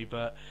back to me.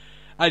 But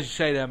as you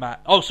say there,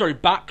 Matt. Oh, sorry,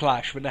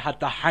 Backlash, when they had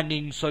the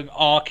hanging,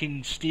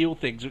 arcing steel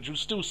things, which was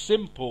still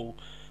simple,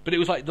 but it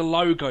was like the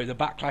logo, the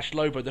Backlash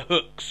logo, the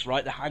hooks,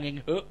 right? The hanging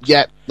hooks.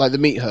 Yeah, like the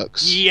meat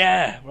hooks.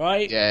 Yeah,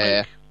 right? Yeah.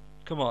 Like,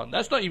 come on,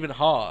 that's not even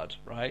hard,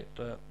 right?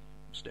 But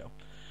still.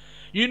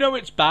 You know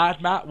it's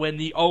bad, Matt, when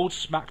the old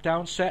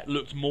SmackDown set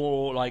looked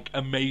more like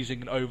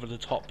amazing and over the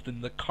top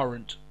than the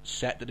current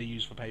set that they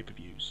use for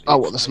pay-per-views. Oh,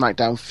 what, the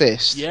SmackDown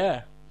Fist?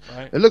 Yeah,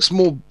 right. It looks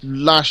more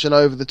lash and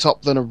over the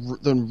top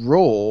than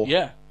Raw.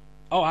 Yeah.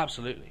 Oh,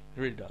 absolutely. It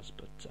really does,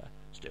 but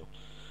still.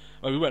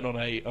 Well, we went on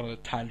a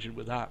tangent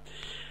with that.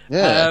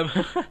 Yeah.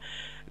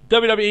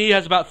 WWE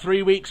has about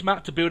 3 weeks,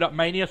 Matt, to build up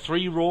Mania,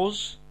 3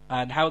 Raws,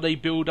 and how they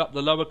build up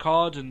the lower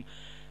card and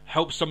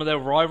help some of their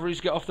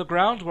rivalries get off the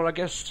ground. Well, I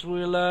guess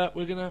we're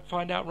gonna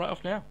find out right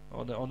off now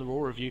on the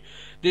Raw review.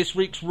 This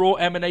week's Raw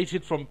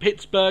emanated from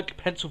Pittsburgh,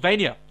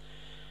 Pennsylvania.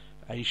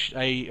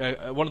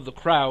 One of the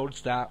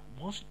crowds that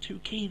wasn't too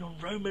keen on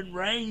Roman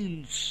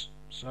Reigns.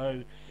 So,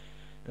 and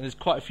there's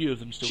quite a few of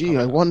them still. Gee,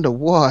 I wonder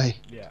why.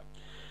 Yeah.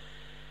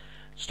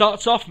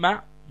 Starts off,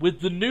 Matt,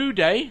 with the New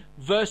Day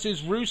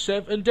versus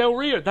Rusev and Del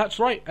Rio. That's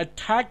right, a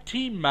tag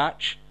team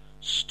match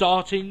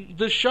starting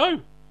the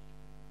show.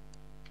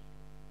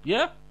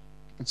 Yeah.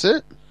 That's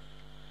it.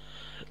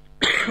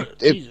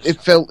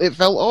 It felt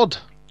odd.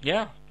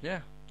 Yeah.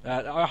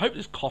 I hope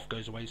this cough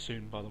goes away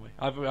soon. By the way,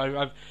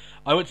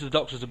 I went to the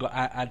doctors and got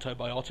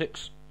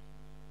antibiotics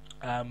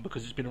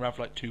because it's been around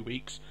for like 2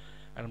 weeks,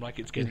 and I'm like,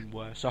 it's getting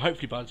worse. So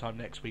hopefully by the time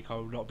next week I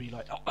will not be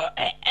like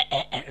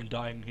and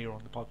dying here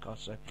on the podcast.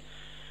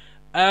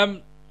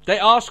 So they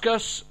ask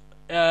us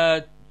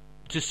to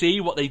see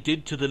what they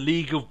did to the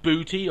League of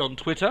Booty on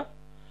Twitter.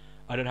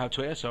 I don't have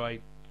Twitter, so I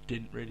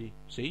didn't really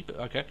see, but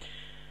okay.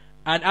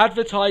 And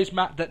advertise,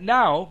 Matt, that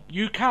now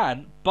you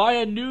can buy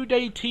a New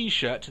Day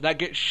t-shirt that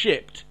gets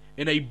shipped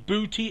in a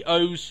Booty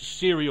O's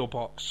cereal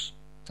box.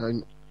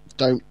 Don't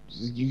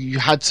you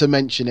had to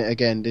mention it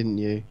again, didn't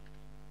you?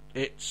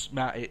 It's,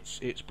 Matt,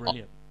 it's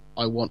brilliant.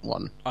 I want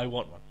one. I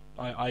want one.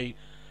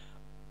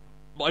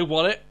 My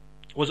wallet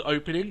was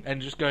opening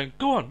and just going,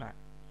 go on, Matt.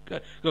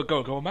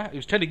 Go on, Matt. It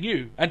was telling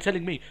you and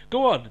telling me,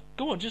 go on,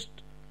 just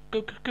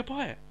go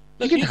buy it.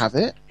 Look, you can have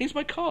it. Here's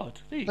my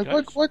card. There you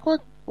go.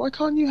 Why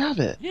can't you have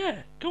it?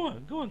 Yeah, go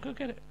on, go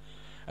get it.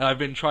 And I've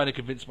been trying to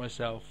convince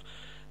myself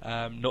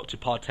not to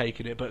partake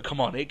in it, but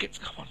come on, it's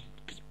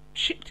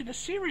shipped in a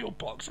cereal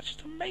box. That's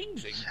just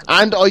amazing.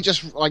 And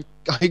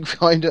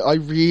I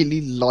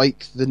really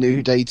like the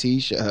New Day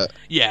t-shirt.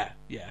 Yeah.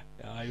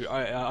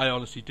 I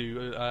honestly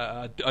do.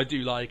 I do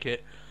like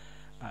it.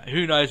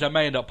 Who knows? I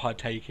may end up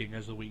partaking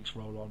as the weeks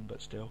roll on,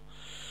 but still.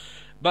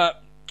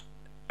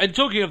 And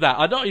talking of that,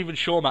 I'm not even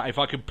sure, Matt, if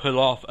I can pull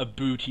off a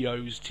Booty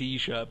O's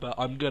t-shirt, but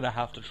I'm going to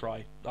have to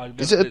try.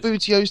 Is it a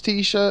Booty O's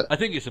t-shirt? I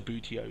think it's a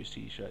Booty O's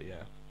t-shirt,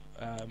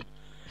 yeah.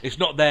 It's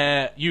not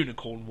their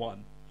unicorn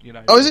one, you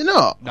know. Oh, is it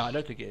not? No, I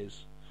don't think it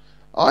is.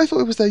 I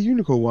thought it was their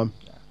unicorn one.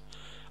 Yeah.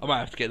 I might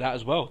have to get that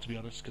as well, to be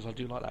honest, because I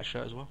do like that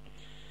shirt as well.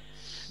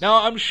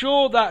 Now, I'm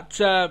sure that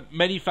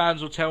many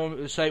fans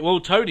will say, well,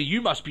 Tony,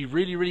 you must be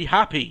really, really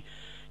happy.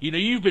 You know,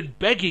 you've been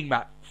begging,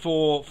 Matt,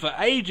 for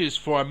ages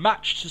for a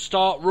match to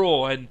start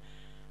Raw, and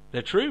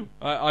they're true.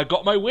 I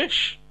got my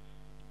wish.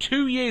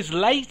 2 years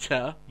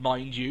later,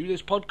 mind you,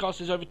 this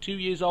podcast is over 2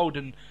 years old,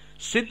 and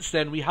since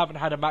then we haven't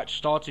had a match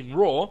starting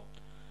Raw.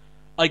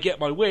 I get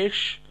my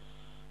wish.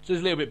 So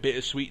it's a little bit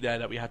bittersweet there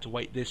that we had to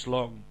wait this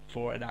long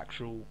for an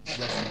actual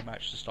wrestling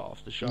match to start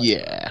off the show.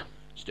 Yeah.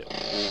 Still.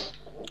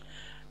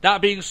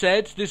 That being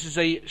said, this is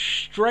a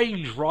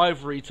strange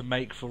rivalry to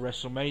make for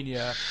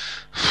WrestleMania.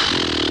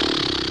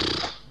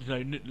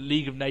 You know,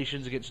 League of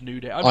Nations against New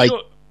Day.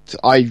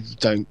 I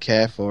don't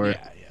care for it.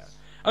 Yeah.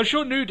 I'm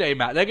sure New Day,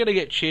 Matt, they're going to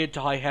get cheered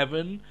to high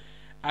heaven,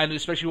 and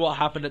especially what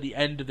happened at the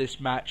end of this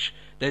match,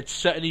 they're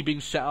certainly being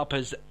set up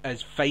as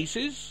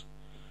faces,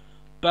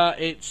 but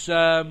it's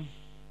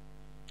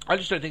I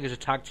just don't think it's a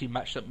tag team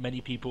match that many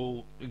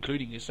people,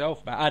 including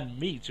yourself, Matt, and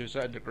me to a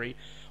certain degree,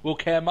 will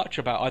care much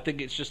about. I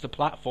think it's just a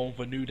platform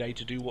for New Day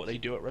to do what they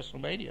do at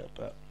WrestleMania,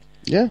 but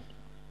yeah.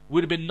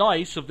 Would have been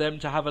nice of them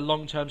to have a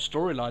long-term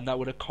storyline that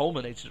would have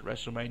culminated at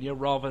WrestleMania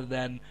rather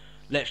than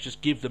let's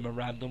just give them a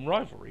random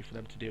rivalry for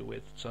them to deal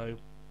with. So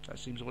that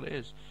seems what it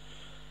is.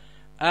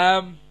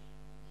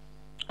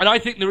 And I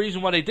think the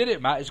reason why they did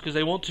it, Matt, is because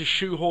they want to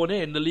shoehorn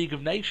in the League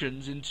of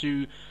Nations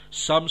into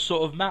some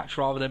sort of match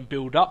rather than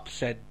build up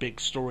said big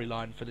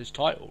storyline for this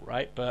title,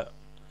 right? But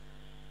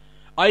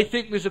I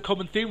think there's a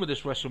common theme with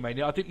this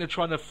WrestleMania. I think they're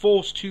trying to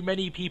force too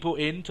many people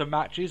into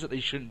matches that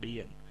they shouldn't be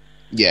in.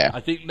 Yeah. I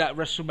think that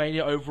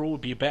WrestleMania overall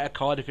would be a better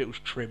card if it was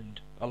trimmed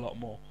a lot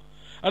more.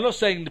 I'm not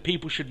saying the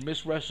people should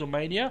miss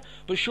WrestleMania,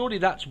 but surely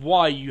that's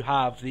why you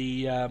have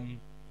the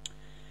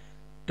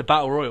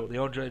Battle Royal, the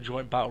Andre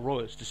Joint Battle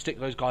Royals, to stick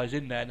those guys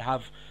in there and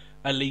have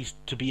at least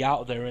to be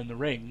out there in the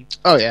ring.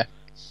 Oh yeah.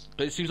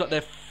 But it seems like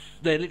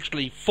they're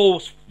literally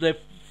they're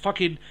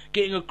fucking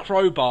getting a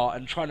crowbar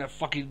and trying to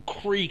fucking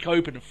creak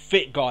open and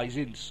fit guys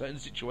in certain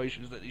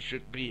situations that they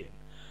shouldn't be in.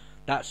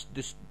 That's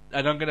this.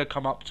 And I'm going to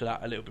come up to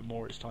that a little bit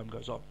more as time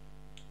goes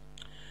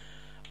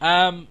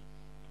on.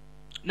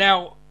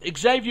 Now,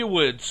 Xavier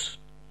Woods,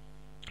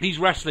 he's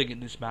wrestling in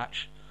this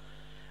match.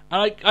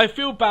 And I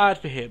feel bad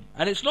for him.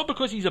 And it's not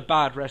because he's a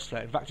bad wrestler.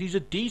 In fact, he's a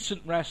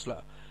decent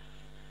wrestler.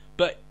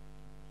 But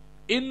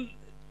in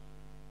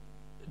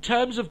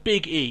terms of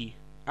Big E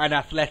and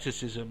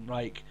athleticism,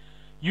 like,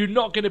 you're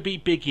not going to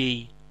beat Big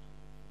E,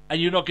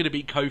 and you're not going to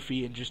beat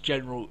Kofi in just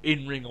general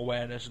in-ring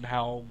awareness and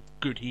how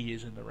good he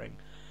is in the ring.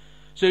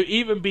 So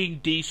even being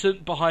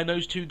decent behind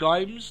those two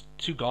guys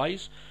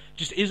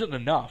just isn't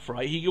enough,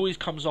 right? He always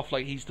comes off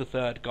like he's the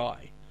third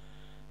guy.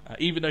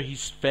 Even though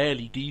he's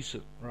fairly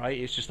decent, right?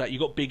 It's just that you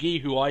got Big E,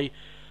 who I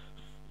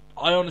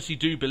honestly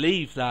do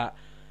believe that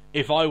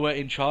if I were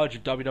in charge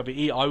of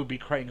WWE, I would be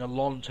creating a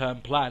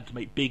long-term plan to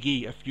make Big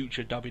E a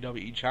future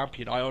WWE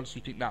champion. I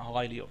honestly think that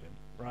highly of him,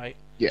 right?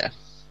 Yeah.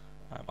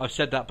 I've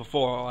said that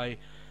before. I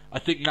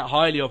think that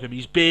highly of him.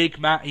 He's big,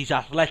 Matt. He's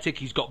athletic.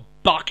 He's got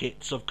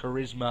buckets of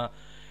charisma.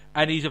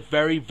 And he's a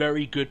very,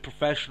 very good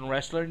professional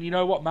wrestler. And you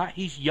know what, Matt?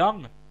 He's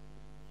young.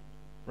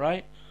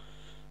 Right?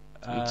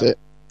 That's it.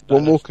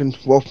 What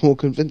more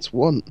can Vince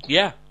want?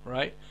 Yeah,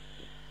 right.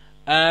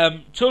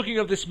 Talking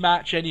of this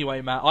match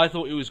anyway, Matt, I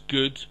thought it was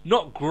good.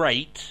 Not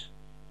great,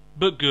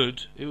 but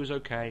good. It was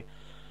okay.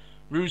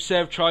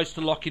 Rusev tries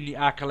to lock in the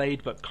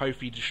accolade, but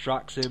Kofi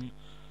distracts him.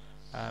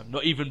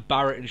 Not even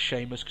Barrett and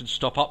Sheamus can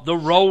stop up the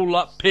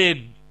roll-up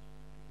pin.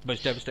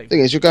 Most devastating. Thing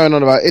is, you're going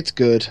on about it's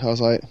good. I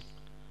was like,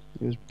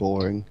 it was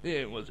boring. Yeah,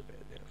 it was a bit,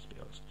 yeah, let's be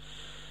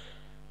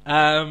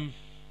honest.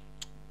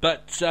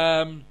 But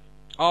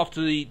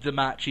after the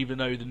match, even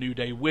though the New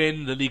Day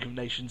win, the League of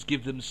Nations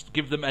give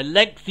them a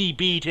lengthy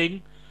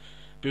beating,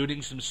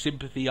 building some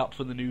sympathy up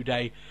for the New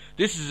Day.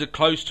 This is as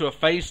close to a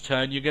face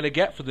turn you're going to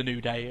get for the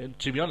New Day, and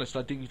to be honest,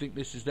 I think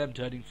this is them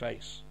turning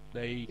face.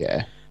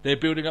 They're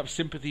building up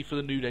sympathy for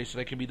the New Day so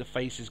they can be the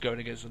faces going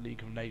against the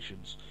League of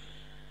Nations,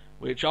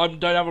 which I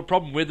don't have a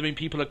problem with. I mean,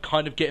 people are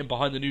kind of getting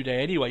behind the New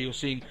Day anyway.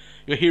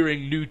 You're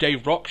hearing New Day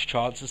rocks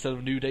chants instead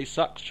of New Day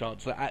sucks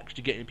chants. They're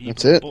actually getting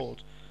people on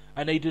board,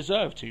 and they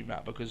deserve to,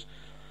 Matt. Because,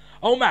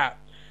 oh, Matt,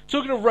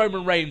 talking of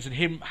Roman Reigns and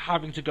him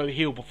having to go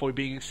heel before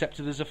being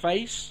accepted as a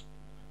face,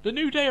 the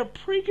New Day are a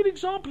pretty good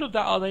example of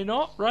that, are they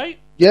not? Right?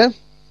 Yeah.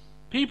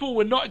 People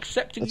were not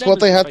accepting. That's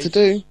what they had to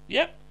do.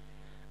 Yep.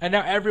 And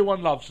now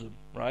everyone loves them,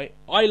 right?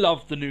 I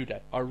love the New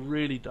Day. I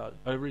really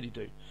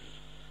do.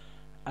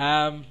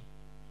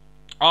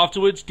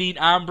 Afterwards, Dean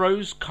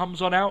Ambrose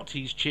comes on out.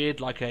 He's cheered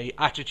like a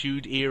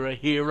Attitude Era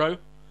hero.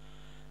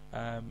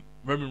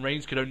 Roman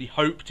Reigns could only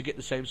hope to get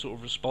the same sort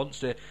of response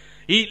there.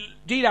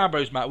 Dean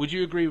Ambrose, Matt, would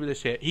you agree with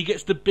this here? He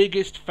gets the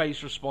biggest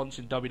face response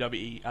in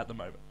WWE at the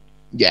moment.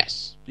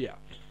 Yes. Yeah.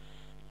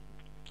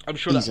 I'm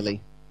sure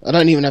easily. I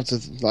don't even have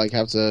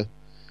to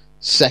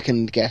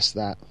second guess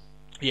that.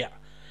 Yeah.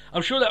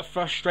 I'm sure that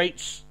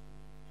frustrates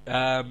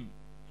the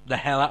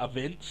hell out of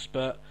Vince,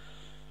 but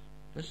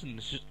listen,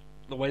 it's just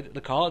the way that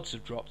the cards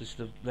have dropped. It's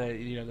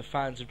the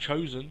fans have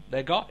chosen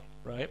their guy,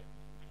 right?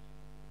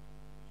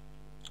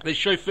 They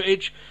show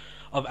footage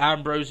of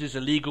Ambrose's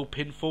illegal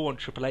pinfall on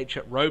Triple H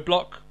at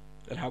Roadblock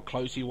and how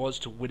close he was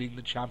to winning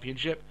the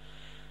championship.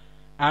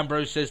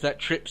 Ambrose says that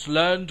Trips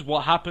learned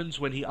what happens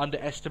when he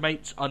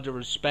underestimates,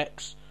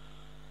 under-respects.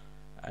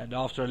 And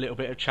after a little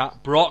bit of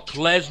chat, Brock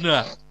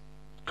Lesnar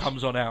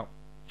comes on out.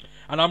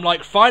 And I'm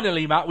like,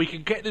 finally, Matt, we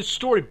can get this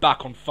story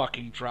back on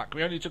fucking track.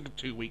 We only took a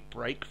 2-week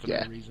break for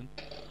no reason.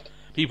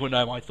 People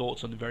know my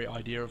thoughts on the very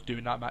idea of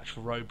doing that match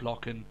for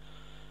Roadblock and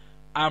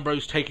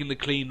Ambrose taking the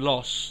clean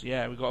loss.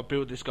 Yeah, we've got to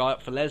build this guy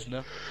up for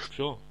Lesnar.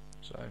 Sure.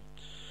 So,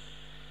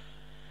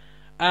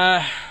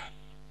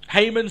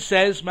 Heyman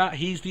says, Matt,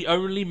 he's the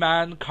only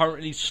man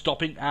currently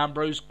stopping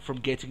Ambrose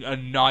from getting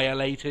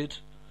annihilated.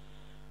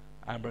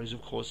 Ambrose,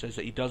 of course, says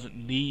that he doesn't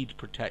need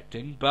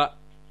protecting, but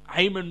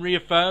Heyman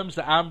reaffirms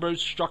that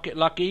Ambrose struck it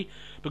lucky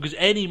because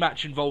any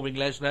match involving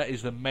Lesnar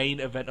is the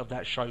main event of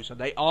that show. So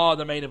they are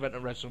the main event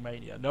of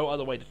WrestleMania. No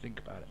other way to think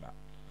about it, Matt.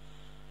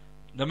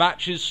 The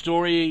match's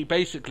story,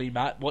 basically,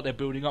 Matt, what they're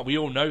building up, we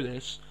all know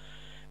this,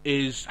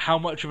 is how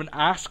much of an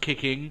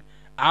ass-kicking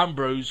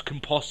Ambrose can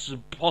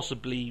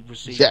possibly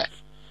receive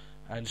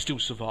and still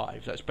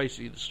survive. That's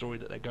basically the story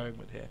that they're going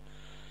with here.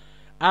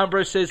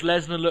 Ambrose says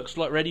Lesnar looks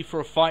like ready for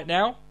a fight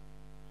now.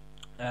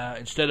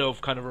 Instead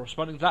of kind of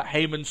responding to that,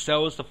 Heyman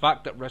sells the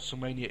fact that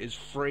WrestleMania is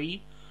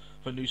free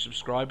for new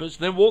subscribers,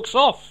 then walks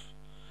off.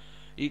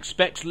 He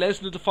expects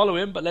Lesnar to follow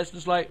him, but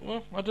Lesnar's like,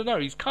 well, I don't know,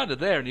 he's kind of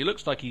there, and he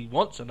looks like he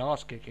wants an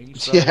ass-kicking.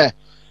 So. Yeah.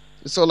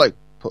 It's sort of like,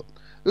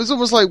 it was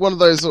almost like one of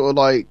those sort of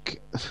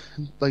like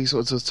he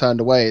sort of turned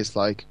away. It's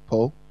like,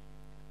 Paul?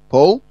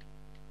 Oh,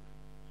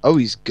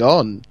 he's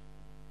gone.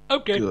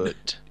 Okay.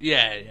 Good.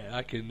 Yeah,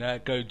 I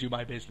can go do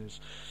my business.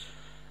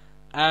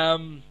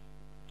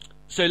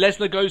 So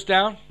Lesnar goes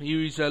down. He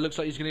looks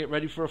like he's going to get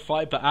ready for a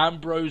fight, but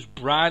Ambrose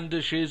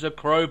brandishes a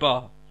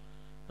crowbar.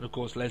 And of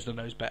course, Lesnar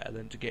knows better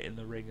than to get in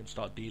the ring and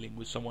start dealing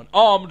with someone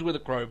armed with a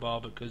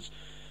crowbar, because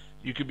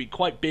you can be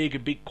quite big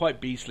and be quite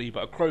beastly,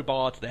 but a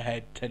crowbar to the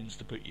head tends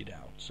to put you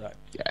down. So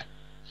yeah,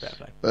 fair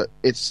play. But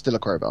it's still a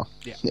crowbar.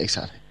 Yeah,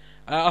 exactly.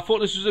 I thought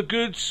this was a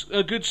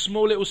good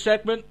small little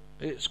segment.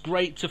 It's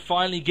great to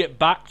finally get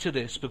back to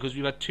this because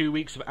we've had 2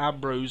 weeks of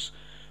Ambrose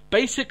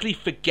basically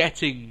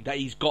forgetting that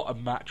he's got a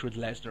match with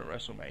Lesnar at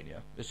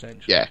WrestleMania,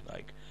 essentially. Yeah.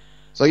 Like,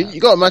 So you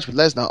got a match with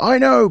Lesnar. I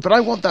know, but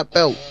I want that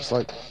belt. It's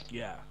like...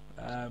 Yeah.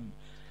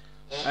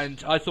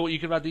 And I thought you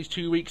could have had these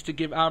 2 weeks to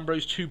give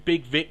Ambrose 2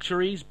 big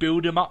victories,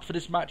 build him up for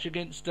this match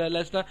against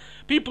Lesnar.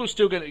 People are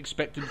still going to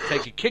expect him to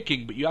take a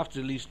kicking, but you have to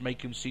at least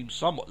make him seem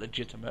somewhat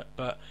legitimate.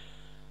 But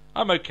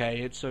I'm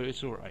okay. It's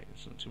alright.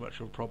 It's not too much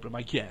of a problem,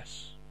 I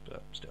guess.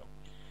 But still.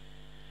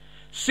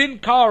 Sin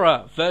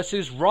Cara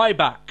versus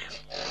Ryback.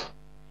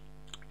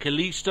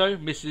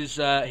 Kalisto misses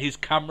his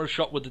camera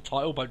shot with the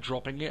title by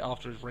dropping it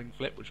after his ring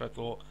flip, which I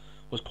thought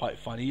was quite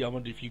funny. I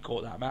wonder if you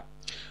caught that, Matt.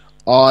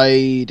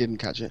 I didn't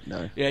catch it,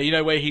 no. Yeah, you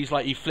know where he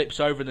flips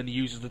over and then he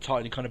uses the title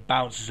and he kind of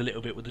bounces a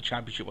little bit with the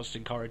championship while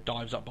Sin Cara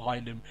dives up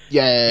behind him.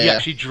 Yeah. He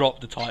actually dropped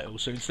the title,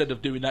 so instead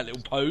of doing that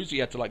little pose, he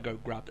had to go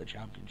grab the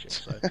championship.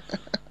 So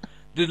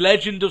the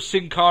legend of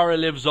Sin Cara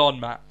lives on,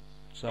 Matt.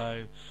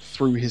 So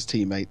through his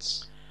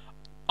teammates.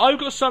 I've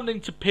got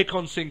something to pick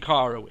on Sin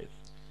Cara with.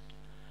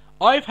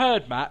 I've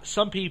heard, Matt,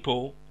 some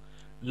people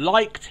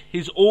liked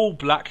his all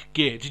black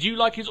gear. Did you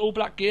like his all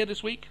black gear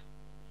this week?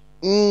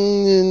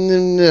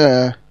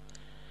 Nah.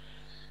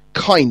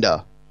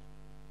 Kinda.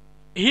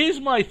 Here's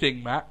my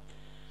thing, Matt.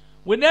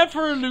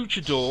 Whenever a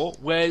luchador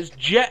wears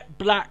jet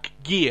black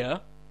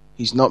gear...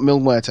 He's not Mil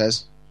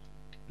Muertes.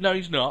 No,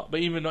 he's not.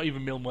 But not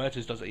even Mil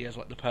Muertes does it. He has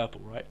the purple,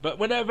 right? But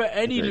whenever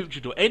any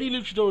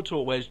luchador at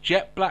all wears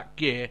jet black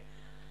gear,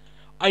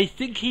 I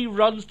think he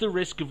runs the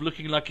risk of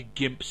looking like a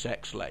gimp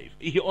sex slave.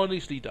 He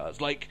honestly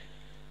does.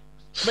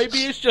 Maybe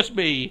it's just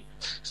me,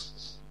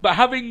 but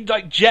having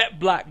jet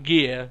black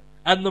gear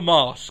and the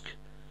mask,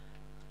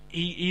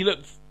 he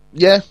looks...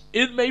 Yeah.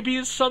 It maybe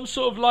is some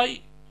sort of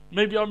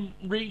maybe I'm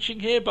reaching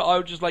here, but I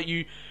would just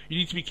you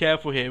need to be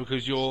careful here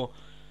because you're,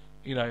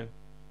 yeah,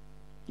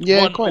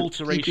 one quite,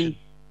 alteration.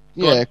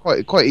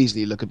 Quite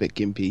easily look a bit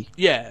gimpy.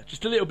 Yeah,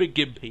 just a little bit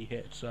gimpy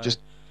here. So just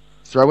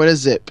throw in a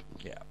zip.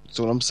 Yeah, that's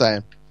all I'm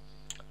saying.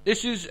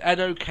 This is an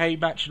okay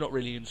match, not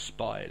really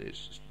inspired.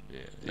 It's just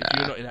if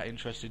you're not that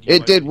interested.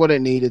 It did what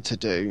it needed to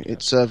do. Yeah.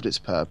 It served its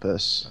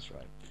purpose. That's right.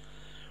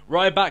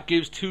 Ryback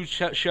gives 2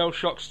 shell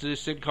shocks to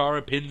Sin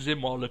Cara, pins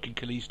him while looking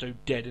Kalisto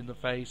dead in the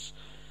face.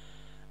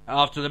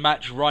 After the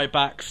match,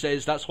 Ryback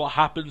says that's what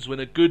happens when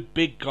a good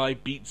big guy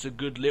beats a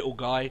good little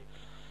guy,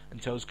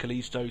 and tells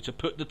Kalisto to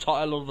put the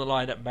title on the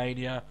line at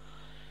Mania.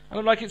 And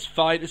I'm like, it's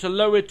fine. It's a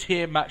lower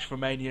tier match for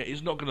Mania.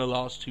 It's not going to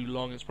last too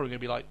long. It's probably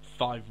going to be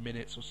 5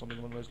 minutes or something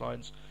along those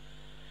lines.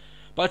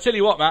 But I tell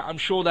you what, Matt, I'm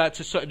sure that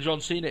a certain John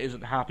Cena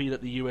isn't happy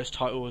that the US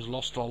title has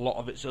lost a lot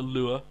of its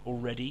allure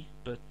already.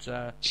 But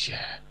yeah.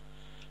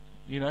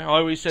 I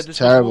always said this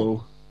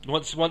terrible.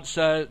 Before. Once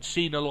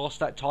Cena lost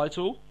that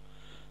title,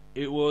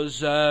 it was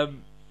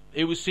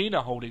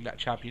Cena holding that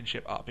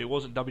championship up. It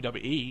wasn't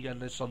WWE, and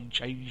there's some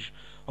change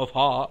of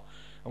heart.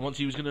 And once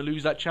he was going to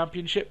lose that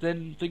championship,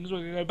 then things were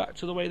going to go back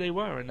to the way they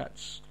were, and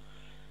that's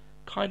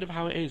kind of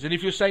how it is. And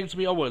if you're saying to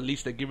me, oh well, at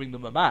least they're giving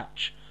them a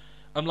match,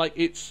 I'm like,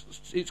 it's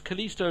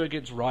Kalisto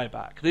against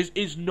Ryback. This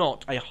is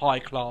not a high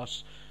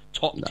class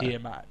top tier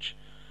match.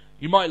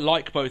 You might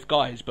like both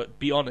guys, but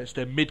be honest,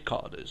 they're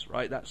mid-carders,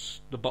 right?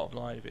 That's the bottom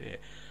line of it here.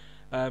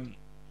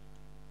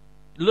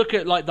 Look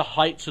at the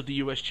heights of the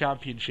US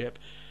Championship.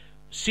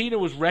 Cena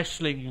was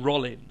wrestling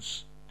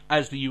Rollins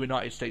as the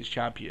United States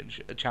champion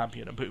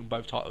and putting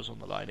both titles on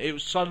the line.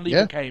 It suddenly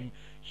became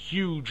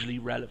hugely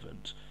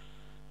relevant.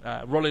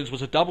 Rollins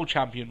was a double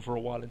champion for a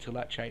while until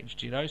that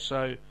changed,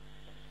 So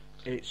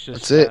it's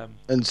just... That's it.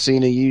 And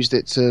Cena used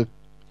it to,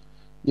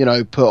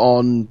 put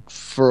on,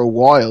 for a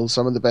while,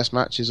 some of the best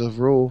matches of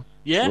Raw.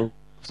 Yeah.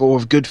 For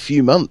a good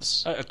few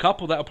months. A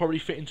couple that'll probably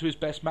fit into his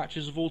best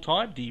matches of all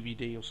time,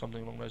 DVD or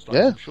something along those lines.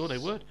 Yeah. I'm sure they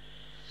would.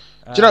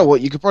 Do you know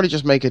what? You could probably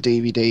just make a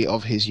DVD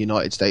of his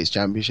United States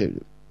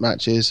Championship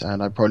matches,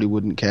 and I probably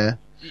wouldn't care.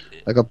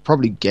 I'd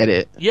probably get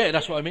it. Yeah,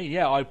 that's what I mean.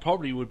 Yeah, I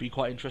probably would be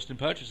quite interested in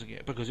purchasing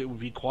it because it would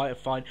be quite a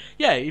fine...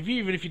 Yeah,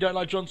 even if you don't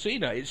like John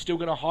Cena, it's still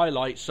going to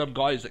highlight some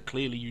guys that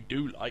clearly you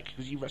do like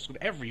because he wrestled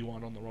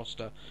everyone on the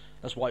roster.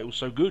 That's why it was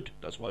so good.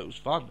 That's why it was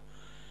fun.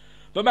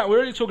 But Matt, we're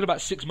only talking about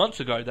 6 months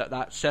ago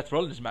that Seth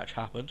Rollins match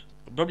happened.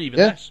 Probably even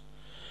less.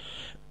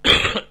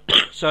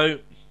 So,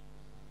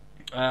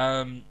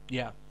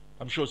 yeah.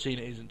 I'm sure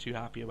Cena isn't too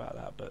happy about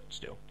that, but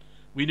still.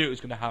 We knew it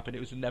was going to happen. It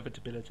was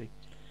inevitability.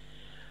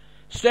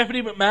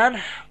 Stephanie McMahon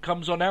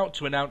comes on out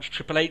to announce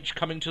Triple H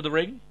coming to the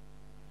ring.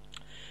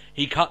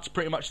 He cuts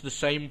pretty much the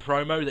same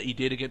promo that he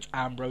did against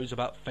Ambrose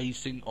about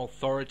facing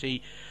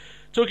authority.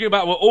 Talking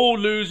about we're all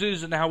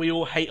losers and how we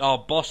all hate our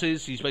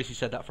bosses. He's basically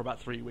said that for about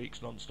 3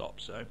 weeks non-stop,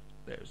 so...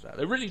 There's that.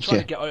 They're really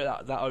trying to get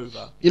that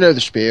over. You know the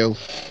spiel.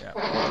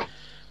 Yeah.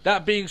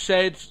 That being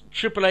said,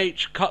 Triple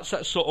H cuts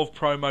that sort of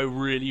promo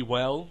really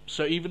well.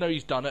 So even though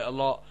he's done it a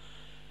lot,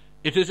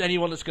 if there's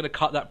anyone that's going to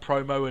cut that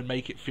promo and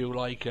make it feel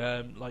like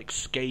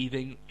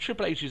scathing,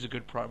 Triple H is a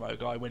good promo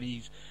guy when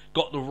he's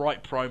got the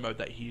right promo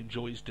that he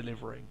enjoys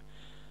delivering.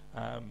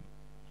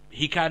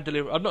 He can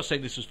deliver. I'm not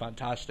saying this was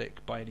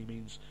fantastic by any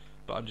means,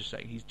 but I'm just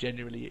saying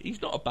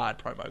he's not a bad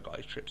promo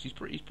guy. Trips. He's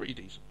pretty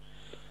decent.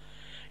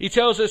 He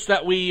tells us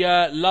that we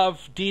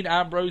love Dean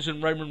Ambrose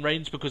and Roman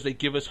Reigns because they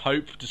give us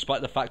hope,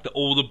 despite the fact that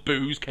all the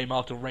boos came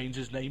after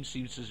Reigns' name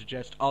seems to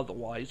suggest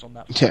otherwise on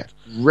that front.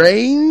 Yeah.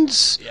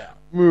 Reigns? Yeah.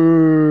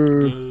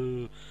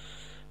 Mm.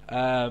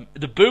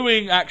 The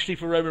booing, actually,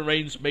 for Roman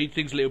Reigns made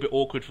things a little bit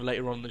awkward for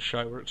later on in the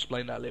show. We'll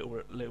explain that a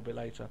little bit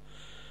later.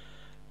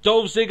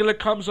 Dolph Ziggler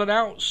comes on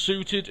out,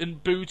 suited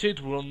and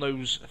booted. We're on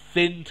those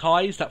thin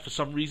ties that for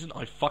some reason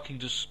I fucking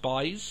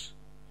despise.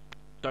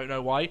 Don't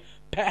know why.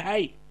 Pet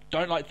hate.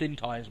 Don't like thin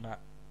ties, Matt.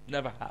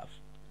 Never have.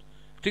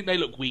 Think they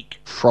look weak.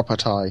 Proper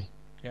tie.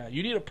 Yeah,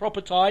 you need a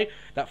proper tie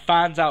that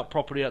fans out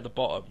properly at the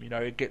bottom. You know,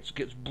 it gets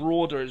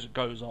broader as it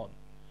goes on.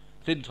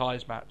 Thin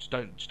ties, Matt, just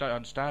don't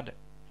understand it.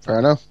 Fair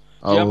enough.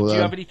 Do you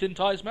have any thin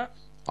ties, Matt?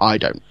 I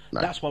don't. No.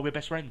 That's why we're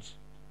best friends.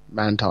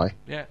 Man tie.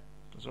 Yeah,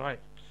 that's right.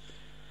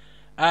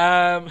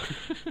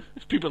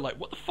 People are like,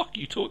 what the fuck are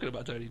you talking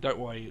about, Tony? Don't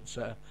worry, it's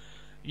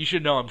you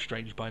should know I'm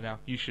strange by now.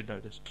 You should know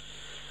this.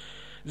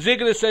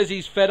 Ziggler says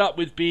he's fed up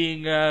with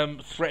being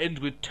threatened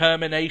with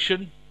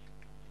termination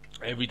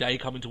every day,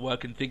 coming to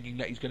work and thinking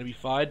that he's going to be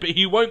fired, but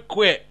he won't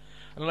quit.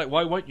 And I'm like,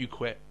 why won't you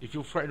quit? If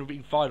you're threatened with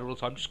being fired all the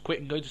time, just quit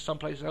and go to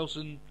someplace else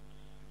and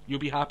you'll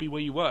be happy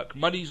where you work.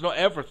 Money's not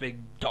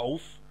everything,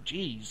 Dolph.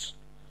 Jeez.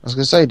 I was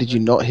going to say, did you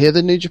not hear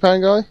the New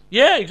Japan guy?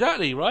 Yeah,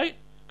 exactly, right?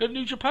 Go to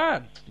New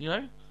Japan, you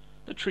know?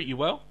 They'll treat you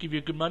well, give you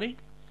good money.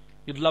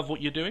 You'd love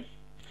what you're doing.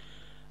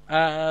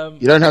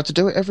 You don't have to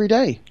do it every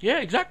day. Yeah,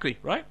 exactly,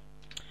 right?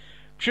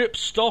 Tripp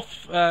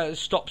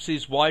stops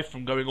his wife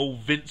from going all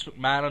Vince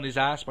McMahon on his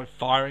ass by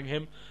firing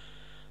him.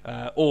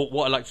 Or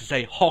what I like to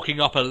say, hocking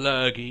up a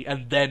lurgy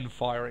and then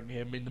firing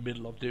him in the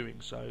middle of doing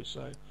so.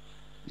 So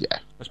yeah,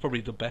 that's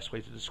probably the best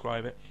way to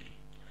describe it.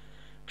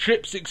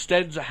 Trips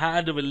extends a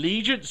hand of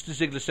allegiance to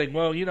Ziggler, saying,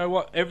 well, you know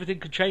what, everything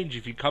could change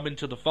if you come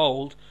into the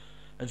fold.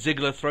 And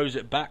Ziggler throws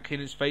it back in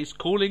his face,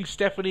 calling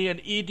Stephanie an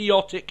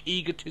idiotic,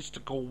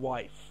 egotistical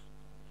wife.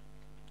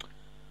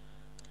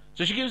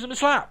 So she gives him a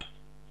slap.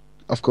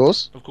 Of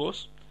course. Of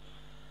course.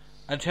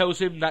 And tells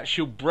him that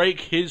she'll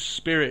break his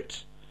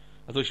spirit.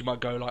 I thought she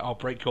might go like, I'll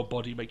break your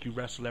body, make you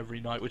wrestle every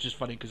night, which is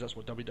funny because that's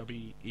what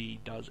WWE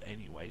does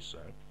anyway, so.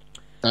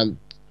 And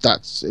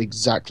that's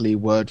exactly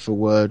word for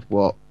word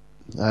what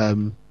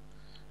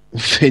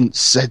Vince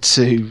said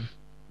to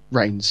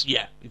Reigns.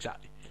 Yeah,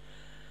 exactly.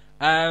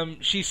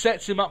 She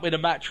sets him up with a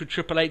match with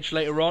Triple H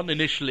later on.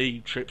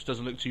 Initially, Trips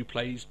doesn't look too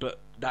pleased, but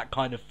that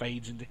kind of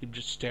fades into him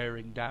just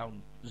staring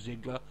down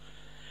Ziggler.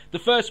 The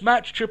first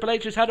match Triple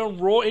H has had on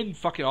Raw in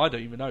fucking, I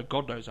don't even know,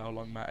 God knows how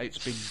long, Matt. It's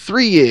been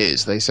 3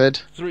 years, they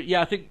said.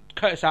 Yeah, I think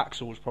Curtis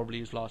Axel was probably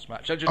his last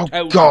match. That just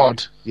oh,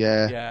 God.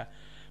 Yeah. Yeah.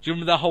 Do you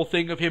remember that whole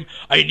thing of him,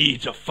 I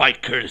need to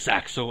fight Curtis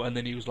Axel? And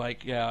then he was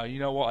like, yeah, you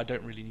know what, I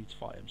don't really need to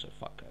fight him, so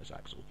fuck Curtis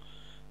Axel.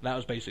 And that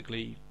was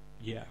basically,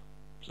 yeah,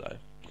 so.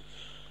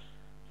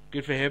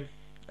 Good for him.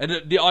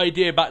 And the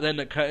idea back then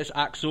that Curtis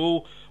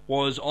Axel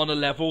was on a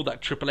level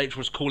that Triple H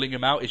was calling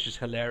him out is just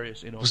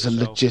hilarious. It was a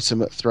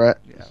legitimate threat.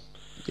 Yeah.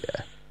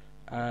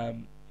 Yeah.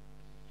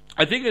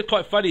 I think it's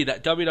quite funny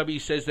that WWE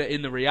says they're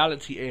in the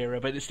reality era,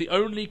 but it's the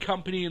only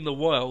company in the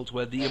world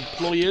where the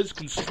employers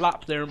can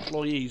slap their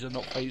employees and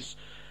not face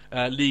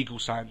legal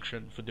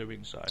sanction for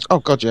doing so. Oh,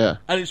 God, yeah.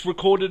 And it's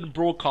recorded and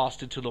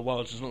broadcasted to the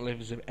world, so it's not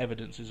like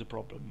evidence is a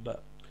problem,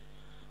 but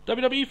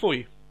WWE for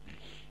you.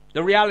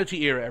 The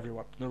reality era,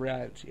 everyone. The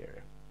reality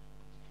era.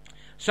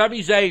 Sami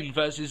Zayn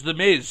versus The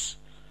Miz.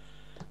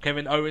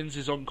 Kevin Owens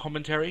is on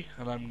commentary,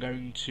 and I'm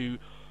going to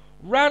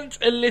rant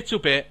a little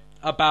bit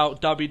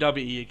about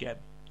WWE again.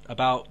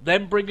 About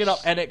them bringing up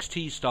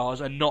NXT stars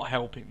and not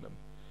helping them.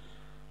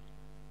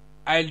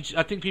 And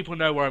I think people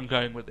know where I'm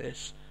going with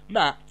this.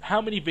 Matt,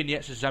 how many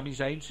vignettes has Sami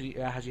Zayn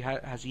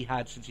has he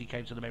had since he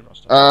came to the main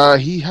roster?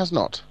 He has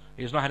not.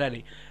 He has not had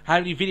any. How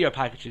many video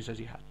packages has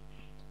he had?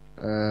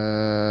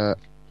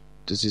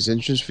 Does his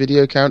entrance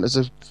video count as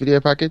a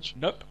video package?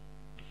 Nope.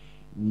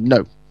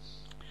 No.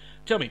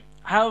 Tell me,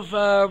 have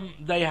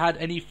they had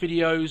any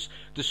videos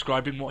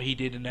describing what he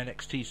did in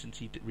NXT since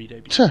he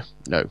re-debuted?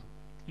 No.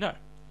 No.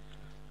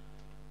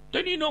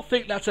 Don't you not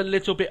think that's a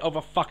little bit of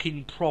a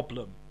fucking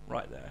problem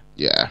right there?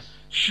 Yeah.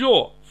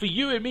 Sure, for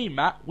you and me,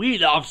 Matt, we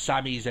love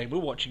Sami Zayn. We're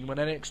watching him on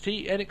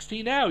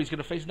NXT now. He's going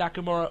to face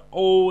Nakamura.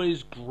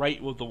 Always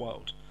great with the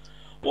world.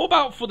 What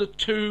about for the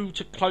 2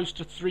 to close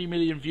to 3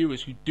 million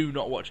viewers who do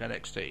not watch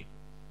NXT?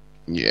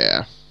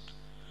 Yeah.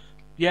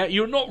 Yeah,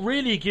 you're not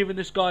really giving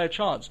this guy a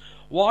chance.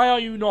 Why are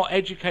you not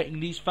educating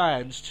these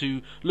fans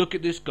to look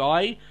at this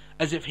guy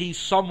as if he's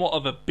somewhat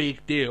of a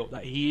big deal?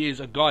 That he is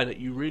a guy that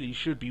you really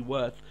should be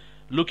worth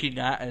looking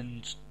at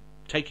and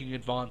taking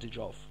advantage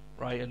of,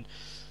 right? And,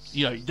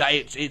 you know, that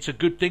it's a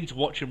good thing to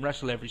watch him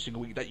wrestle every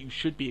single week, that you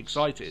should be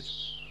excited.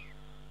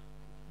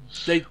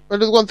 Well,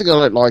 the one thing I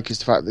don't like is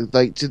the fact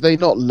that did they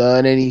not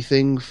learn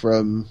anything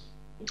from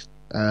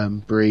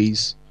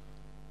Breeze?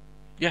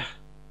 Yeah.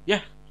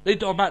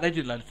 Matt, they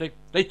didn't learn anything.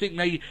 They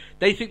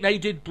think they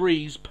did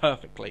Breeze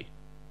perfectly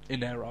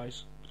in their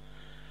eyes.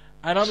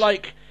 And I'm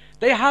like,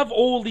 they have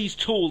all these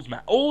tools,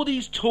 Matt. All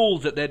these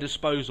tools at their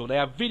disposal. They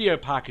have video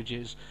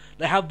packages.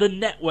 They have the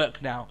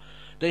network now.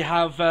 They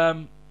have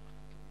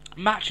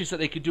matches that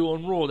they could do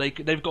on Raw.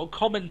 They've got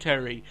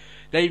commentary.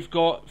 They've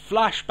got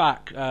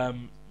flashback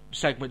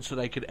segments that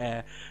they could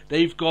air.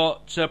 They've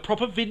got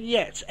proper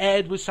vignettes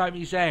aired with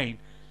Sami Zayn.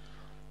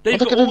 They've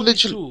got all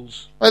these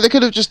tools. They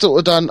could have just sort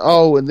of done,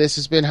 and this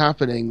has been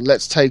happening.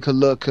 Let's take a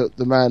look at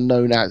the man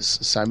known as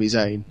Sami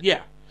Zayn.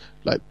 Yeah.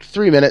 Like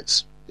 3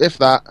 minutes, if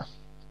that,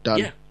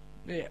 done.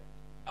 Yeah.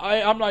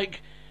 I'm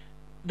like,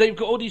 they've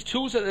got all these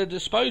tools at their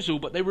disposal,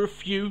 but they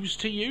refuse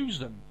to use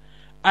them.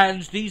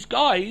 And these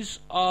guys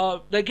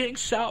they're getting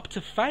set up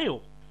to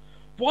fail.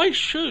 Why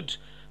should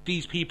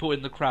these people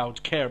in the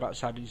crowd care about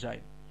Sami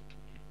Zayn?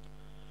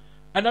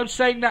 And I'm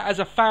saying that as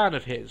a fan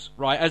of his,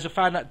 right? As a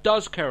fan that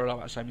does care a lot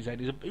about Sami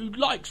Zayn, who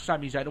likes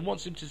Sami Zayn and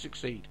wants him to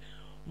succeed.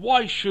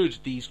 Why should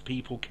these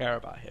people care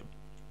about him?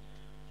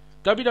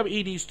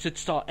 WWE needs to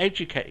start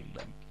educating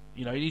them.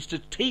 He needs to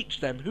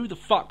teach them who the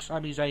fuck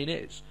Sami Zayn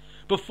is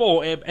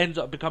before it ends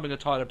up becoming a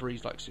Tyler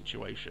Breeze-like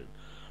situation,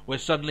 where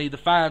suddenly the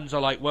fans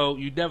are like, well,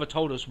 you never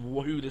told us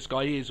who this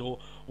guy is, or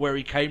where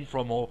he came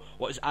from, or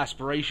what his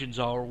aspirations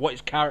are, or what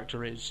his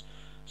character is.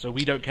 So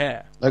we don't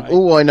care. Like, right?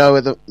 all I know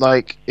are that,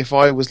 like, if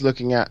I was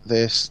looking at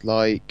this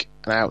like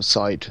an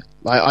outside,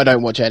 like, I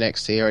don't watch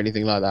NXT or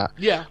anything like that.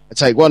 Yeah. I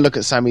take one look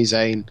at Sami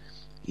Zayn.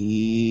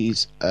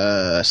 He's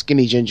a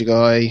skinny ginger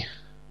guy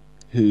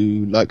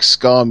who likes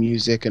ska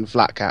music and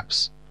flat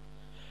caps.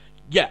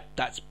 Yeah,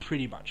 that's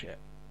pretty much it.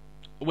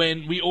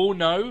 When we all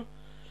know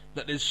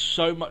that there's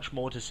so much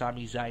more to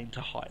Sami Zayn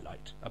to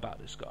highlight about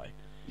this guy.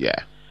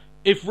 Yeah.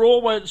 If Raw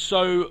weren't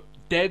so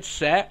dead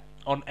set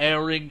on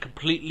airing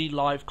completely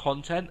live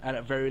content, and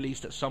at very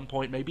least at some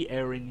point maybe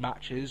airing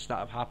matches that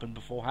have happened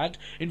beforehand,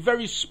 in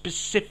very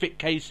specific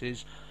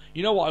cases,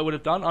 you know what I would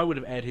have done? I would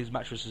have aired his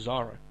match with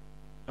Cesaro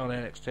on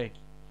NXT.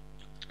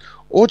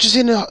 Or just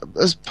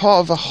as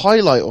part of a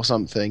highlight or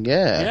something,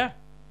 yeah.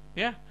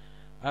 Yeah.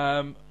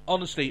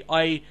 Honestly,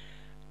 I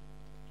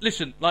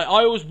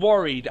was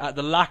worried at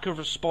the lack of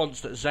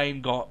response that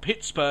Zayn got.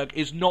 Pittsburgh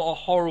is not a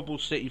horrible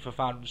city for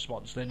fan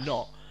response. They're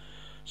not.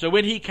 So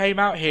when he came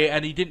out here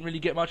and he didn't really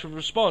get much of a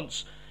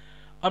response,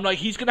 I'm like,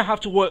 he's going to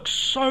have to work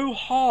so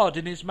hard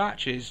in his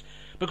matches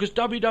because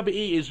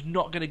WWE is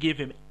not going to give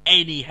him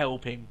any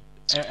helping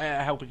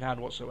hand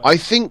whatsoever. I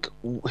think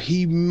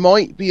he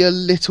might be a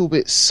little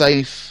bit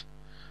safe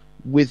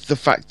with the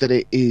fact that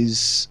it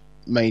is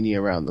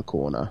Mania around the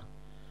corner.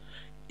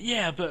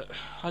 Yeah, but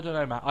I don't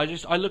know, Matt.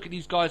 I look at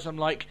these guys and I'm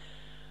like,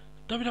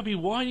 WWE,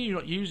 why are you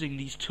not using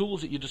these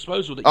tools at your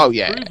disposal that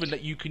you've proven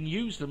that you can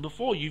use them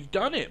before? You've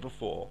done it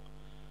before.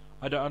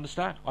 I don't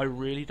understand. I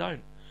really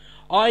don't.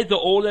 Either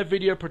all their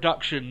video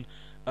production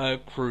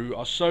crew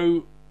are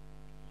so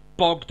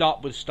bogged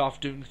up with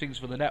stuff doing things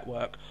for the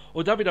network,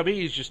 or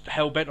WWE is just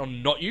hell bent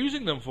on not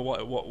using them for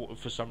what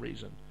for some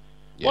reason.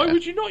 Yeah. Why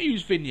would you not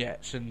use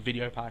vignettes and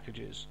video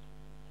packages?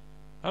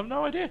 I have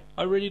no idea.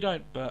 I really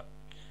don't. But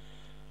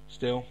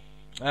still,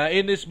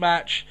 in this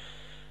match,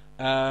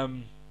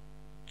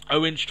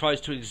 Owens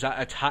tries to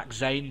attack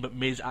Zayn, but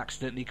Miz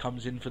accidentally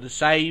comes in for the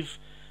save,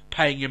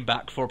 paying him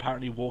back for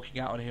apparently walking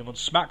out on him on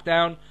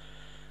SmackDown.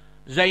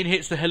 Zayn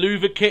hits the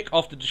Helluva kick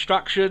off the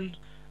distraction,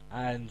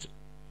 and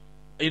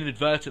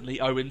inadvertently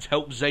Owens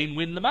helps Zayn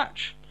win the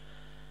match.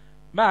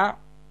 Matt,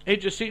 it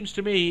just seems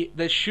to me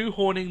they're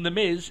shoehorning The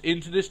Miz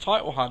into this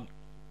title hunt.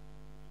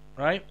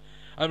 Right?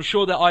 I'm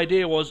sure the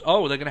idea was, they're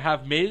going to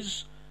have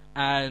Miz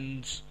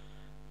and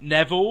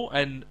Neville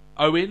and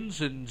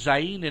Owens and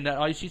Zayn in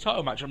an IC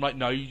title match. I'm like,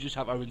 no, you just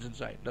have Owens and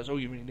Zayn. That's all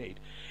you really need.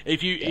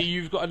 If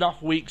you've got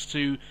enough weeks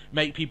to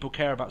make people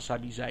care about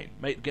Sami Zayn,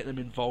 get them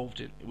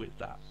involved with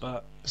that.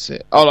 But that's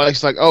it.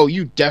 It's like,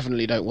 you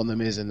definitely don't want The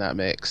Miz in that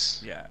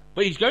mix. Yeah,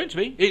 but he's going to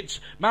be.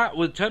 It's Matt.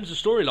 With terms of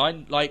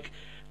storyline, like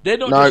they're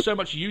not just so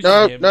much using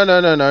him.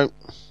 No.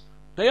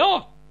 They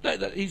are.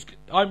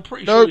 I'm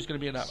pretty sure he's going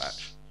to be in that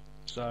match.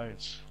 So.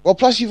 Well,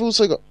 plus you've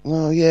also got.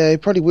 Well, yeah,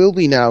 it probably will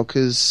be now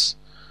because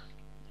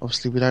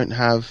obviously we don't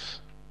have.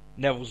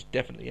 Neville's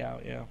definitely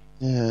out. Yeah.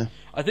 Yeah.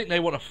 I think they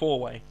want a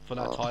 4-way for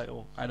that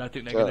title, and I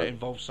think they're going to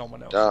involve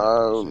someone else.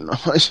 No,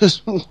 I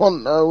just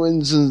want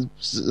Owens and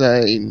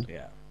Zayn.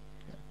 Yeah.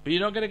 But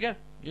you're not going to get it.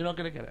 You're not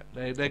going to get it.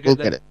 We'll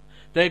get it.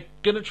 They're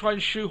going to try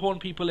and shoehorn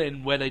people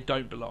in where they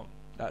don't belong.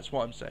 That's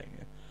what I'm saying.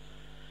 Yeah.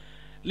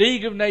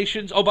 League of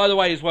Nations. Oh, by the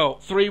way, as well,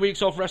 3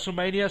 weeks off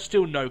WrestleMania.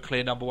 Still no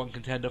clear number one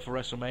contender for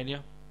WrestleMania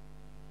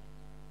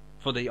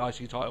for the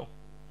IC title.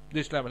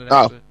 This haven't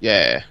announced it.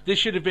 Yeah. This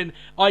should have been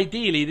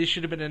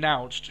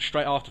announced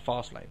straight after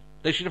Fastlane.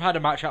 They should have had a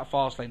match at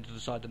Fastlane to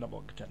decide the number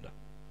one contender.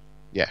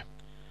 Yeah.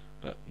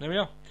 But there we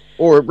are.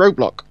 Or a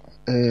roadblock.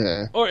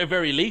 Or at the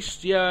very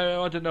least,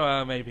 I don't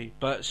know, maybe.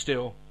 But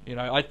still,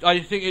 I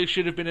think it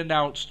should have been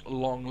announced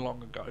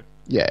long ago.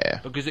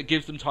 Yeah. Because it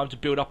gives them time to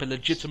build up a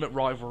legitimate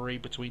rivalry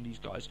between these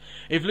guys.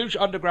 If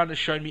Lucha Underground has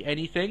shown me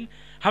anything,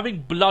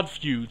 having blood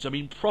feuds,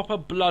 proper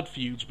blood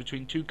feuds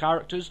between two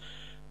characters,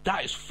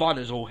 that is fun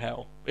as all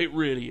hell. It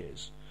really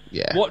is.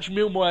 Yeah. Watch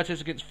Mil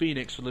Muertes against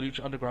Phoenix for the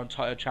Lucha Underground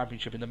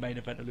Championship in the main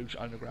event of Lucha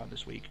Underground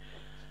this week.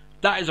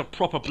 That is a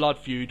proper blood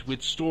feud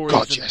with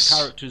stories and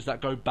characters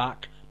that go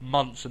back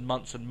months and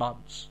months and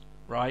months,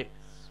 right?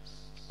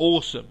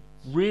 awesome,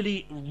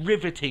 really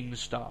riveting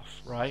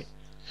stuff, right?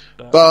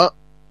 But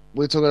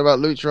we're talking about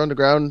Lucha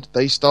Underground.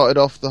 They started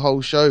off the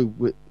whole show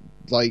with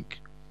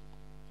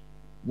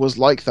was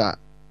like that.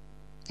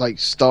 Like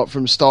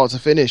from start to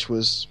finish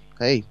was,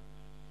 hey,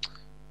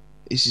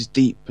 this is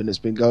deep and it's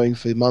been going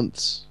for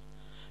months.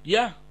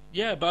 Yeah,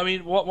 but I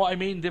mean, what I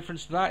mean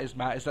difference to that is,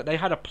 Matt, is that they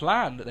had a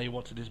plan that they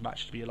wanted this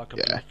match to be like a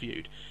blood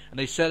feud, and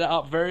they set it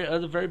up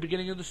at the very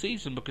beginning of the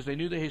season because they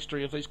knew the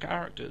history of those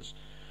characters.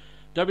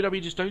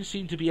 WWE just don't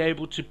seem to be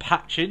able to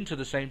patch into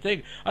the same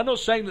thing. I'm not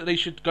saying that they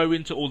should go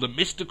into all the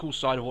mystical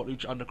side of what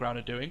Lucha Underground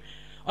are doing.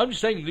 I'm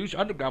just saying Lucha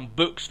Underground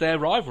books their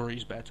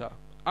rivalries better.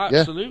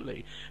 Absolutely.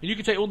 Yeah. And you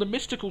can take all the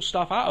mystical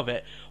stuff out of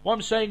it. What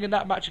I'm saying in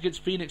that match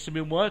against Phoenix and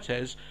Mil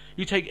Muertes,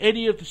 you take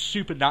any of the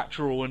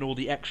supernatural and all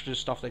the extra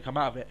stuff that come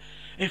out of it,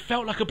 it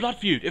felt like a blood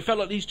feud. It felt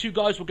like these two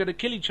guys were going to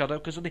kill each other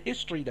because of the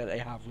history that they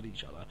have with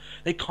each other.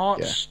 They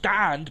can't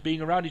stand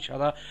being around each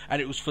other,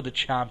 and it was for the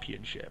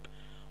championship.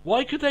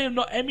 Why could they have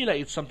not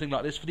emulated something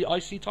like this for the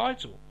IC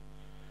title?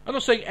 I'm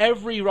not saying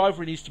every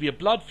rivalry needs to be a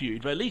blood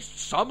feud, but at least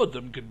some of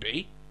them could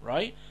be,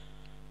 right?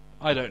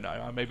 I don't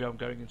know. Maybe I'm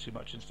going in too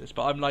much into this,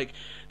 but I'm like,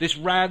 this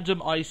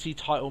random IC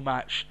title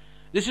match.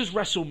 This is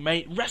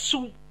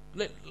WrestleMania.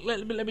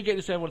 Let me get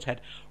this in everyone's head.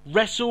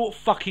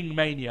 Fucking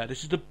Mania.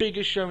 This is the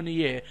biggest show in the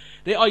year.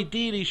 They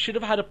ideally should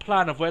have had a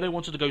plan of where they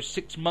wanted to go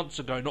 6 months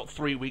ago, not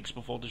 3 weeks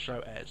before the show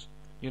airs.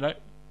 You know?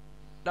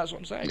 That's what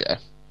I'm saying. Yeah.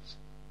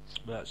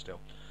 But still.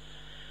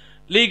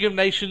 League of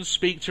Nations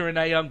speak to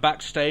Renee Young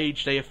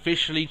backstage. They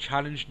officially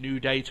challenged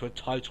New Day to a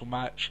title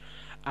match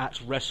at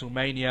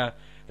WrestleMania.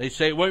 They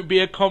say it won't be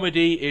a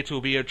comedy, it'll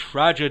be a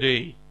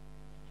tragedy.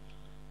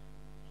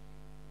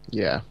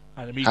 Yeah.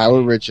 And how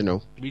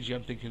original. Immediately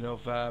I'm thinking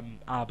of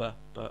ABBA,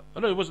 but... Oh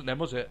no, it wasn't them,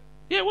 was it?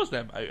 Yeah, it was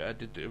them. I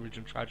did the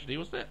original tragedy,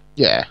 wasn't it?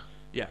 Yeah.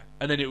 Yeah.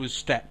 And then it was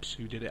Steps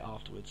who did it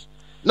afterwards.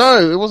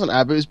 No, it wasn't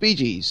ABBA, it was Bee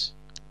Gees.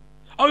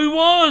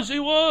 Oh, it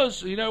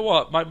was! You know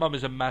what? My mum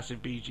is a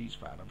massive Bee Gees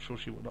fan. I'm sure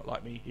she would not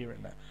like me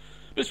hearing that.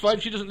 But it's fine,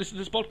 she doesn't listen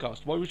to this podcast.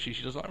 Why would she?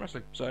 She doesn't like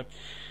wrestling. So,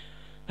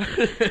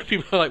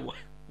 people are like,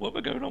 what am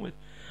I going on with?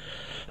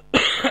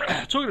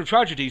 Talking of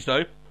tragedies,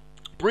 though,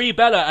 Brie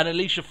Bella and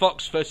Alicia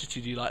Fox versus... Do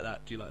you like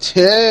that?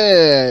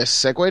 Yeah,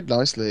 segued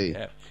nicely.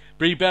 Yeah.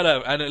 Brie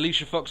Bella and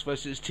Alicia Fox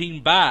versus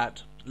Team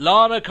Bad.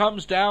 Lana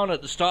comes down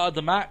at the start of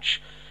the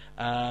match.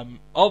 That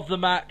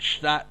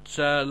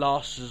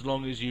lasts as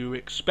long as you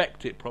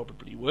expect it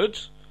probably would,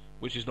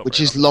 which is not.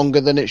 Which is longer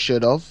than it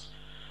should have.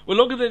 Well,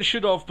 longer than it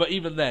should have, but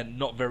even then,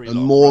 not very long.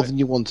 And more than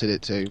you wanted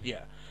it to.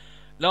 Yeah.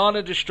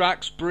 Lana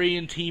distracts Brie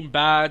and Team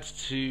Bad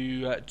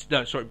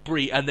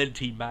Brie and then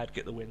Team Bad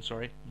get the win.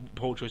 Sorry,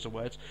 poor choice of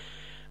words.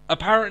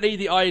 Apparently,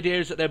 the idea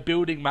is that they're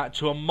building Matt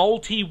to a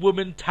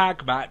multi-woman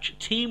tag match: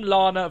 Team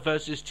Lana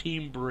versus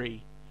Team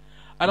Brie.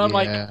 And I'm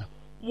like,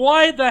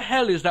 why the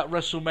hell is that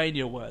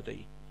WrestleMania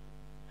worthy?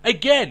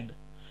 Again,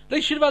 they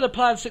should have had a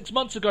plan 6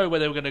 months ago where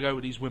they were going to go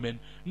with these women.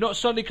 Not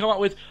suddenly come up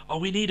with,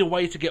 we need a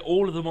way to get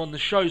all of them on the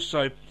show,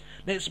 so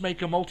let's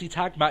make a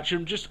multi-tag match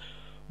and just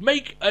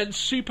make and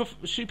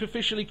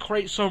superficially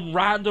create some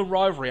random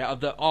rivalry out of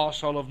the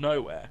arsehole of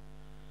nowhere.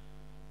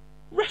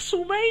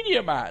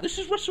 WrestleMania, man! This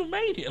is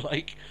WrestleMania,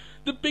 like,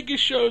 the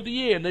biggest show of the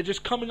year, and they're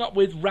just coming up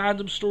with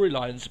random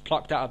storylines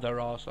plucked out of their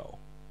arsehole.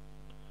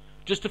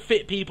 Just to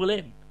fit people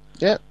in.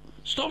 Yeah.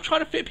 Stop trying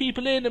to fit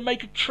people in and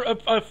make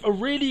a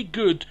really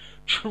good,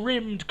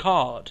 trimmed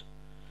card.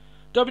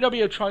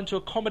 WWE are trying to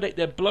accommodate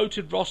their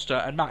bloated roster,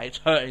 and Matt, it's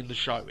hurting the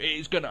show. It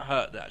is going to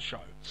hurt that show.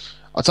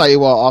 I'll tell you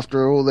what,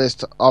 after all this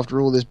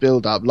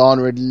build-up,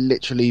 Lana would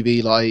literally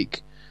be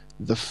like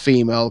the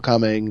female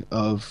coming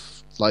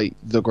of like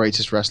the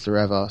greatest wrestler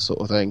ever, sort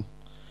of thing.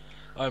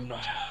 I'm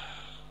not.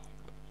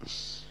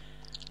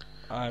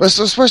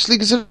 Especially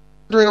considering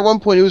at one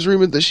point it was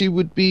rumoured that she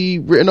would be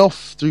written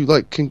off through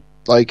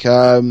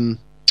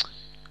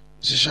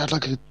she had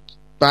like a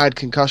bad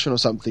concussion or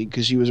something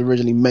because she was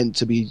originally meant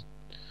to be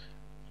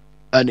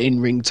an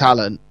in-ring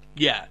talent.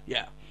 Yeah.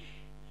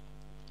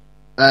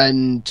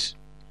 And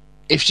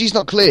if she's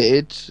not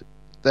cleared,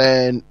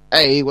 then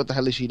A, what the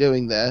hell is she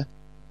doing there?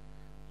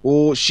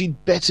 Or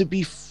she'd better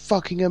be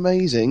fucking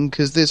amazing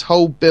because this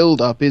whole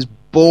build-up is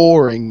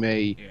boring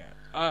me. Yeah,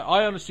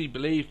 I honestly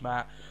believe,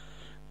 Matt,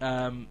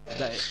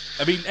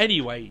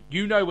 anyway,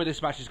 you know where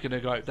this match is going to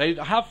go. They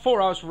have 4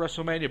 hours for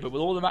WrestleMania, but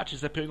with all the matches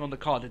they're putting on the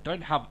card, they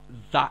don't have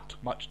that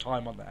much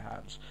time on their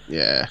hands.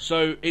 Yeah.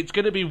 So it's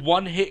going to be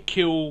one-hit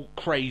kill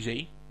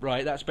crazy,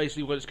 right? That's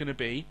basically what it's going to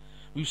be.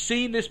 We've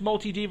seen this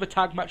multi-diva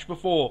tag match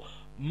before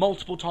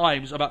multiple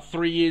times about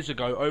 3 years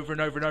ago, over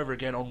and over and over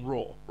again on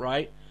Raw,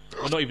 right?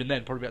 Well, not even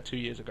then, probably about 2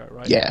 years ago,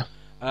 right? Yeah.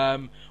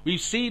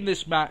 We've seen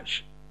this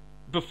match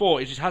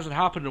before. It just hasn't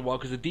happened in a while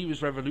because the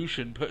Divas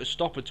Revolution put a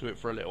stopper to it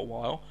for a little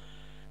while.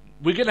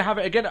 We're going to have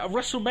it again at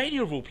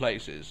WrestleMania of all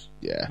places.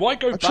 Yeah. Why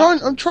go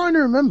back? I'm trying to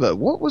remember.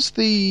 What was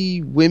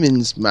the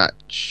women's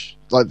match?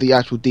 Like the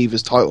actual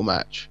Divas title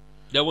match?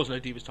 There was no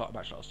Divas title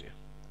match last year.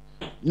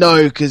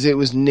 No, because it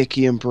was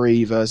Nikki and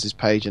Brie versus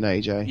Paige and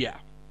AJ. Yeah.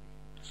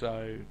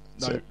 So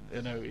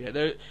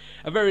Yeah.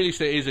 At very least,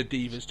 there is a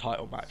Divas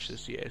title match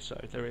this year, so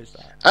there is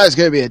that. It's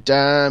going to be a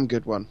damn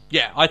good one.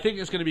 Yeah, I think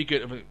it's going to be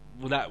good. I mean,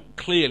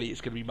 clearly,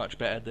 it's going to be much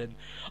better than.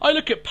 I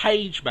look at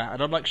Paige, Matt,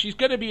 and I'm like, she's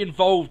going to be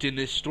involved in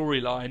this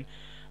storyline,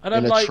 and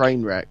I'm like,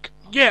 train wreck.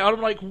 Yeah,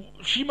 I'm like,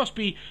 she must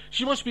be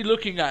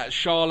looking at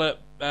Charlotte,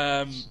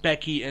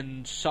 Becky,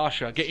 and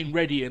Sasha getting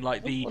ready in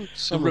like the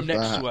room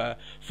next to her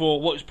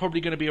for what's probably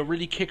going to be a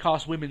really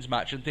kick-ass women's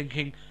match, and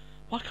thinking,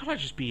 why can't I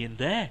just be in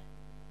there?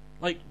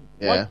 Like,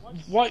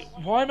 why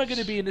am I going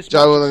to be in this?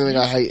 Joe, I think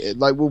I hate it.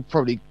 Like, we'll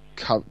probably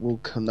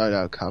no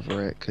doubt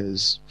cover it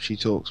because she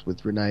talks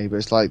with Renee, but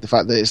it's like the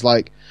fact that it's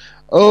like,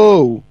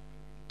 oh,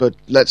 but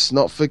let's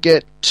not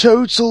forget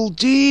Total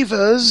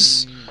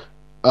Divas.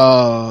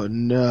 Oh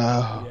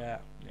no. Yeah.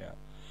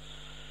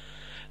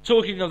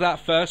 Talking of that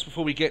first,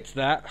 before we get to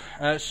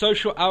that,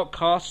 Social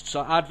Outcasts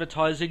are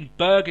advertising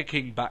Burger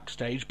King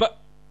backstage, but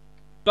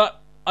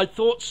I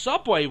thought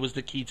Subway was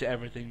the key to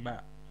everything,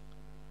 Matt.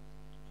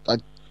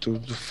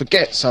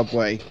 Forget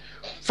Subway.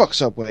 Fuck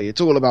Subway.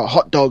 It's all about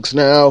hot dogs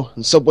now,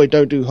 and Subway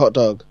don't do hot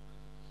dog.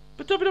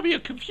 But WWE are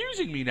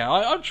confusing me now.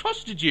 I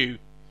trusted you.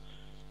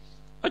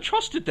 I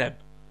trusted them.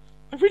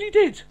 I really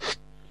did.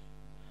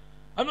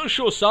 I'm not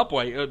sure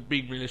Subway,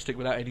 being realistic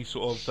without any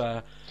sort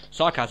of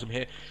sarcasm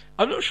here,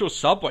 I'm not sure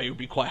Subway would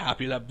be quite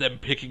happy with them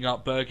picking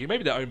up Burger King.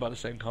 Maybe they're owned by the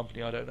same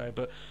company, I don't know.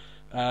 But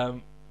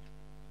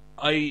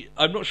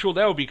I'm not sure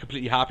they'll be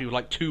completely happy with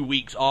like 2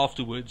 weeks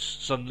afterwards,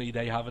 suddenly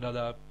they have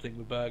another thing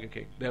with Burger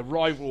King. They're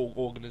rival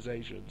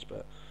organisations,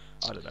 but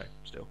I don't know,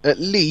 still. At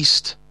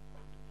least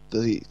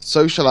the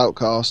Social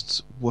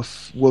Outcasts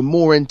were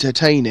more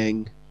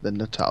entertaining than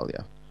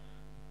Natalia.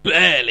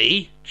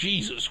 Barely?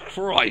 Jesus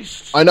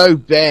Christ. I know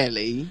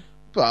barely,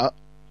 but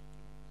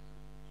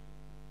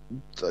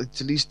at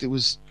least it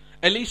was...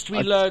 At least we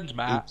learned,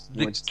 Matt,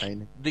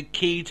 the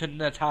key to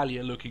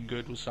Natalia looking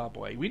good was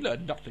Subway. We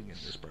learned nothing in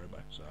this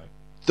promo, so...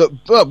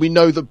 But we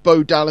know that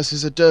Bo Dallas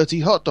is a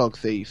dirty hot dog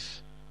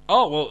thief.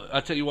 Oh, well,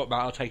 I'll tell you what,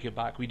 Matt, I'll take it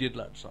back. We did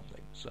learn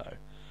something, so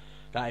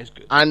that is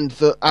good. And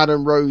that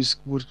Adam Rose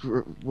would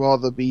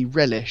rather be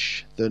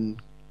relish than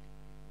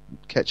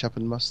ketchup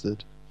and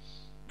mustard.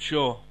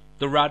 Sure.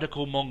 The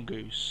radical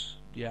mongoose.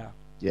 Yeah.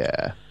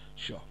 Yeah.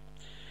 Sure.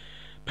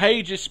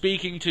 Paige is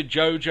speaking to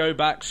JoJo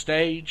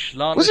backstage.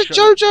 Lana was it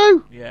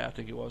JoJo? Yeah, I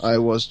think it was.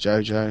 It was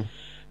JoJo.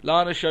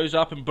 Lana shows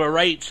up and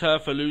berates her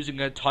for losing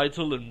her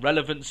title and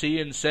relevancy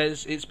and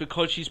says it's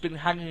because she's been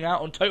hanging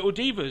out on Total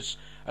Divas.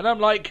 And I'm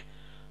like,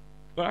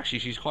 well, actually,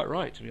 she's quite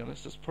right, to be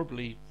honest. That's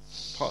probably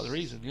part of the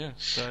reason, yeah.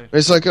 So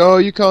it's like, oh,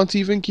 you can't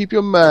even keep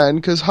your man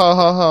because ha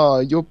ha ha,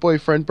 your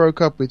boyfriend broke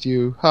up with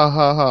you. Ha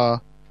ha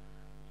ha.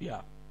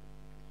 Yeah.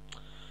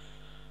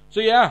 So,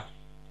 yeah.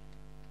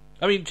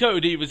 I mean, Total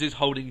Divas is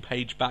holding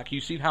Paige back.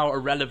 You've seen how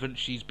irrelevant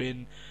she's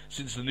been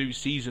since the new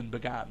season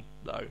began,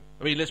 though.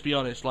 I mean, let's be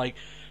honest, like,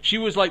 she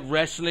was, like,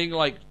 wrestling,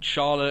 like,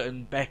 Charlotte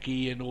and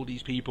Becky and all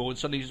these people, and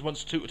suddenly,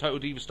 once Total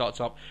Divas starts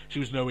up, she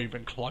was nowhere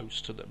even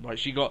close to them, right?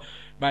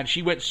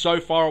 She went so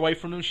far away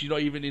from them, she's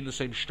not even in the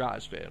same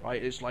stratosphere,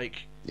 right? It's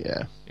like...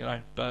 Yeah. You know,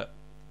 but...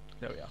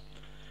 There we are.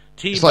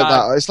 It's like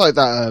that,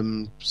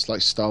 it's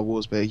like Star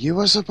Wars bit. You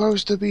were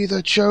supposed to be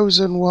the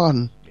chosen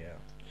one.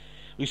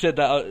 We said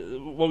that.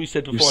 What we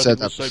said before, I think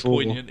was so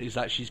poignant, is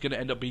that she's going to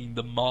end up being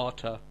the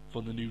martyr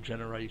for the new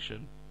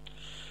generation,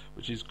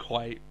 which is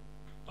quite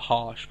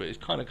harsh, but it's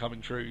kind of coming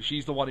true.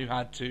 She's the one who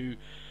had to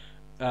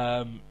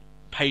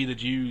pay the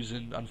dues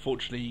and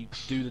unfortunately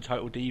do the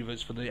Total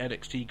Divas for the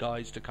NXT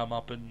guys to come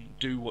up and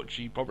do what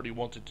she probably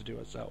wanted to do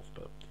herself.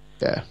 But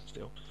yeah,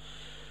 still.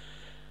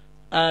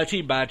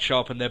 Team Bad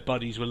Shop and their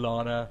buddies with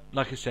Lana.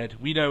 Like I said,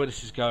 we know where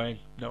this is going.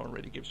 No one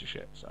really gives a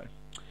shit. So.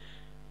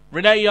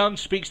 Renee Young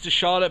speaks to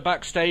Charlotte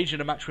backstage in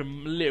a match we're a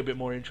little bit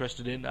more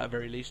interested in, at the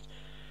very least.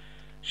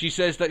 She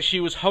says that she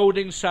was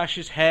holding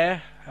Sasha's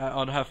hair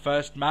on her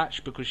first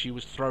match because she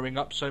was throwing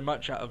up so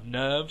much out of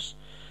nerves,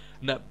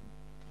 and that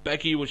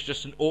Becky was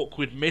just an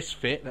awkward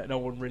misfit that no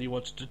one really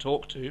wanted to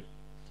talk to.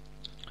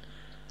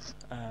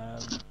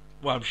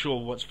 Well, I'm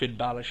sure once Finn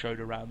Balor showed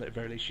around, that at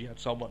the very least she had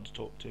someone to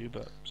talk to,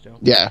 but still.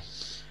 Yeah.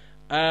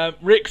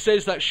 Rick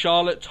says that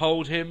Charlotte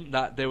told him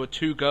that there were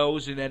 2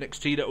 girls in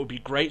NXT that would be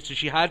great, so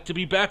she had to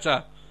be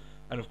better.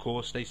 And of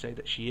course, they say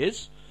that she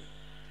is.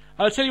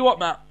 I'll tell you what,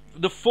 Matt.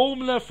 The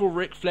formula for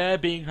Ric Flair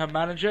being her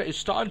manager is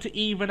starting to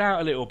even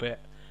out a little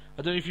bit.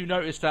 I don't know if you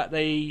noticed that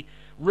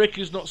Rick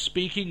is not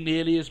speaking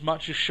nearly as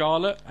much as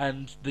Charlotte,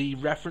 and the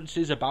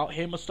references about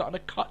him are starting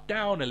to cut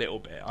down a little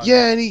bit.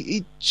 Yeah, and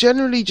he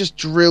generally just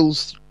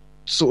drills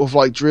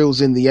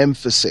in the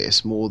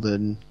emphasis more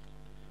than...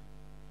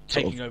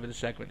 taking over the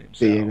segment himself.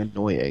 Being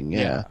annoying,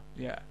 yeah.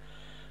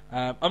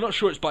 I'm not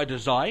sure it's by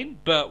design,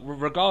 but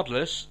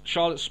regardless,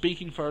 Charlotte's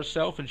speaking for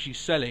herself and she's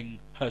selling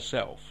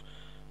herself.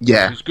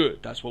 Yeah. Which is good.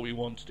 That's what we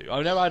want to do.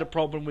 I've never had a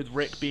problem with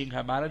Rick being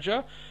her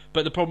manager,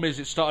 but the problem is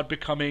it started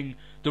becoming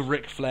the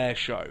Ric Flair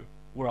show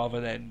rather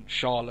than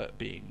Charlotte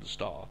being the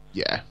star.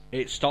 Yeah.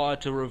 It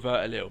started to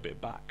revert a little bit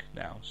back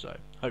now, so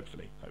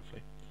hopefully.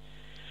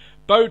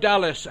 Bo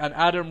Dallas and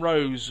Adam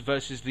Rose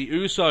versus the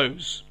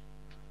Usos.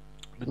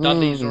 The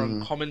Dudleys are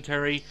on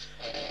commentary.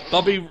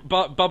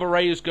 Bubba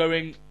Ray is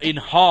going in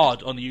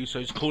hard on the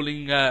Usos,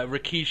 calling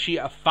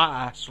Rikishi a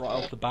fat ass right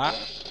off the bat.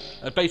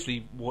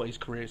 Basically, what his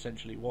career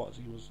essentially was.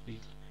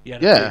 He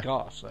had a big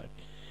ass. So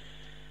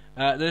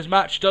this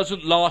match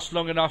doesn't last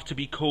long enough to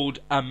be called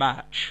a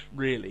match,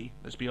 really.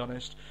 Let's be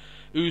honest.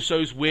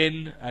 Usos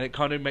win, and it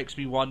kind of makes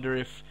me wonder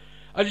if...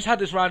 I just had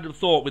this random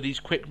thought with these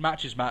quick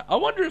matches, Matt. I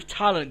wonder if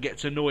talent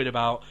gets annoyed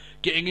about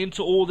getting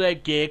into all their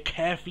gear,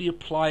 carefully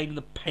applying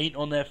the paint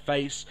on their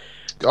face,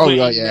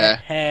 their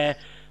hair,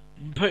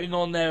 putting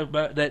on their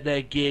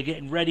gear,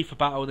 getting ready for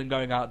battle, then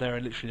going out there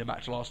and literally the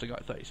match lasting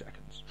like 30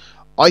 seconds.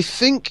 I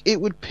think it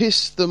would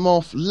piss them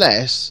off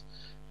less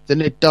than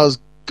it does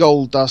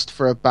gold dust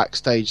for a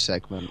backstage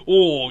segment.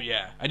 Oh,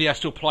 yeah. And he has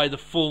to apply the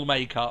full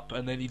makeup,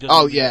 and then he doesn't...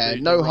 Oh, yeah,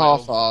 no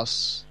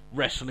half-ass.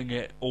 Wrestling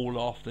it all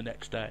off the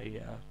next day,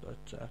 yeah.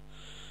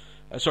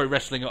 But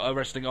wrestling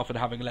off and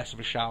having less of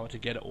a shower to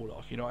get it all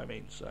off. You know what I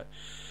mean? So,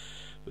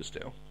 but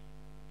still,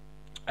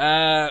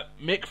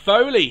 Mick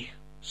Foley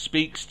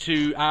speaks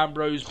to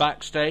Ambrose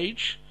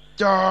backstage,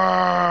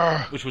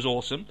 which was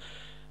awesome.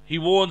 He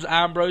warns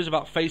Ambrose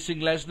about facing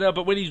Lesnar,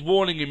 but when he's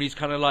warning him, he's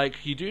kind of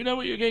like, "You do know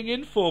what you're getting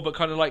in for," but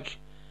kind of like,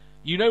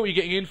 "You know what you're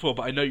getting in for,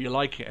 but I know you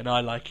like it, and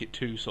I like it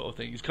too," sort of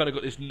thing. He's kind of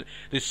got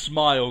this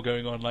smile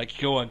going on, like,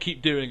 "Go on,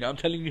 keep doing it. I'm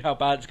telling you how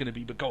bad it's going to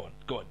be, but go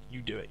on,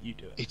 you do it.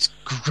 It's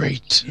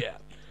great." Yeah.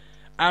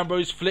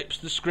 Ambrose flips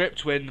the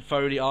script when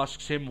Foley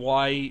asks him,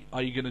 "Why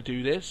are you going to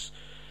do this?"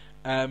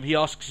 He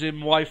asks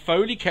him why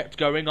Foley kept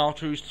going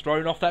after he was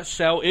thrown off that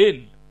cell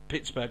in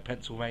Pittsburgh,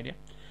 Pennsylvania.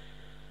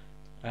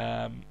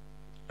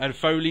 And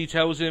Foley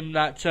tells him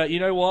that, you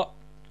know what,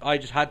 I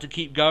just had to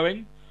keep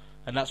going.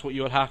 And that's what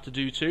you'll have to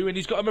do too. And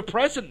he's got him a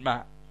present,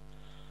 Matt.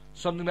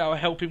 Something that will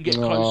help him get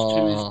close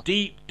to his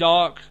deep,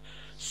 dark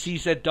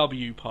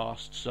CZW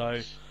past.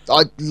 So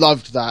I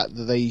loved that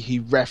he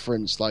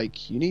referenced,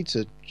 like, you need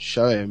to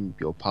show him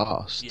your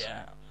past.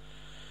 Yeah.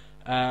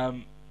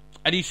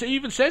 And he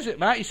even says it,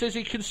 Matt. He says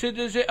he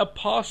considers it a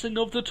passing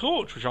of the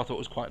torch, which I thought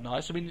was quite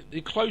nice. I mean,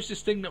 the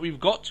closest thing that we've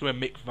got to a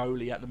Mick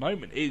Foley at the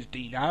moment is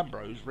Dean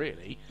Ambrose,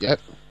 really.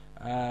 Yep.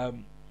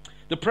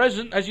 The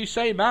present, as you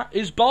say, Matt,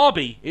 is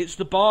Barbie. It's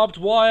the barbed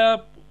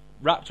wire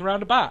wrapped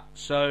around a bat.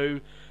 So,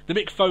 the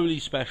Mick Foley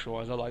special,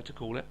 as I like to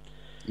call it.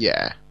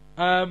 Yeah.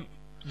 I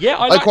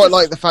quite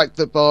like the fact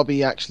that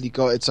Barbie actually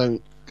got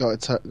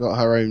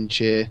her own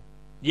cheer.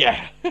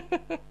 Yeah.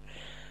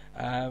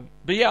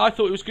 But yeah, I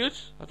thought it was good.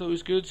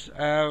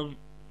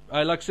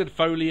 Like I said,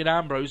 Foley and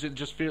Ambrose, it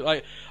just feel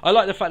like... I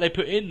like the fact they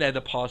put in there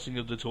the passing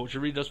of the torch. It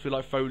really does feel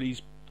like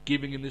Foley's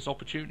giving him this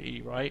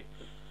opportunity, right?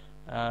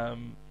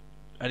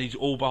 And he's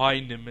all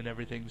behind him and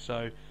everything, so...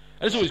 And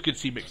it's always good to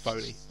see Mick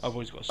Foley. I've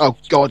always got a Oh,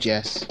 God,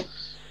 yes.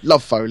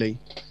 Love Foley.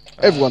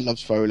 Everyone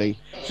loves Foley.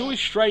 It's always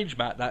strange,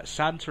 Matt, that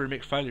Santa and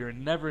Mick Foley are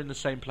never in the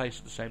same place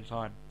at the same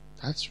time.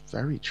 That's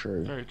very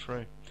true. Very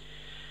true.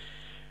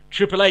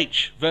 Triple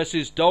H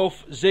versus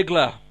Dolph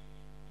Ziggler.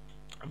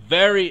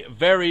 Very,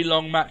 very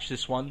long match,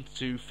 this one,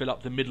 to fill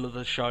up the middle of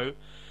the show.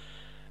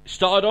 It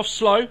started off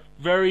slow,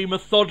 very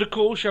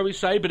methodical, shall we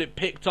say, but it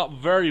picked up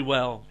very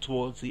well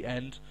towards the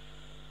end.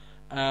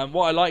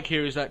 What I like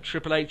here is that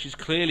Triple H is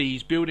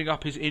he's building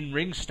up his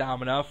in-ring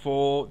stamina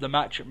for the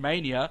match at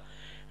Mania.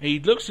 He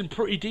looks in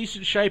pretty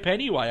decent shape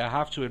anyway, I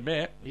have to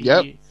admit.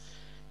 He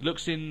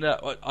looks in...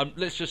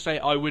 let's just say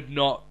I would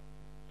not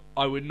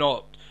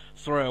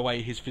throw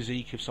away his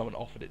physique if someone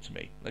offered it to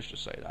me. Let's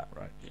just say that,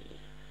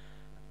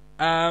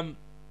 right?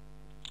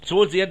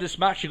 Towards the end of this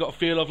match, you got a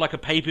feel of like a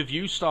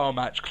pay-per-view style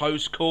match.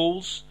 Close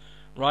calls,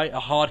 right? A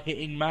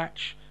hard-hitting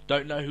match.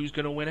 Don't know who's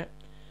going to win it.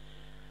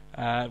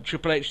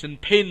 Triple H then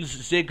pins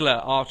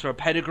Ziggler after a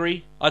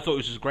pedigree. I thought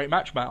this was a great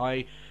match, Matt.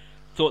 I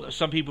thought that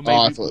some people maybe...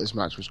 I thought this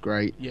match was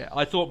great. Yeah,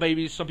 I thought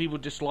maybe some people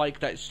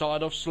disliked that it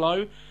started off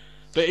slow.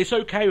 But it's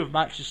okay with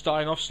matches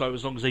starting off slow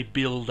as long as they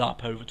build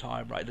up over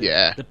time, right?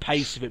 The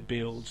pace of it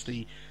builds,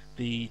 the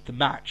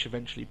match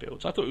eventually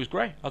builds. I thought it was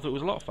great. I thought it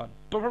was a lot of fun.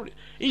 But probably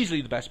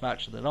easily the best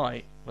match of the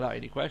night, without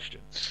any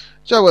question.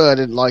 So what I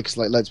didn't like is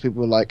like loads of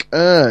people were like,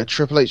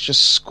 Triple H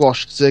just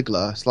squashed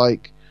Ziggler. It's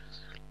like,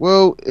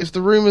 well, if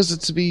the rumours are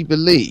to be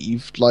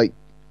believed, like,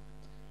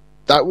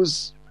 that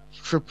was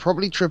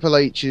probably Triple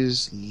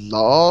H's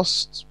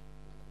last,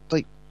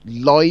 like,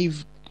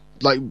 live,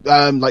 like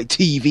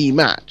TV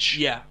match.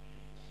 Yeah.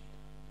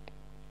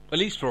 At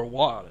least for a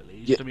while, at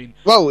least. Yeah. I mean,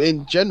 well,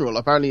 in general,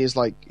 apparently his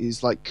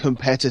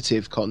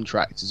competitive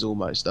contract is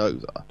almost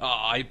over.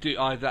 I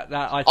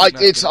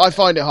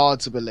find it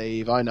hard to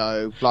believe. I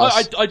know.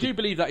 Plus, I do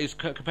believe that his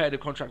competitive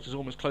contract is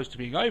almost close to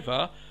being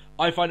over.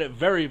 I find it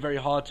very, very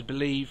hard to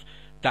believe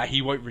that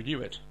he won't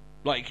renew it.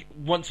 Like,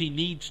 once he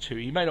needs to,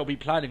 he may not be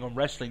planning on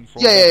wrestling for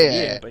a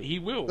year, but he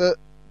will.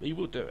 He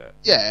will do it.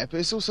 Yeah, but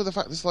it's also the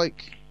fact it's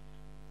like,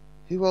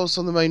 who else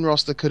on the main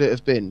roster could it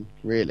have been,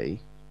 really?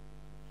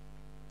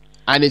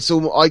 And it's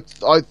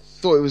almost, I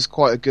thought it was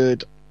quite a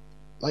good,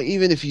 like,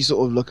 even if you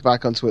sort of look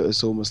back onto it,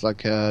 it's almost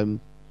like a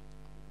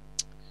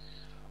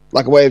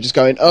way of just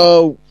going,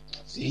 oh,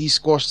 he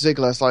squashed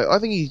Ziggler. It's like, I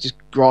think he just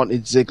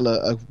granted Ziggler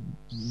a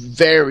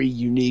very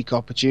unique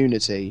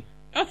opportunity.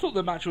 I thought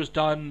the match was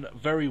done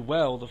very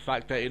well. The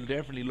fact that it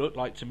definitely looked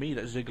like to me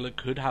that Ziggler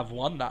could have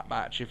won that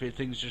match if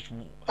things just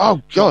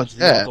jumped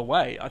the other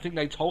way. I think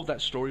they told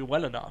that story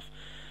well enough.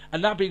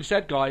 And that being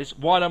said, guys,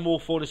 while I'm all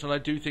for this, and I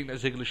do think that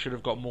Ziggler should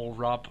have got more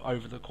rub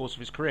over the course of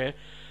his career,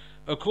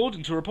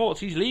 according to reports,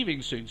 he's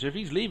leaving soon. So if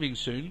he's leaving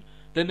soon,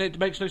 then it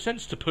makes no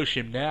sense to push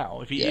him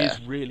now if he is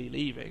really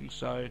leaving.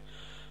 So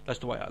that's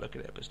the way I look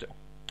at it, but still.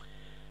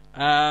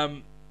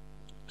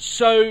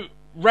 So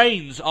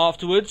Reigns,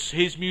 afterwards,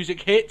 his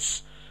music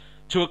hits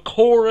to a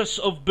chorus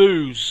of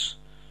boos,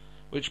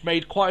 which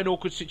made quite an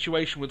awkward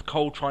situation with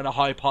Cole trying to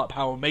hype up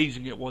how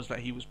amazing it was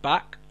that he was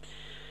back.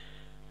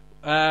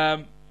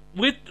 I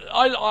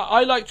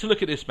like to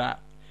look at this, Matt.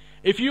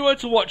 If you were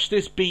to watch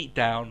this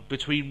beatdown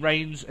between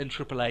Reigns and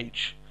Triple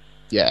H,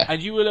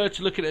 and you were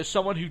to look at it as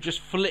someone who just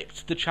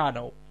flicked the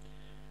channel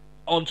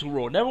onto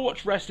Raw, never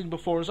watched wrestling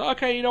before, and was like,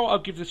 okay, you know what, I'll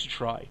give this a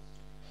try.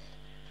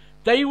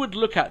 They would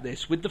look at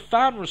this with the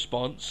fan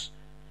response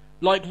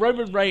like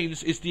Roman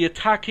Reigns is the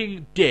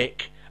attacking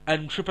dick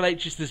and Triple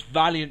H is this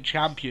valiant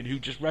champion who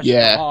just wrestles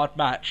a hard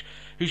match,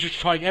 who's just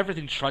trying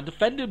everything to try and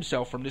defend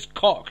himself from this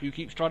cock who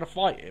keeps trying to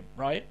fight him,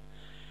 right?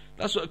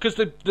 That's because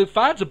the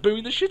fans are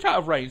booing the shit out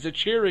of Reigns. They're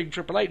cheering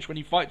Triple H when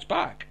he fights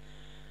back.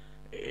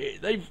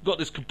 They've got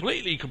this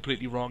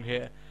completely wrong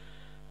here.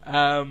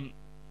 The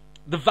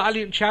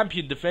valiant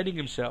champion defending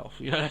himself.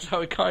 You know, that's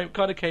how it kind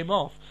of came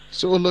off.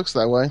 Sort of looks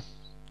that way.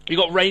 You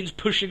got Reigns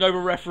pushing over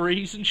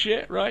referees and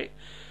shit, right?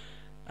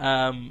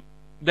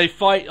 They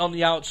fight on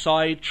the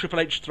outside.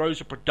 Triple H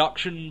throws a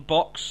production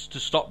box to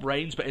stop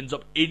Reigns, but ends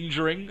up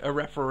injuring a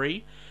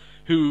referee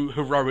who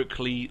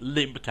heroically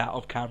limped out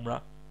of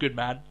camera. Good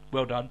man,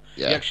 well done.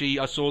 Yeah.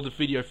 I saw the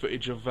video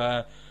footage of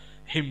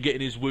him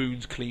getting his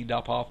wounds cleaned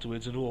up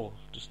afterwards, and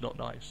just not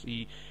nice.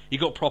 He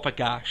got proper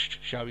gashed,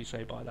 shall we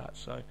say, by that.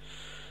 So,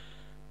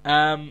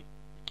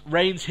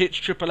 Reigns hits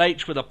Triple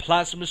H with a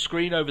plasma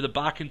screen over the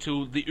back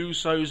until the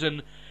Usos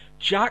and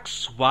Jack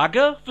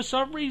Swagger, for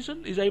some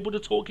reason, is able to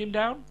talk him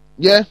down.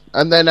 Yeah,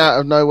 and then out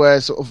of nowhere,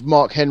 sort of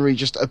Mark Henry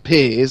just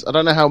appears. I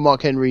don't know how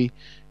Mark Henry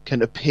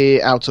can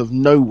appear out of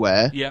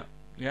nowhere. Yeah.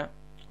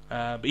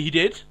 But he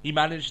did. He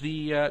managed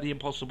the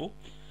impossible.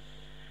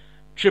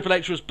 Triple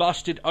H was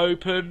busted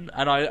open,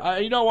 and I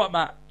you know what,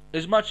 Matt?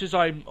 As much as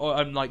I'm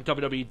like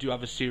WWE do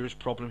have a serious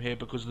problem here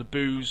because the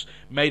boos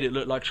made it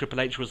look like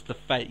Triple H was the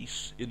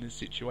face in this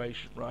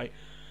situation, right?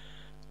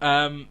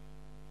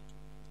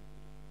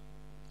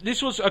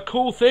 This was a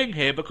cool thing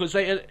here because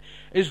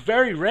it's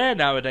very rare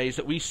nowadays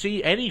that we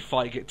see any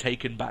fight get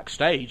taken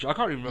backstage. I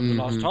can't even remember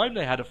the last time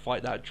they had a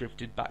fight that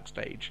drifted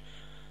backstage.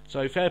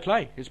 So fair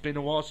play. It's been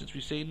a while since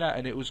we've seen that,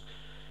 and it was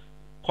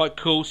quite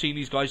cool seeing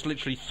these guys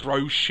literally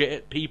throw shit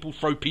at people,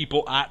 throw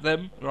people at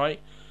them, right?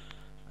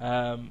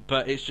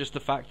 But it's just the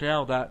fact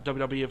now that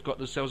WWE have got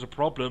themselves a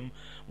problem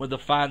when the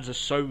fans are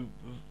so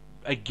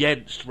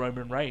against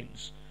Roman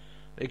Reigns.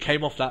 It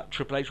came off that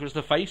Triple H was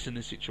the face in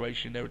this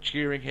situation. They were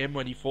cheering him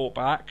when he fought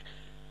back.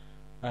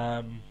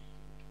 I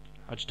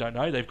just don't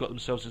know. They've got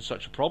themselves in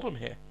such a problem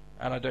here,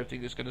 and I don't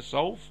think it's going to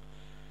solve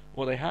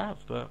what they have.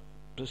 But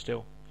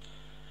still,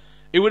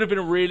 it would have been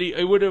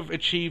it would have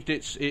achieved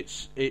its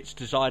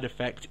desired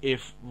effect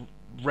if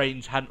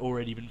Reigns hadn't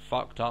already been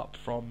fucked up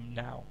from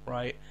now,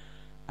 right?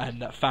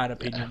 And that fan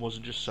opinion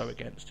wasn't just so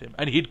against him,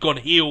 and he'd gone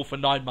heel for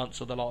 9 months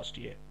of the last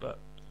year. But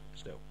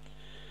still.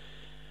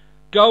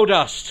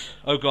 Goldust.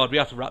 Oh god, we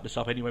have to wrap this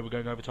up anyway, we're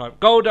going over time.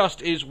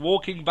 Goldust is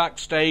walking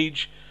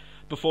backstage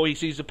before he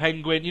sees the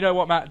Penguin. You know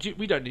what, Matt?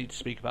 We don't need to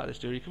speak about this,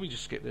 do we? Can we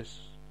just skip this?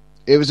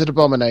 It was an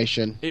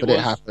abomination, but it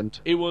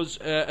happened. It was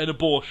an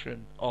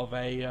abortion of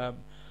a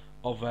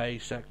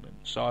segment.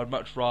 So I'd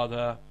much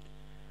rather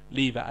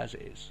leave it as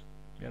it is,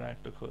 you know,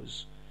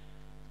 because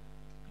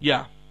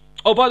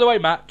Oh, by the way,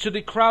 Matt, to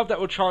the crowd that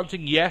were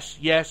chanting yes,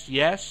 yes,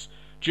 yes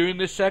during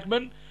this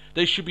segment,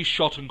 they should be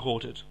shot and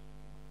quartered.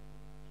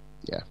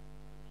 Yeah.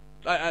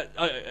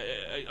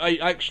 I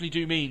actually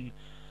do mean,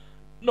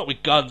 not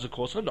with guns, of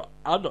course. I'm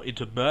not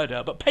into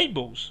murder, but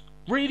paintballs,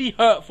 really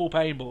hurtful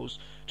paintballs,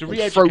 to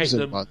re-educate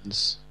them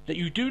ones. That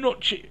you do not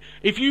cheer.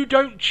 If you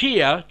don't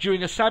cheer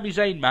during a Sami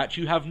Zayn match,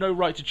 you have no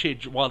right to cheer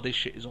while this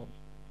shit is on.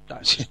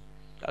 That's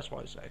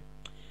what I say.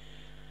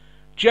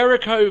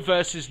 Jericho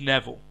versus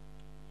Neville.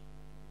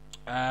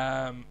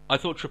 I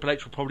thought Triple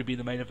H would probably be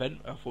the main event.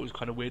 I thought it was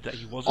kind of weird that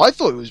he wasn't. I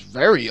thought it was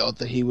very odd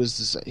that he was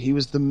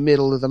the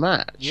middle of the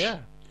match. Yeah.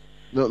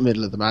 Not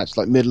middle of the match,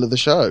 like middle of the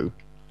show.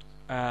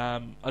 I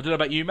don't know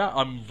about you, Matt.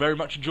 I'm very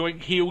much enjoying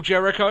heel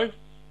Jericho.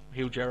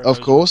 Heel Jericho. Of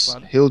course.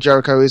 Heel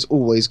Jericho is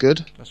always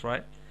good. That's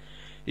right.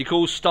 He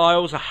calls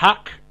Styles a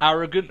hack,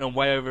 arrogant, and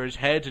way over his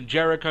head, and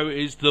Jericho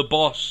is the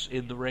boss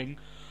in the ring.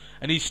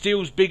 And he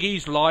steals Big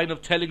E's line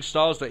of telling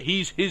Styles that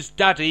he's his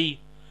daddy.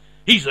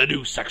 He's the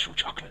new sexual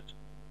chocolate.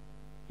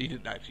 He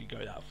didn't actually go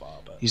that far,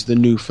 but he's the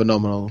new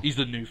phenomenal. He's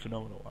the new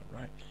phenomenal one,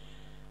 right?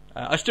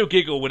 I still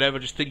giggle whenever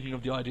just thinking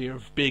of the idea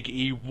of Big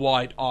E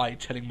wide-eyed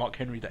telling Mark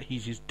Henry that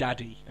he's his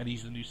daddy and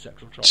he's the new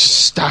sexual chocolate.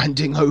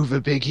 Standing over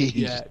Big E.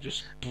 Yeah,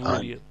 just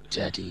brilliant.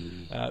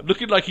 Daddy.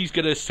 Looking like he's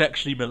going to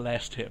sexually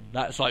molest him.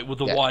 That's like with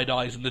the wide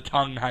eyes and the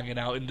tongue hanging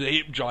out and the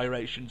hip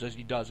gyrations as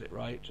he does it,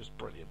 right? Just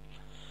brilliant.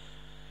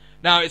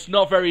 Now, it's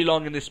not very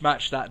long in this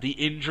match that the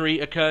injury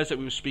occurs that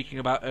we were speaking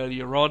about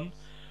earlier on.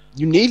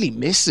 You nearly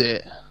miss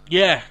it.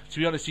 Yeah, to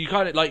be honest, you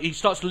kind of like he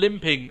starts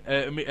limping.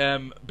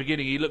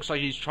 Beginning, he looks like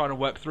he's trying to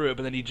work through it,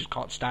 but then he just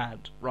can't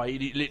stand. Right,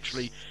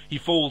 he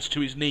falls to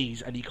his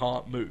knees and he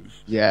can't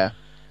move. Yeah.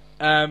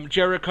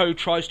 Jericho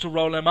tries to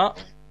roll him up.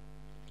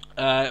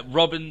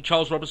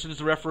 Charles Robinson is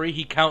the referee.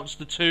 He counts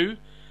the 2,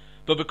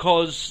 but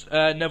because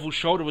Neville's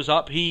shoulder was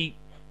up, he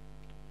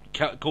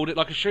called it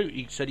like a shoot.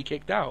 He said he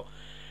kicked out.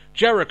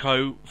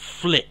 Jericho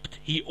flipped.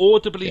 He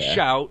audibly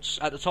shouts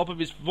at the top of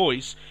his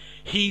voice,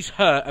 "He's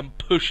hurt," and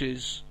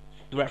pushes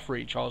the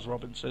referee, Charles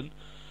Robinson,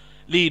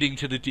 leading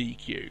to the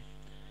DQ.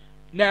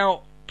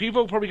 Now,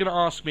 people are probably going to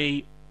ask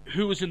me,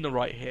 who was in the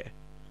right here?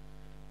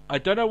 I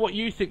don't know what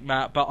you think,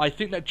 Matt, but I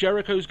think that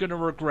Jericho's going to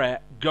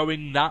regret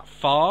going that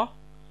far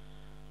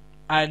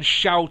and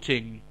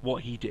shouting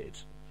what he did.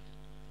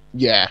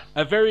 Yeah.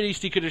 At very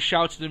least, he could have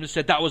shouted at him and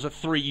said, "That was a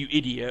 3, you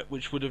idiot,"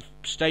 which would have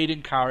stayed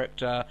in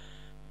character,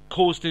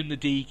 caused him the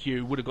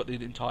DQ, would have got the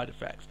entire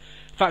effect.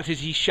 Fact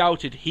is, he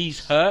shouted,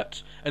 "He's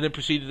hurt," and then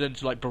proceeded then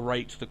to like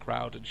berate the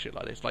crowd and shit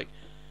like this. Like,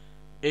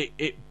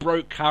 it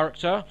broke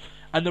character.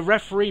 And the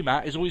referee,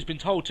 Matt, has always been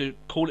told to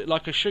call it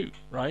like a shoot,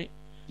 right?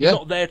 Yeah. He's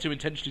not there to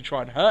intentionally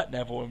try and hurt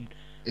Neville. And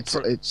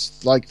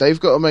it's like they've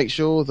got to make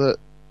sure that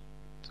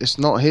it's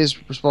not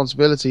his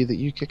responsibility that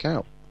you kick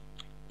out.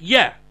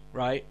 Yeah,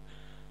 right.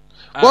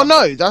 Well,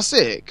 no, that's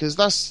it, because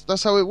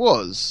that's how it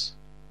was.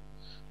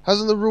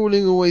 Hasn't the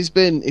ruling always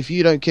been if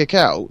you don't kick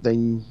out,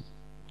 then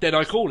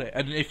I call it,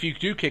 and if you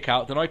do kick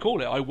out, then I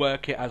call it. I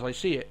work it as I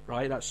see it,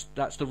 right?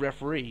 That's the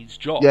referee's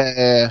job.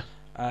 Yeah.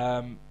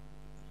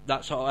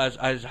 That's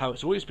as how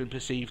it's always been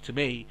perceived to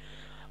me.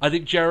 I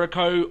think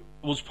Jericho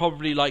was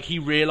probably like, he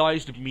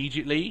realised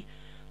immediately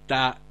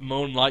that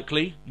more than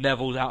likely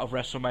Neville's out of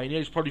WrestleMania.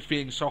 He's probably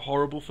feeling so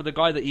horrible for the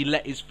guy that he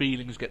let his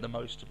feelings get the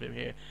most of him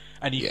here,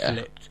 and he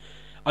flipped.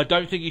 I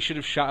don't think he should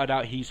have shouted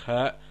out, "He's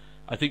hurt."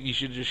 I think he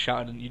should have just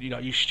shouted,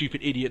 "You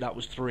stupid idiot, that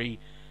was 3."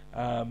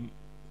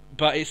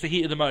 But it's the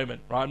heat of the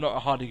moment, right? I'm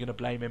not hardly going to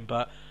blame him,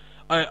 but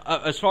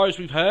as far as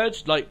we've heard,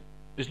 like,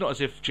 it's not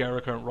as if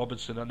Jericho and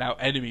Robinson are now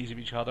enemies of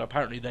each other.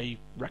 Apparently they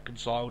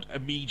reconciled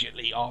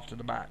immediately after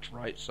the match,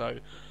 right? So,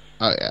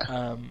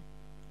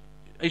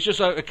 it's just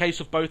a case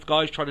of both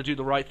guys trying to do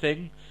the right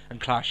thing and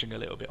clashing a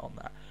little bit on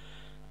that.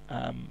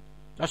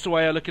 That's the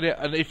way I look at it.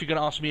 And if you're going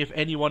to ask me if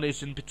anyone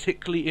is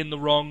particularly in the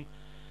wrong,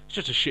 it's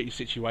just a shitty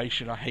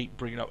situation. I hate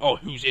bringing up,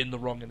 who's in the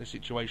wrong in this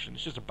situation.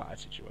 It's just a bad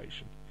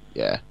situation.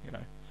 Yeah.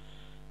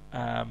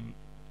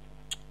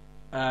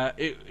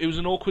 It was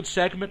an awkward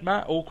segment,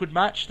 Matt. Awkward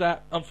match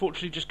that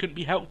unfortunately just couldn't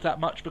be helped that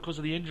much because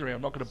of the injury.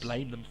 I'm not going to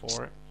blame them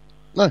for it.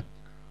 No.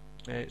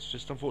 It's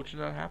just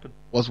unfortunate that it happened.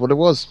 Was what it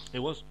was. It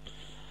was.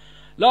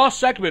 Last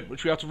segment,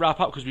 which we have to wrap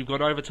up because we've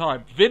gone over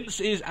time. Vince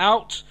is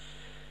out.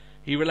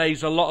 He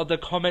relays a lot of the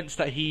comments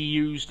that he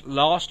used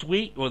last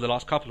week, or the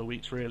last couple of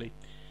weeks really,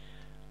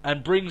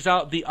 and brings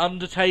out The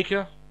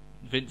Undertaker.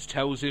 Vince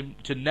tells him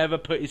to never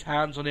put his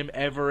hands on him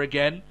ever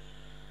again.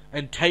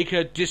 And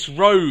Taker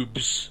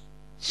disrobes.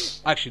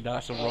 Actually, no,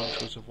 that's a wrong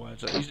choice of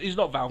words. He's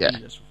not Val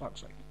Venus, for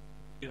fuck's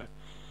sake.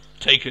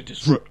 Taker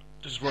disrobes.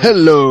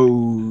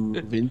 Hello,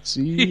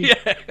 Vincey.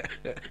 Yeah.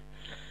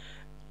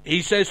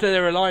 He says that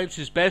their alliance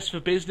is best for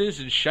business,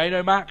 and Shane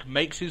O'Mac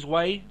makes his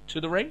way to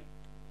the ring.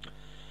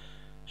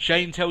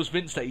 Shane tells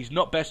Vince that he's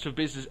not best for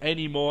business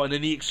anymore, and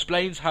then he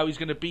explains how he's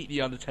going to beat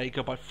The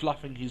Undertaker by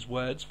fluffing his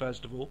words,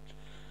 first of all.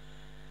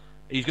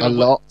 He's going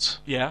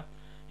Yeah.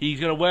 He's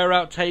going to wear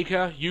out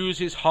Taker, use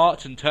his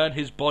heart, and turn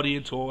his body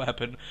into a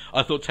weapon.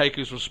 I thought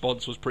Taker's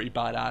response was pretty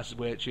badass,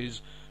 which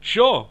is,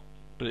 sure,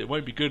 but it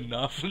won't be good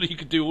enough. You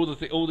can do all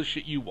the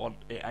shit you want.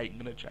 It ain't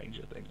going to change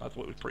a thing. I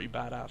thought it was pretty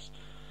badass.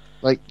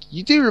 Like,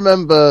 you do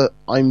remember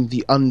I'm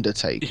the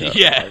Undertaker.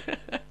 Yeah.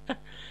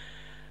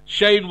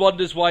 Shane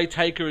wonders why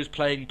Taker is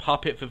playing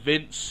puppet for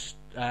Vince,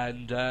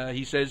 and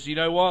he says, "You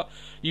know what?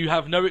 You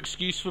have no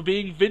excuse for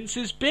being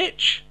Vince's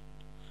bitch."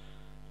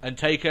 And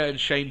Taker and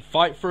Shane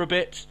fight for a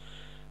bit.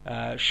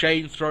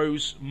 Shane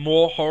throws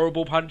more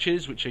horrible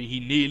punches, which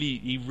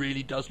he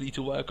really does need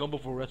to work on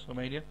before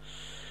WrestleMania.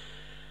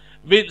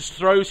 Vince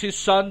throws his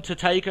son to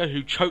Taker,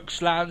 who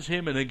chokeslams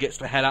him and then gets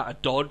the hell out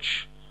of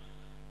Dodge.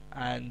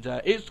 And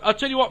I'll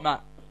tell you what,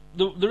 Matt,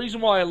 the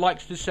reason why I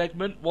liked this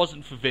segment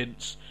wasn't for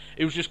Vince.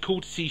 It was just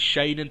cool to see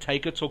Shane and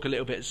Taker talk a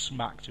little bit of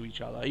smack to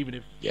each other, even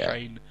if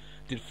Shane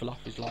did fluff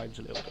his lines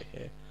a little bit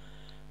here.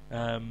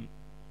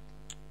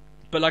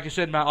 But like I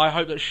said, Matt, I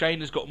hope that Shane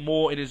has got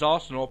more in his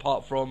arsenal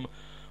apart from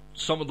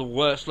some of the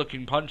worst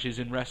looking punches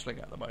in wrestling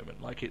at the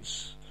moment. Like,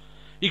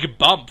 he could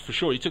bump for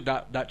sure. He took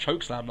that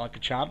chokeslam like a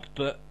champ,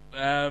 but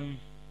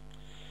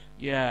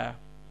yeah.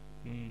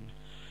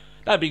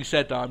 That being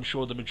said, though, I'm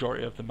sure the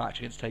majority of the match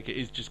against Taker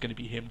is just going to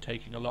be him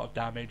taking a lot of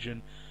damage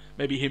and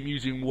maybe him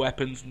using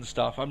weapons and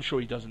stuff. I'm sure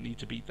he doesn't need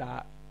to be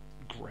that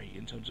great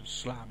in terms of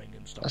slamming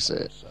and stuff. That's like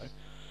it. This, so.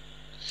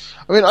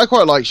 I mean, I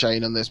quite like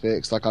Shane on this bit.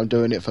 It's like I'm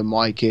doing it for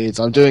my kids.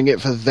 I'm doing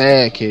it for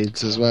their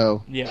kids as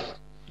well. Yeah.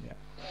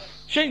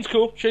 Shane's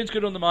cool. Shane's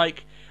good on the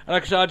mic. And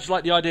like I said, I just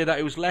like the idea that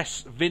it was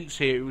less Vince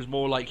here. It was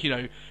more like,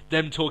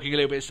 them talking a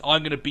little bit.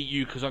 I'm going to beat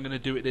you because I'm going to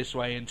do it this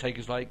way. And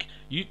Taker's like,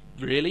 you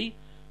really?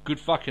 Good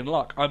fucking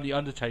luck. I'm the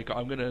Undertaker.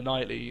 I'm going to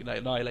annihilate you.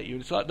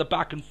 And it's like the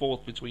back and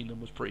forth between them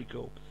was pretty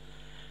cool.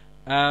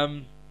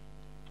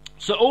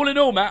 So all in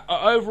all, Matt,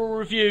 our overall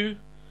review,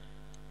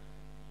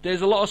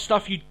 there's a lot of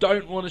stuff you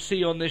don't want to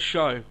see on this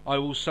show, I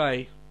will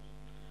say.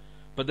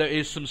 But there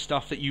is some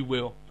stuff that you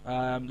will.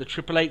 The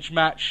Triple H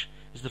match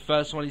is the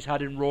first one he's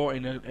had in Raw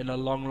in a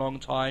long, long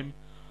time.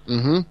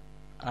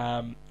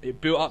 Mm-hmm. It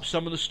built up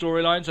some of the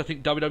storylines. I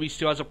think WWE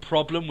still has a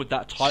problem with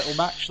that title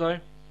match, though.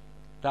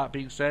 That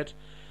being said,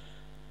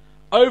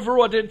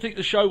 overall, I didn't think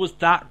the show was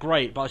that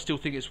great, but I still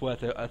think it's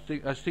worth it. I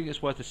think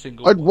it's worth a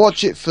single. I'd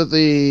watch it for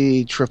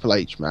the Triple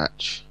H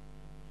match,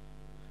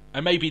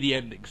 and maybe the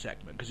ending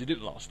segment because it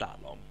didn't last that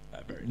long.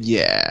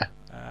 Yeah.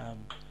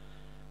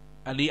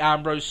 And the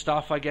Ambrose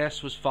stuff, I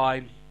guess, was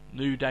fine.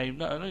 New Day,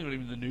 no, not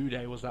even the New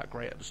Day was that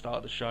great at the start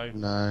of the show.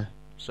 No.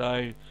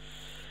 So,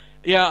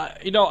 yeah,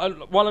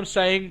 what I'm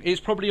saying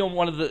is probably on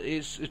one of the.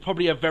 It's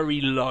probably a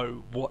very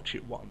low watch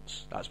it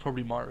once. That's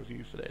probably my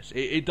review for this.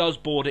 It does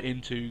border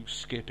into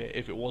skip it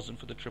if it wasn't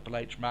for the Triple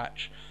H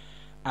match,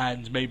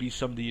 and maybe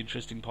some of the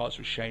interesting parts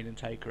with Shane and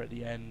Taker at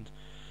the end.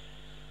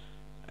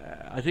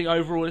 I think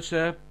overall it's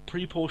a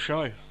pretty poor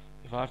show,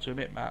 if I have to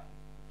admit, Matt.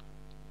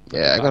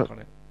 Yeah, I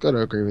got to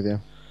agree with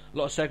you. A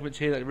lot of segments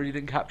here that really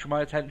didn't capture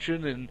my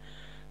attention, and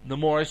the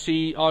more I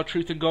see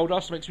R-Truth and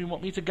Goldust, makes me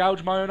want me to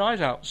gouge my own eyes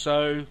out.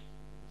 So,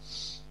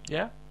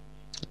 yeah.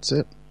 That's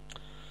it.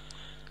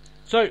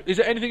 So, is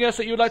there anything else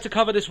that you would like to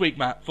cover this week,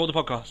 Matt, for the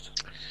podcast?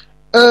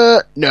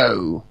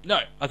 No. No,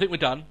 I think we're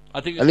done.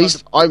 I think it's at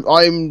least I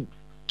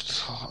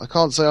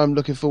can't say I'm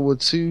looking forward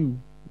to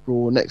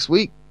Raw next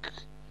week.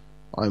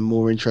 I'm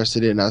more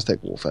interested in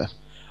Aztec Warfare.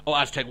 Oh,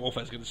 Aztec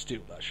Warfare is going to steal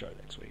that show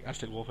next week.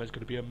 Aztec Warfare is going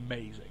to be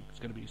amazing. It's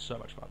going to be so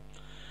much fun.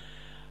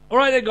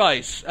 Alright then,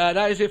 guys,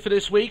 that is it for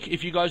this week.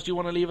 If you guys do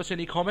want to leave us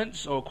any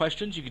comments or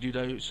questions, you can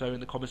do so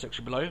in the comment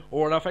section below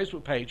or on our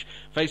Facebook page,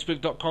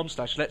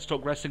 facebook.com/Let's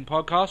Talk Wrestling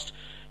Podcast.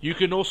 You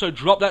can also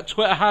drop that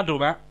Twitter handle,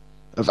 Matt.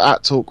 Of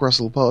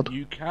 @TalkWrestlePod.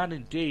 You can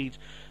indeed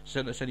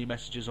send us any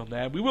messages on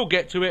there. We will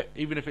get to it,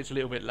 even if it's a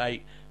little bit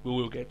late. We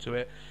will get to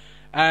it.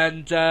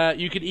 And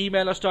you can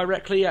email us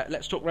directly at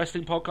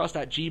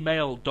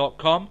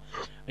letstalkwrestlingpodcast@gmail.com.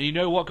 And you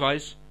know what,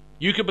 guys?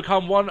 You can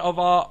become one of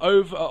our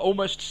over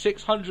almost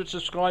 600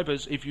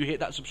 subscribers if you hit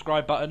that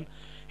subscribe button.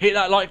 Hit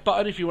that like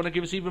button if you want to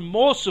give us even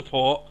more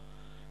support.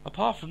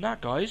 Apart from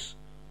that, guys,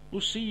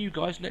 we'll see you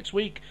guys next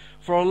week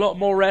for a lot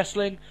more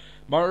wrestling.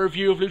 My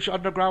review of Lucha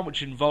Underground,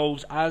 which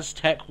involves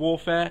Aztec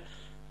Warfare,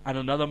 and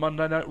another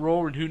Monday Night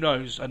Raw, and who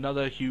knows,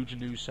 another huge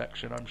news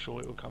section. I'm sure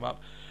it will come up.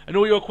 And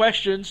all your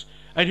questions,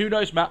 and who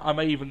knows, Matt, I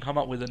may even come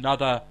up with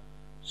another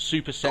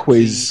super sexy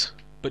quiz,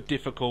 but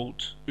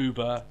difficult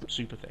Uber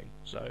super thing.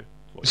 So.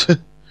 I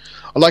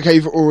like how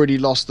you've already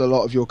lost a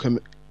lot of your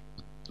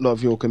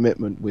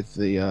commitment with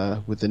the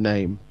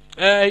name.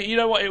 You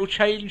know what? It will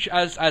change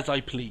as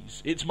I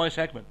please. It's my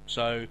segment,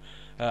 so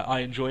I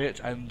enjoy it,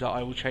 and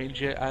I will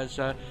change it as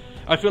I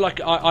feel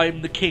like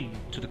I'm the king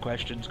to the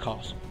questions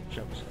castle,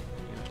 shall we say?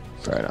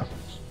 Fair enough.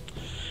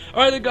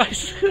 All right then,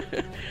 guys.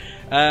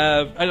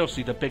 And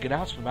obviously the big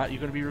announcement, Matt. You're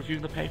going to be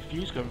reviewing the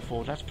pay-per-views going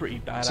forward. That's pretty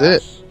badass. That's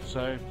it.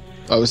 So,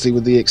 obviously,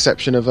 with the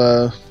exception of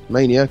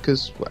Mania,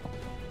 because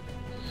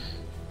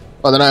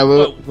I don't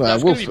know.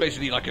 That's going to be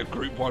basically like a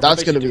group one.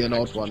 That's going to be an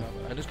odd one,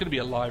 and it's going to be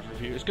a live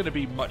review. It's going to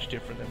be much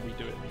different than we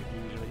do it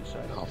usually. So,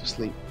 half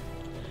asleep.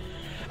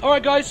 All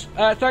right, guys.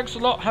 Thanks a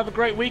lot. Have a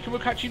great week, and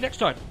we'll catch you next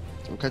time.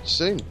 We'll catch you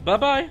soon. Bye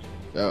bye.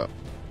 Yeah.